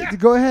okay.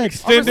 Go ahead.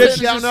 Extended.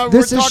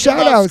 This is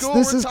shout-outs.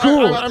 This is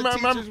cool. Shout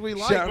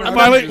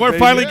out. We're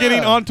finally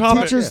getting on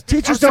topic.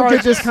 Teachers don't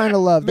get this kind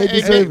of love. They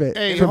Hey, deserve hey, it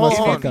hey, from hold us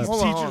on, fuck ups.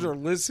 hold on. Teachers are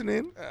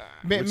listening.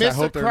 Which I Mr.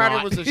 hope they're Crowder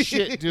not. was a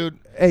shit, dude.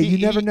 Hey, He-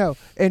 you never he- know.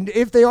 And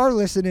if they are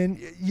listening,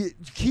 you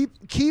keep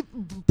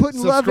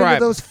putting love into Subscribe.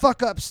 those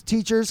fuck ups,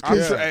 teachers, I'm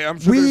because sure, hey, I'm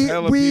sure we there's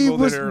hella people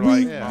was- that are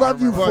we like,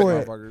 love you for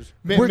it. motherfuckers.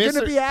 we're Mr.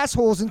 gonna be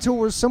assholes until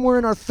we're somewhere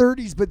in our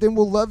 30s, but then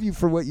we'll love you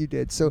for what you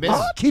did. So Miss-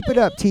 keep it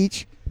up,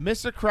 Teach.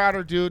 Mr.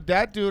 Crowder, dude,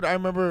 that dude, I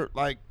remember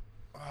like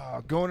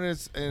going in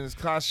his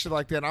class, shit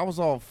like that. And I was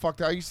all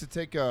fucked. I used to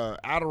take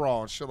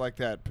Adderall and shit like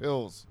that,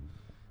 pills,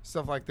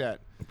 stuff like that.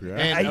 Yeah.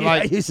 And I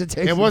like, used to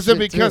take it some wasn't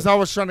shit, because too. I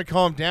was trying to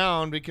calm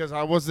down because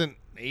I wasn't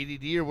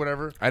ADD or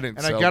whatever. I didn't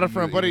And I sell got it you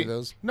from a any buddy. of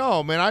those.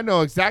 No, man, I know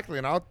exactly,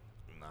 and I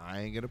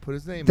ain't gonna put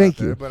his name Thank out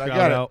there, you. but I Shout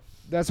got out.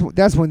 That's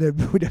when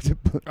we'd have to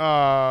put.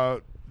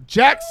 it.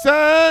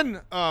 Jackson,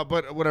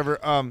 but whatever.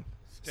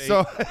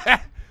 So,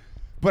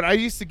 but I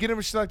used to get him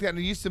and shit like that, and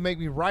it used to make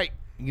me write.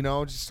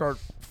 Just start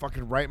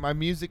fucking write my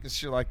music and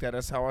shit like that.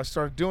 That's how I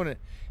started doing it.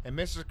 And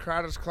Mr.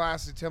 Crowder's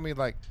class, he'd tell me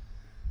like,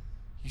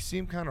 "You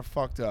seem kind of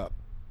fucked up."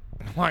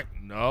 And I'm like,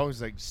 "No."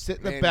 He's like, "Sit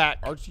in the Man, back,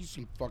 Archie,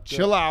 some fucked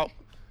chill up. out,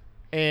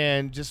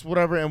 and just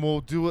whatever, and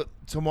we'll do it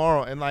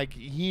tomorrow." And like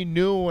he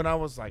knew when I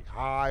was like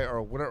high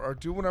or whatever, or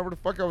do whatever the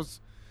fuck I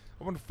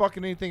wasn't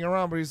fucking anything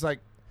around. But he's like,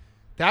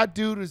 that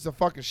dude is the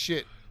fucking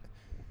shit.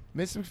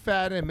 Miss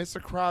McFadden and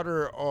Mr.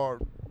 Crowder are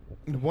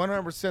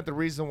 100% the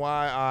reason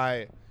why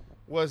I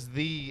was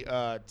the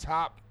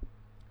top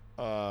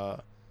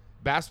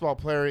basketball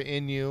player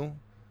in you,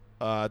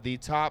 the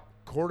top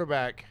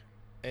quarterback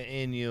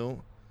in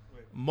you,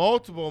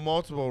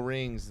 multiple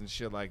rings and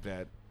shit like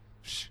that.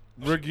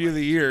 Rookie of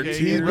the year. Yeah, 2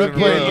 he's years in a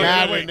rookie row. of the year.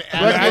 Madden,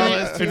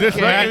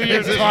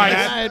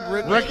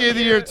 Rookie of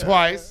the year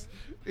twice.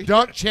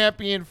 Dunk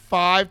champion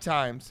 5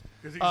 times.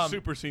 Because he's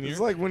super senior. It's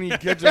like when you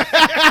catch a.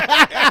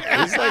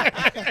 It's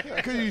like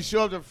because you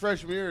show up to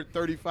freshman year at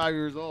 35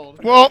 years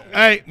old. Well,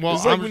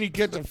 It's like when you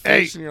catch a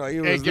fish and you're like,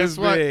 it was guess this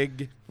what?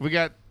 big. We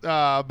got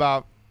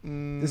about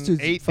This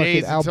dude's 8 fucking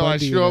days Al until I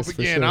Bundy in show up this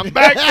for again. sure. I'm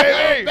back,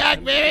 baby. I'm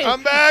back, baby.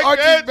 I'm back,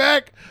 Archie's bitch.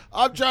 back.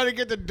 I'm trying to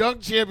get the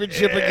dunk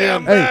championship Yeah, again.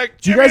 I'm Hey,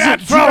 back. do you Give me guys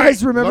that do you guys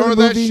trophy. remember Lower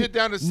the that movie shit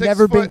down to 6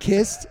 Never Been foot.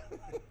 Kissed?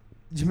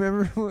 Do you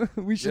remember?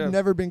 We should Yeah.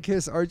 Never Been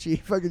Kissed. Archie,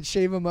 fucking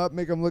shave him up,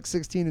 make him look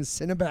 16, and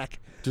send him back.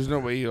 There's no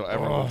way he'll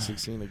ever look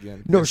 16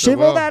 again. No, Yes, shave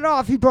I all will. that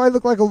off. He'd probably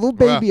look like a little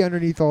baby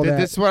underneath all that.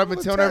 This is what I've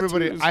been telling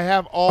everybody. tattoos. I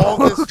have all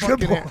this Good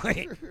fucking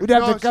point. We'd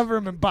have No, to cover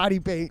him in body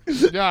paint.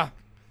 Yeah.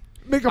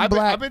 Make him I've been,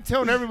 black. I've been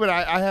telling everybody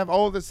I have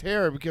all this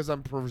hair because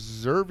I'm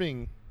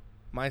preserving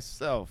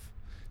myself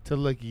to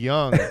look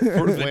young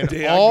For the when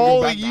day I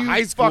all go of back to you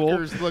high school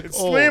fuckers look and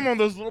old. slam on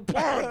those little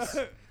pawns.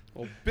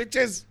 Oh,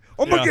 bitches.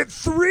 I'm gonna Yeah. get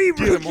 3 Get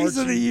him, rookies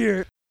of the Archie.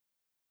 year.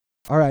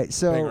 All right,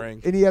 so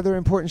Bangarang. any other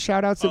important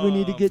shout outs that we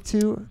need to get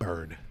to?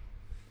 Bird.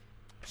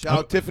 Shout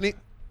out Tiffany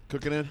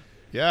cooking in.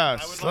 Yeah,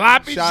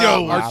 Sloppy Shout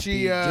Joe. out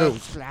Archie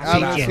Adams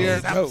Joe. here.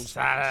 Toast.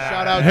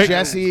 Shout out Hey,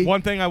 Jesse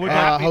One thing I would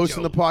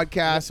hosting the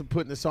podcast and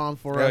putting this on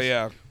for Oh, us.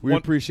 yeah. We One-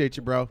 appreciate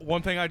you, bro.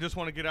 One thing I just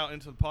want to get out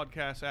into the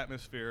podcast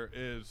atmosphere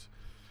is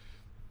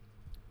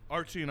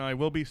Archie and I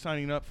will be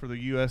signing up for the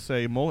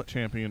USA Mullet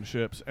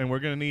Championships, and we're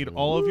going to need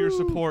all of your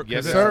support. 'cause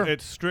Yes, it's, sir.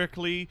 It's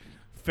strictly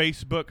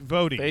Facebook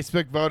voting.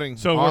 Facebook voting.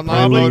 So we're Online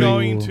probably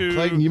voting. going to.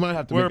 Clayton, you might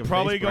have to We're make a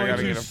probably Facebook. going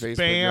gotta to get a Facebook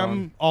spam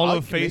going. all I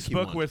of can make you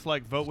Facebook one. with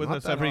like vote with not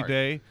us that every hard.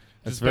 day.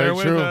 That's Just bear very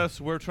with true. us.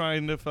 We're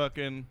trying to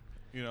fucking,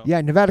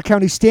 Yeah, Nevada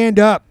County, stand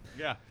up.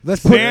 yeah.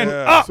 Let's put Stand Yeah.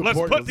 up. Let's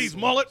Support put us. these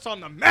mullets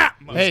on the map.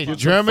 Hey, motherfucker.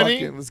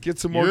 Germany, Let's get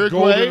some more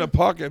Uruguay, gold in the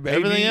pocket, baby.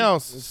 everything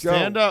else. Let's go.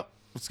 Stand up.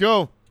 Let's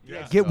go.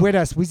 Yeah. Get with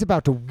us. We's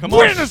about to Come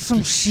win on, us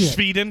some shit.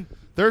 Sweden.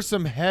 There's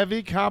some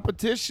heavy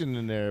competition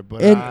in there,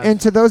 but And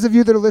to those of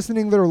you that are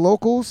listening that are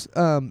locals,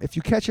 if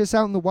you catch us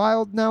out in the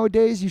wild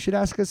nowadays, you should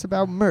ask us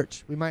about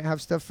merch. We might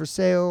have stuff for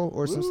sale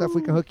or some stuff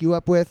we can hook you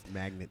up with.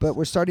 Magnets. But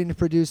we're starting to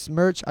produce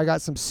merch. I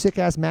got some sick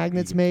ass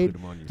magnets made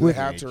The with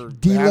hats are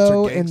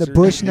D-Lo and the gangster.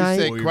 Bush you Knight.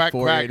 say Or your quack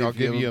forehead quack, I'll if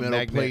you give have you a metal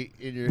magnet. plate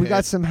in your We head.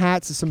 got some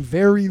hats, some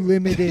very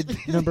limited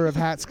number of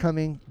hats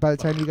coming by the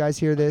time you guys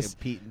hear this.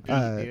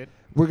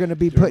 We're going to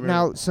be putting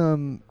out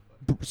some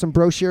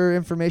brochure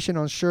information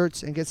on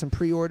shirts and get some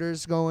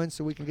pre-orders going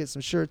so we can get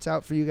some shirts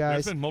out for you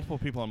There's guys. been multiple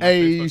people on my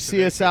Hey, Facebook you see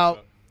today us too,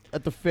 out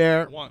at the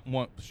fair?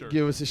 One, sure.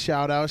 Give us a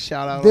shout out.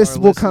 Shout out. This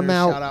our will come listeners.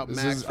 out Shout out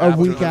This Max is a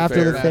week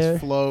after the Fast fair.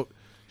 Float.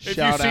 If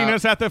Shout you've seen out.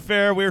 us at the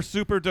fair, we're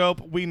super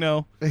dope. We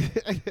know.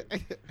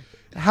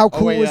 How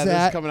cool Oh wait, was yeah, this is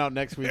that? coming out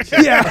next week.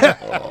 Yeah.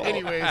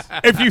 Anyways,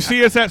 If you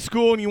see us at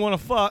school and you want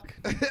to fuck,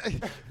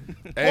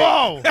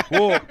 Whoa!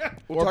 We'll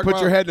or talk put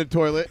your about- head in the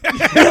toilet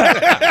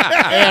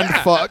and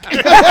fuck.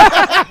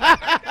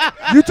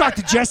 You talk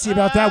to Jesse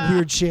about that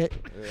weird shit.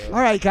 All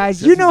right,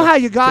 guys. You know how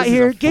you got Jesse's a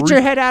here. Get your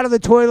freak. head out of the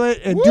toilet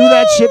and do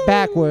that shit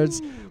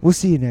backwards. We'll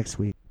see you next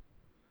week.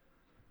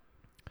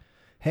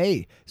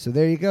 Hey, so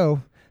there you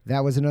go.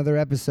 That was another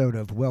episode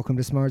of Welcome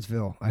to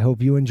Smartsville. I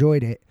hope you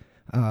enjoyed it.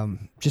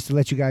 Just to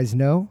let you guys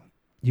know,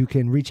 you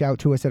can reach out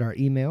to us at our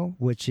email,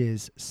 which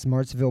is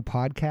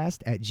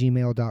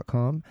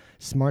smartsvillepodcast@gmail.com.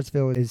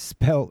 Smartsville is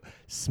spelled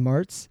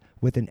smarts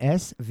with an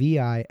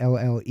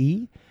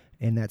SVILLE,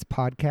 and that's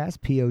podcast,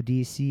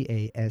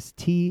 PODCAST,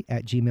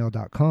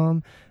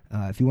 @gmail.com.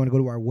 If you want to go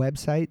to our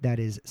website, that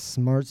is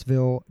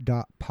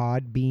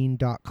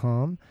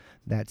smartsville.podbean.com.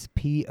 That's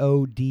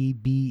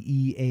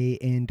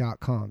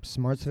PODBEAN.com.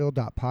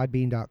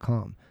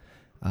 Smartsville.podbean.com.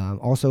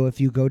 Also,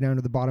 if you go down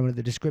to the bottom of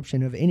the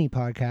description of any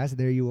podcast,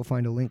 there you will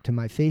find a link to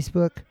my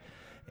Facebook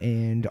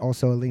and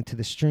also a link to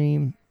the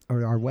stream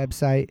or our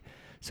website.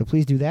 So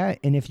please do that.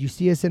 And if you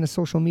see us in a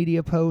social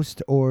media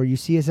post or you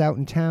see us out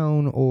in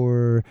town,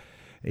 or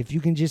if you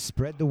can just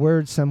spread the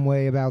word some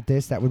way about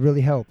this, that would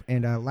really help.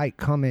 And like,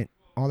 comment,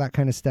 all that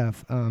kind of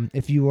stuff.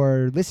 If you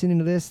are listening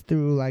to this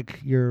through like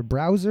your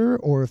browser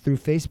or through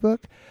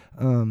Facebook,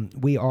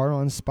 we are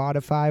on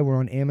Spotify. We're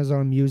on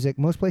Amazon Music.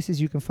 Most places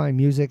you can find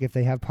music. If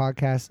they have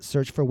podcasts,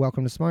 search for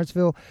Welcome to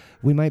Smartsville.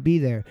 We might be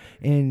there.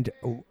 And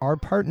our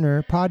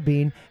partner,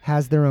 Podbean,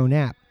 has their own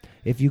app.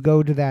 If you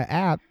go to that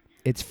app,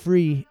 it's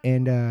free,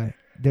 and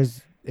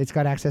it's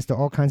got access to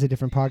all kinds of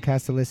different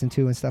podcasts to listen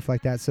to and stuff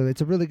like that. So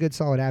it's a really good,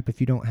 solid app. If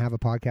you don't have a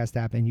podcast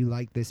app and you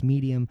like this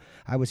medium,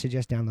 I would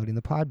suggest downloading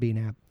the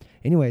Podbean app.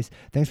 Anyways,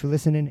 thanks for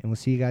listening, and we'll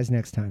see you guys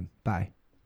next time. Bye.